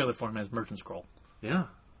in every other format is Merchant Scroll. Yeah.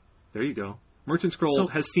 There you go. Merchant Scroll So-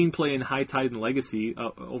 has seen play in High Tide and Legacy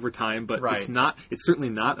over time, but Right. it's certainly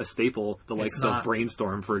not a staple, the likes It's of not.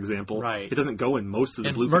 Brainstorm, for example. Right. It doesn't go in most of the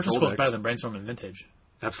And blue Merchant control Scroll is decks. better than Brainstorm and Vintage.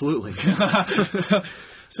 Absolutely.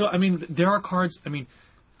 so, I mean, there are cards, I mean,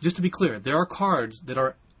 just to be clear, there are cards that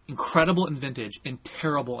are incredible in Vintage and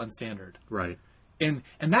terrible in Standard. Right. And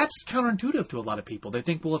that's counterintuitive to a lot of people. They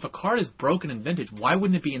think, well, if a card is broken in Vintage, why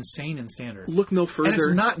wouldn't it be insane in Standard? Look no further. And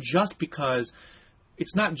it's not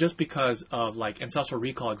just because of like Ancestral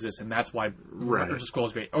Recall exists and that's why Right. Merchant Scroll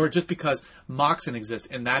is great, or just because Moxen exists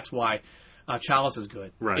and that's why Chalice is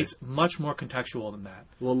good. Right. It's much more contextual than that.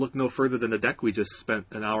 Well, look no further than the deck we just spent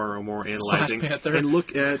an hour or more analyzing. Slash Panther. And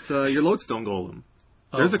look at your Lodestone Golem.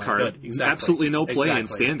 There's Oh a my card, God, exactly. absolutely no play in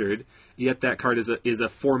Exactly. Standard, yet that card is a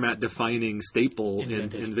format-defining staple in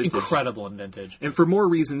Vintage. Vintage. Incredible in Vintage. And for more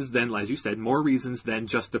reasons than, as you said, more reasons than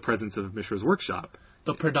just the presence of Mishra's Workshop.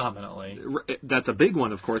 But predominantly. That's a big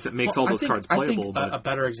one, of course. It makes all those cards playable. I think a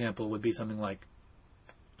better example would be something like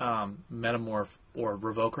Metamorph or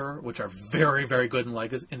Revoker, which are very, very good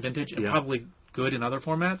in Vintage and Yeah. probably good in other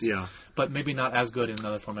formats. Yeah. But maybe not as good in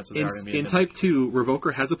other formats as they are going to be In Vintage. Type 2,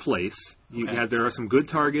 Revoker has a place. Okay. There are some good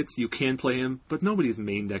targets. You can play him, but nobody's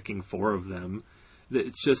main decking 4 of them.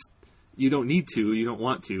 It's just, you don't need to, you don't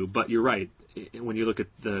want to, but you're right. When you look at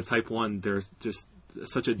the Type 1, there's just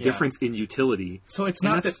such a difference in utility. So it's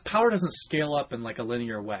And not that's- that power doesn't scale up in like a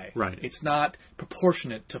linear way. Right. It's not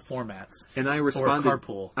proportionate to formats. And I Or responded, card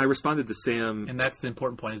pool. I responded to Sam. And that's the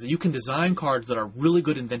important point, is that you can design cards that are really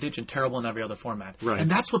good in Vintage and terrible in every other format. Right. And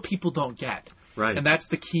that's what people don't get. Right. And that's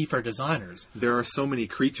the key for designers. There are so many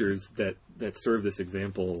creatures that serve this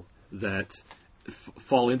example that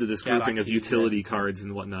fall into this grouping of Gadok, utility cards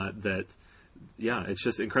and whatnot. That, yeah, it's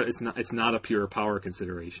just incredible. It's not a pure power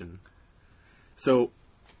consideration. So,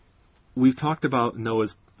 we've talked about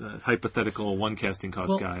Noah's hypothetical one casting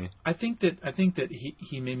cost guy. I think that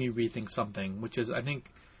he made me rethink something, which is I think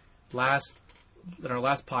in our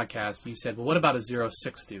last podcast you said, well, what about a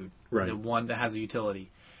 0/6 dude, Right. the one that has a utility?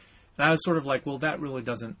 And I was sort of like, well, that really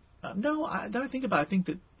doesn't. No, then I think about it, I think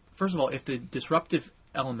that first of all, if the disruptive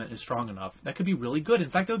element is strong enough, that could be really good. In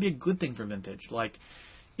fact, that would be a good thing for Vintage. Like,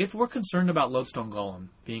 if we're concerned about Lodestone Golem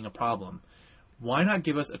being a problem, why not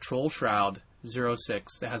give us a Troll Shroud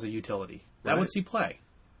 0/6 that has a utility? That Right. would see play.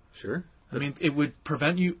 Sure. I mean, it would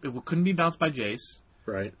prevent you. Couldn't be bounced by Jace,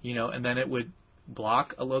 Right. and then it would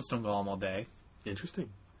block a Lodestone Golem all day. Interesting.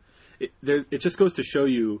 It just goes to show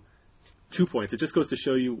you 2 points. It just goes to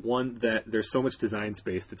show you, one, that there's so much design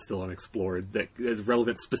space that's still unexplored that is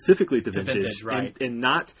relevant specifically to Vintage, right. and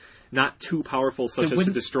not too powerful such as to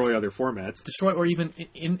wouldn't- destroy other formats. Destroy or even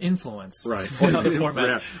influence. Right. in other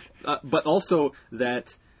formats. Yeah. But also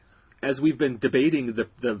that, as we've been debating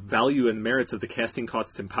the value and merits of the casting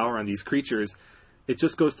costs and power on these creatures, it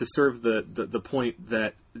just goes to serve the point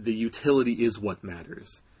that the utility is what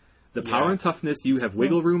matters. The power Yeah. and toughness you have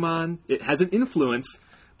wiggle room on. It has an influence,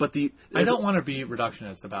 but I don't want to be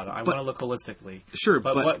reductionist about it. I want to look holistically. Sure,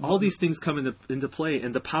 but what- all these things come into play,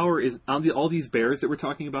 and the power is on all these bears that we're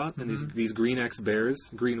talking about, and Mm-hmm. these green X bears,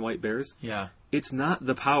 green-white bears. Yeah. It's not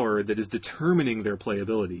the power that is determining their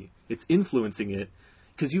playability. It's influencing it.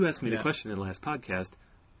 Because you asked me the Yeah. question in the last podcast,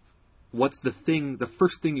 what's the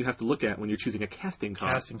first thing you have to look at when you're choosing a casting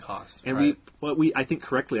cost? Casting cost. And right. we I think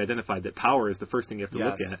correctly identified that power is the first thing you have to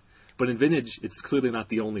look Yes. at. But in Vintage, it's clearly not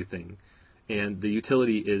the only thing. And the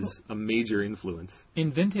utility is a major influence.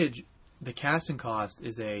 In Vintage, the casting cost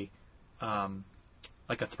is like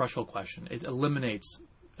a threshold question. It eliminates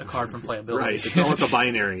a card from playability. Right. It's almost a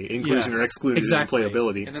binary, inclusion Yeah, or exclusion exactly. in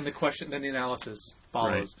playability. And then the analysis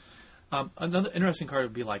follows. Another interesting card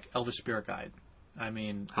would be like Elvish Spirit Guide. I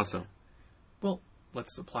mean, How so? well,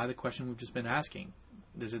 let's apply the question we've just been asking.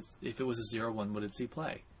 If it was a 0/1, would it see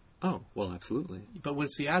play? Oh, well, absolutely. But would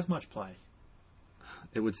it see as much play?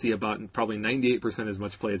 It would see about probably 98% as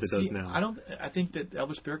much play as it does now. I think that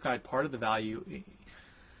Elvish Spirit Guide, part of the value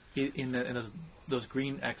in those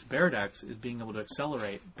green X bear decks is being able to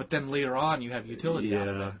accelerate. But then later on, you have utility out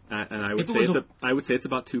of it. And I would If it was I would say it's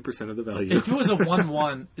about 2% of the value. If it was a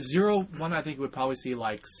 1/1, 0/1, I think it would probably see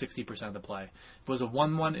like 60% of the play. If it was a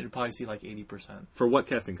 1/1, it would probably see like 80%. For what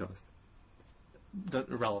casting cost?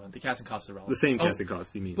 Irrelevant. The casting cost is irrelevant. The same casting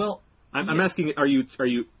cost, you mean? Well, I'm asking, are you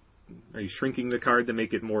shrinking the card to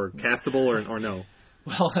make it more castable or no?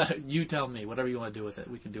 well, you tell me. Whatever you want to do with it,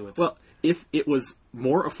 we can do with it. Well, if it was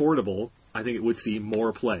more affordable, I think it would see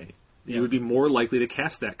more play. Yeah. You would be more likely to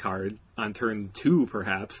cast that card on turn 2,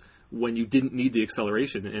 perhaps, when you didn't need the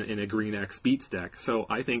acceleration in a green X beats deck. So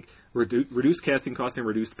I think reduced casting cost and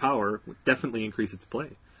reduced power would definitely increase its play.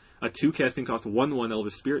 A 2 casting cost 1/1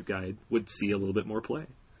 Elvish Spirit Guide would see a little bit more play.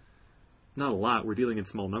 not a lot. We're dealing in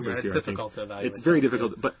small numbers It's here. difficult to evaluate. It's very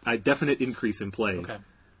difficult, but a definite increase in play. Okay.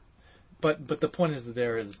 But the point is that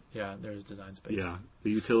there's design space. Yeah,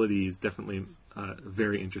 the utility is definitely a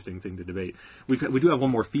very interesting thing to debate. We do have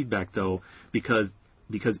one more feedback though, because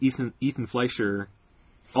Ethan Fleischer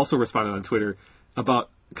also responded on Twitter about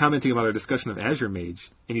commenting about our discussion of Azure Mage,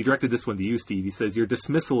 and he directed this one to you, Steve. He says, your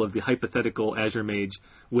dismissal of the hypothetical Azure Mage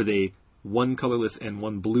with a 1 colorless and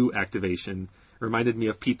 1 blue activation reminded me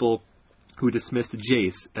of people who dismissed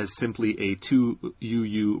Jace as simply a 2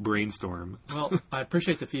 UU brainstorm. Well, I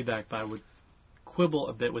appreciate the feedback, but I would quibble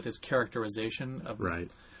a bit with his characterization of... Right.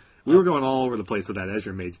 We were going all over the place with that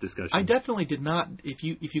Azure Mage discussion. I definitely did not... If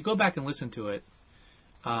you go back and listen to it,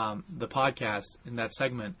 the podcast in that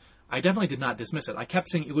segment, I definitely did not dismiss it. I kept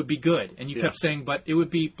saying it would be good, and you kept saying, but it would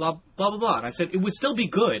be blah, blah, blah, blah. And I said, it would still be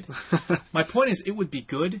good. My point is, it would be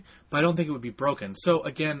good, but I don't think it would be broken. So,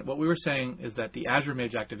 again, what we were saying is that the Azure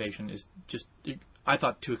Mage activation is just, I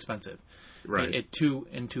thought, too expensive. Right. At 2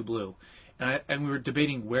 and 2 blue. And we were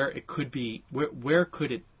debating where it could be, where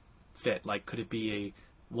could it fit? Like, could it be a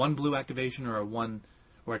 1 blue activation or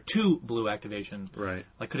a 2 blue activation? Right.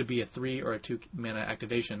 Like, could it be a 3 or a 2 mana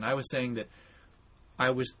activation? And I was saying that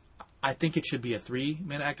I think it should be a 3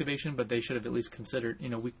 mana activation, but they should have at least considered.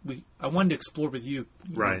 I wanted to explore with you.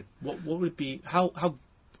 Right. What would it be? How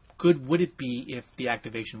good would it be if the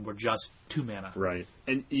activation were just 2 mana? Right.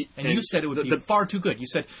 And you said it would be far too good. You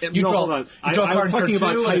said you draw a card on turn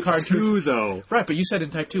 2, and a card on turn 2, though. Right, but you said in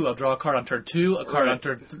Type 2, I'll draw a card on turn 2, a card on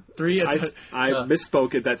turn 3. I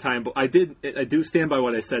misspoke at that time, but I do stand by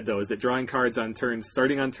what I said, though, is that drawing cards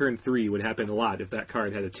starting on turn 3 would happen a lot if that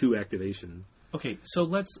card had a 2 activation. Okay, so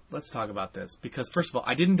let's talk about this, because first of all,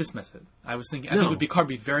 I didn't dismiss it. I was thinking, I think the card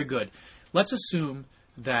would be very good. Let's assume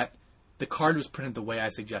that the card was printed the way I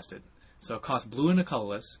suggested. So it costs blue and a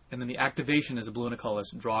colorless, and then the activation is a blue and a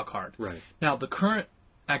colorless, draw a card. Right. Now, the current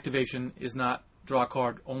activation is not draw a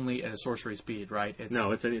card only at a sorcery speed, right? It's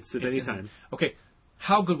at any time. Okay,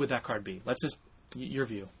 how good would that card be? Let's just, your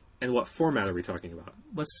view. And what format are we talking about?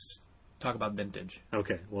 Let's talk about Vintage.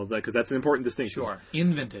 Okay, well, because that's an important distinction. Sure,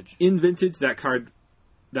 in Vintage. In Vintage, that card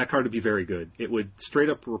would be very good. It would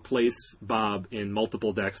straight up replace Bob in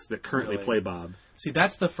multiple decks that currently play Bob. See,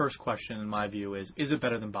 that's the first question in my view is it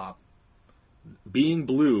better than Bob? Being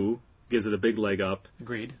blue gives it a big leg up.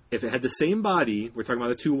 Agreed. If it had the same body, we're talking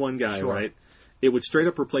about a 2-1 guy, right? It would straight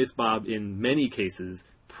up replace Bob in many cases,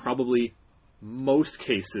 probably most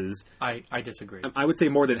cases. I disagree. I would say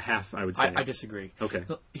more than half, I would say. I disagree. Okay.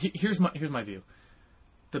 Here's my view.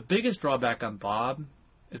 The biggest drawback on Bob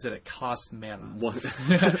is that it costs mana.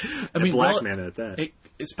 I mean, black mana at that.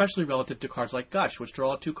 Especially relative to cards like Gush, which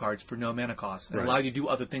draw 2 cards for no mana cost and allow you to do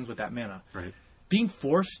other things with that mana. Right. Being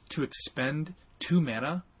forced to expend 2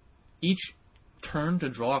 mana each turn to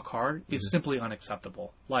draw a card is simply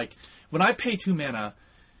unacceptable. Like, when I pay 2 mana,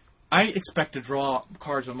 I expect to draw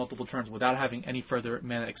cards on multiple turns without having any further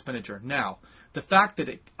mana expenditure. Now, the fact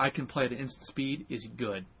that I can play at instant speed is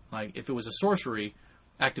good. Like, if it was a sorcery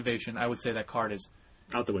activation, I would say that card is...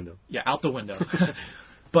 out the window. Yeah, out the window.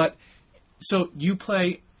 But, so you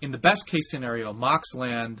play, in the best case scenario, Mox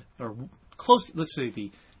Land, or close, let's say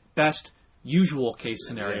the best usual case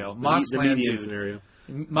scenario. Mox Land Dude. Scenario.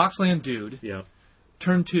 Mox Land Dude. Yeah.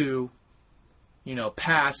 Turn 2,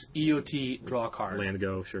 pass, EOT, draw a card. Land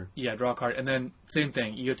go, sure. Yeah, draw a card. And then, same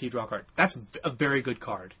thing, EOT, draw a card. That's a very good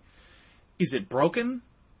card. Is it broken?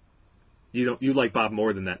 You like Bob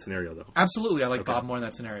more than that scenario, though. Absolutely, I like Bob more in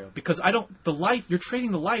that scenario. Because you're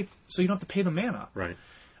trading the life, so you don't have to pay the mana. Right.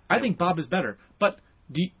 I think Bob is better. But,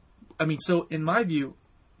 so in my view,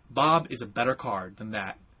 Bob is a better card than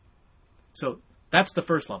that. So, that's the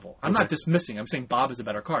first level. I'm not dismissing. I'm saying Bob is a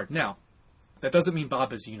better card. Now, that doesn't mean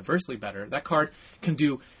Bob is universally better. That card can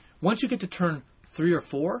do... Once you get to turn 3 or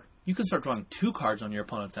 4, you can start drawing 2 cards on your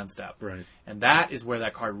opponent's end step. Right. And that is where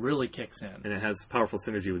that card really kicks in. And it has powerful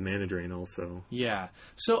synergy with Mana Drain also. Yeah.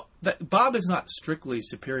 So, Bob is not strictly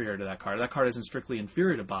superior to that card. That card isn't strictly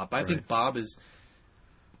inferior to Bob. But I think Bob is...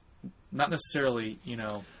 not necessarily,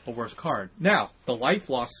 a worse card. Now, the life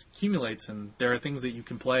loss accumulates, and there are things that you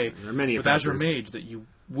can play with Azure Mage that you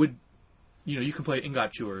would, you can play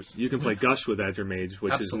Ingot Chewers. You can play Gush with Azure Mage,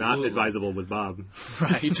 which is not advisable with Bob.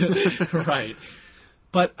 Right, right.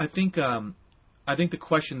 But I think the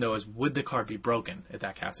question, though, is would the card be broken at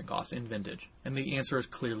that casting cost in Vintage? And the answer is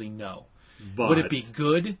clearly no. But would it be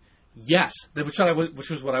good? Yes, which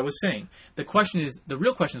was what I was saying. The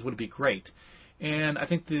real question is, would it be great? And I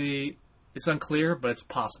think it's unclear, but it's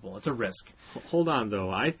possible. It's a risk. Hold on, though.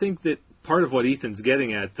 I think that part of what Ethan's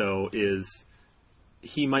getting at, though, is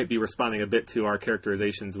he might be responding a bit to our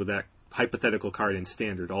characterizations with that hypothetical card in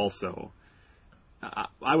Standard also.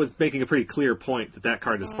 I was making a pretty clear point that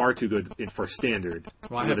card is far too good for standard.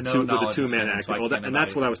 Well, I have with no a knowledge of 2-mana standard, active. so I Well, can't and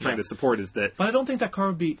that's what I was trying evaluate. to support is that. But I don't think that card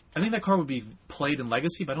would be. I think that card would be played in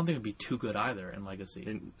Legacy, but I don't think it would be too good either in Legacy.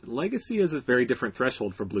 And Legacy is a very different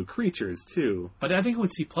threshold for blue creatures too. But I think it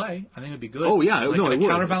would see play. I think it would be good. Oh yeah, like no, in it a would.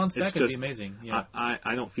 counterbalance It's deck, it'd be just- amazing. Yeah.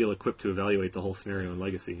 I don't feel equipped to evaluate the whole scenario in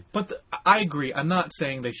Legacy. But I agree. I'm not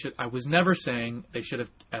saying they should. I was never saying they should have.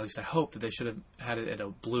 At least I hope that they should have had it at a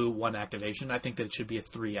blue 1 activation. I think that it should be a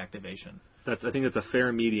 3 activation. I think that's a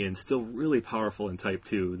fair median. Still really powerful in Type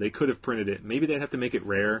 2. They could have printed it. Maybe they'd have to make it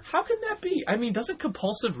rare. How can that be? I mean, doesn't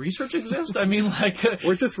compulsive research exist? I mean, like,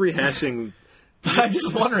 We're just rehashing. I'm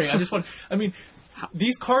just wondering. I mean,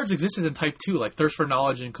 these cards existed in Type 2, like Thirst for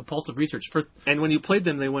Knowledge and Compulsive Research. And when you played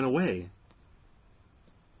them, they went away.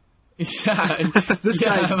 Yeah, and, This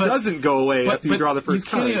guy doesn't go away after you draw the first you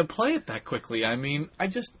can't card. even play it that quickly. I mean, I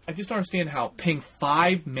just don't understand how paying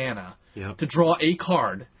 5 mana Yep. to draw a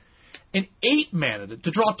card and 8 mana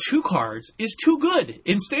to draw 2 cards is too good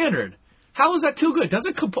in Standard. How is that too good?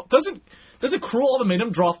 Doesn't Cruel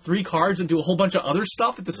Ultimatum draw 3 cards and do a whole bunch of other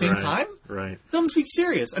stuff at the same time? Right. I'm being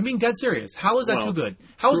serious. I'm being dead serious. How is that Well, too good?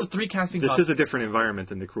 How is a 3 casting This cost? is a different environment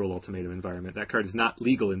than the Cruel Ultimatum environment. That card is not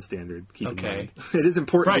legal in Standard. Keep in Okay. mind. It is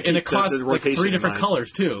important Right, to and keep it costs the like rotation 3 in different mind.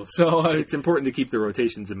 colors too. So, It's important to keep the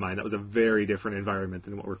rotations in mind. That was a very different environment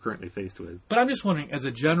than what we're currently faced with. but I'm just wondering, as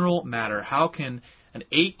a general matter, how can an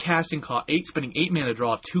 8 casting cost, spending 8 mana to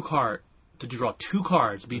draw 2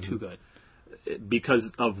 cards be too good?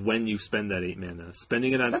 Because of when you spend that 8 mana.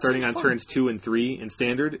 Spending it on That starting seems on fun. turns 2 and 3 in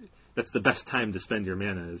Standard, that's the best time to spend your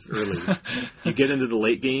mana is early. You get into the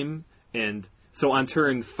late game, and so on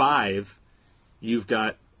turn 5, you've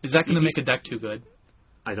got. Is that going to make a deck too good?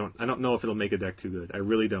 I don't know if it'll make a deck too good. I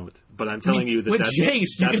really don't. But I'm telling you that with that's,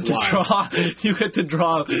 Jace, you that's get to why. draw. You get to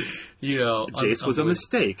draw. Jace was a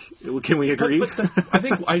mistake. Can we agree? But I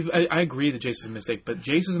think I agree that Jace is a mistake, but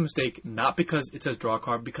Jace is a mistake not because it says draw a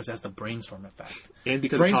card, because it has the brainstorm effect. and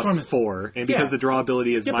because it Brainstorm costs is- 4, and because Yeah. the draw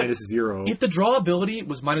ability is Yeah, but -0. If the draw ability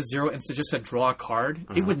was -0 and it just said draw a card,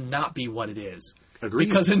 it would not be what it is. Agreed.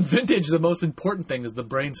 Because in Vintage, the most important thing is the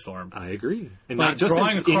brainstorm. I agree. And Like, not just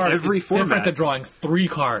drawing a card in every is different format. than drawing 3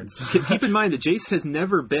 cards. Keep in mind that Jace has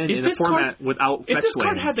never been If in a this card- format without If fetch this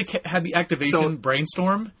card lands. had the activation So-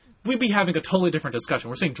 brainstorm, we'd be having a totally different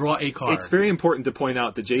discussion. We're saying draw a card. It's very important to point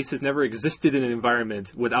out that Jace has never existed in an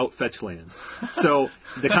environment without fetch lands. So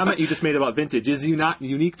the comment you just made about Vintage is not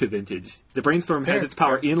unique to Vintage. The Brainstorm has Fair, its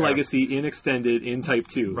power fair, in fair. Legacy, in Extended, in Type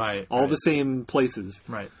 2. Right, All right. the same places.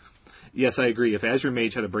 Right. Yes, I agree. If Azure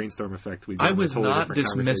Mage had a Brainstorm effect, we'd be I having a was totally not different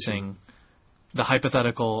conversation. dismissing the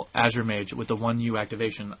hypothetical Azure Mage with the 1U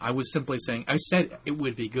activation. I was simply saying, I said it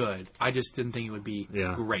would be good. I just didn't think it would be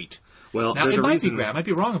Yeah. great. Well, Now, there's it a might reason, be great. I might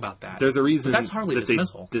be wrong about that. There's a reason But that's hardly that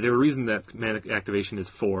dismissal. there's a reason that Manic Activation is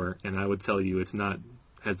 4, and I would tell you it's not.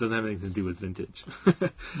 Doesn't have anything to do with Vintage.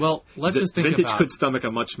 Well, let's just think Vintage about could stomach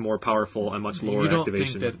a much more powerful and much lower you don't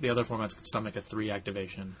activation. think that the other formats could stomach a 3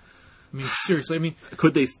 activation. I mean, seriously, I mean,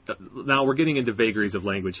 Could they? Now we're getting into vagaries of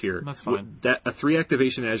language here. That's fine. That a 3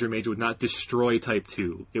 activation Azure Mage would not destroy Type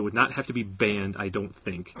 2. It would not have to be banned. I don't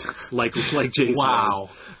think, like Jace Wow.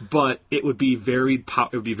 was. But it would be very.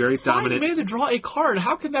 It would be very 5 dominant. mana to draw a card.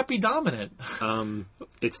 How can that be dominant?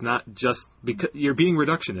 It's not just because you're being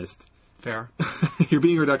reductionist. Fair. You're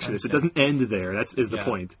being reductionist. It understand. doesn't end there. Is the Yeah.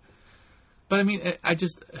 point. But I mean, I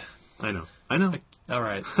just... I know. I know. All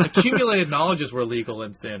right. Accumulated knowledges were legal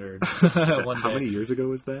in Standard. One How day. many years ago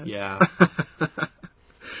was that? Yeah.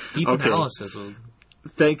 Deep Okay. analysis was...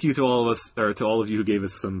 Thank you to all of us, or to all of you who gave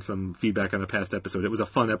us some feedback on a past episode. It was a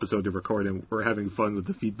fun episode to record, and we're having fun with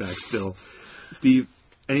the feedback still. Steve,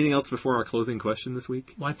 anything else before our closing question this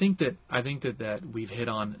week? Well, I think that we've hit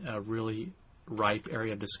on a really ripe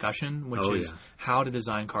area of discussion, which Oh, is yeah. how to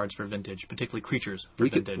design cards for Vintage, particularly creatures for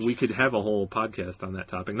Vintage. We could have a whole podcast on that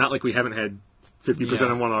topic. Not like we haven't had 50% Yeah.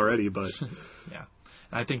 on one already, but Yeah.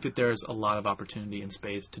 And I think that there's a lot of opportunity and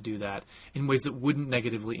space to do that in ways that wouldn't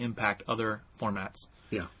negatively impact other formats.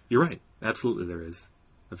 yeah, you're right. Absolutely, there is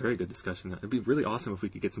a very good discussion. It'd be really awesome if we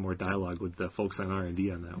could get some more dialogue with the folks on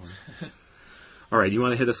R&D on that one. All right, you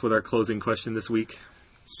want to hit us with our closing question this week?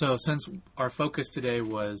 So since our focus today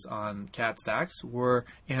was on cat stacks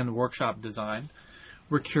and workshop design,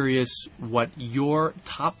 we're curious what your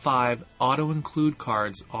top 5 auto-include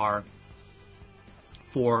cards are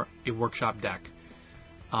for a workshop deck,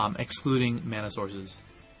 excluding mana sources.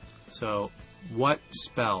 So what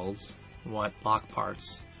spells, what block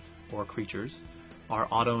parts or creatures are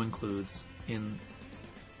auto-includes in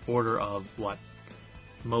order of what?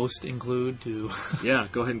 Most include to... Yeah,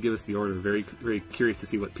 go ahead and give us the order. Very, very curious to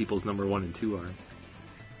see what people's number 1 and 2 are.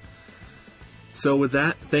 So with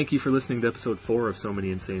that, thank you for listening to episode 4 of So Many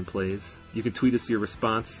Insane Plays. You can tweet us your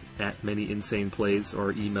response at Many Insane Plays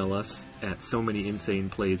or email us at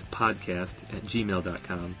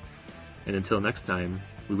somanyinsaneplayspodcast@gmail.com. And until next time,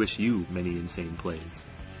 we wish you many insane plays.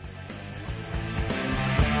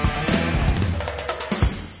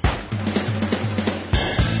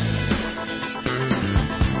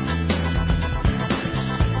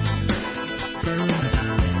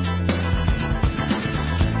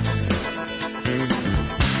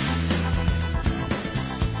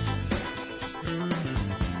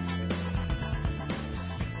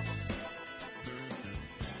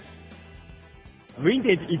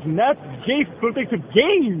 Vintage is not Jace protected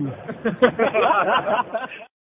game!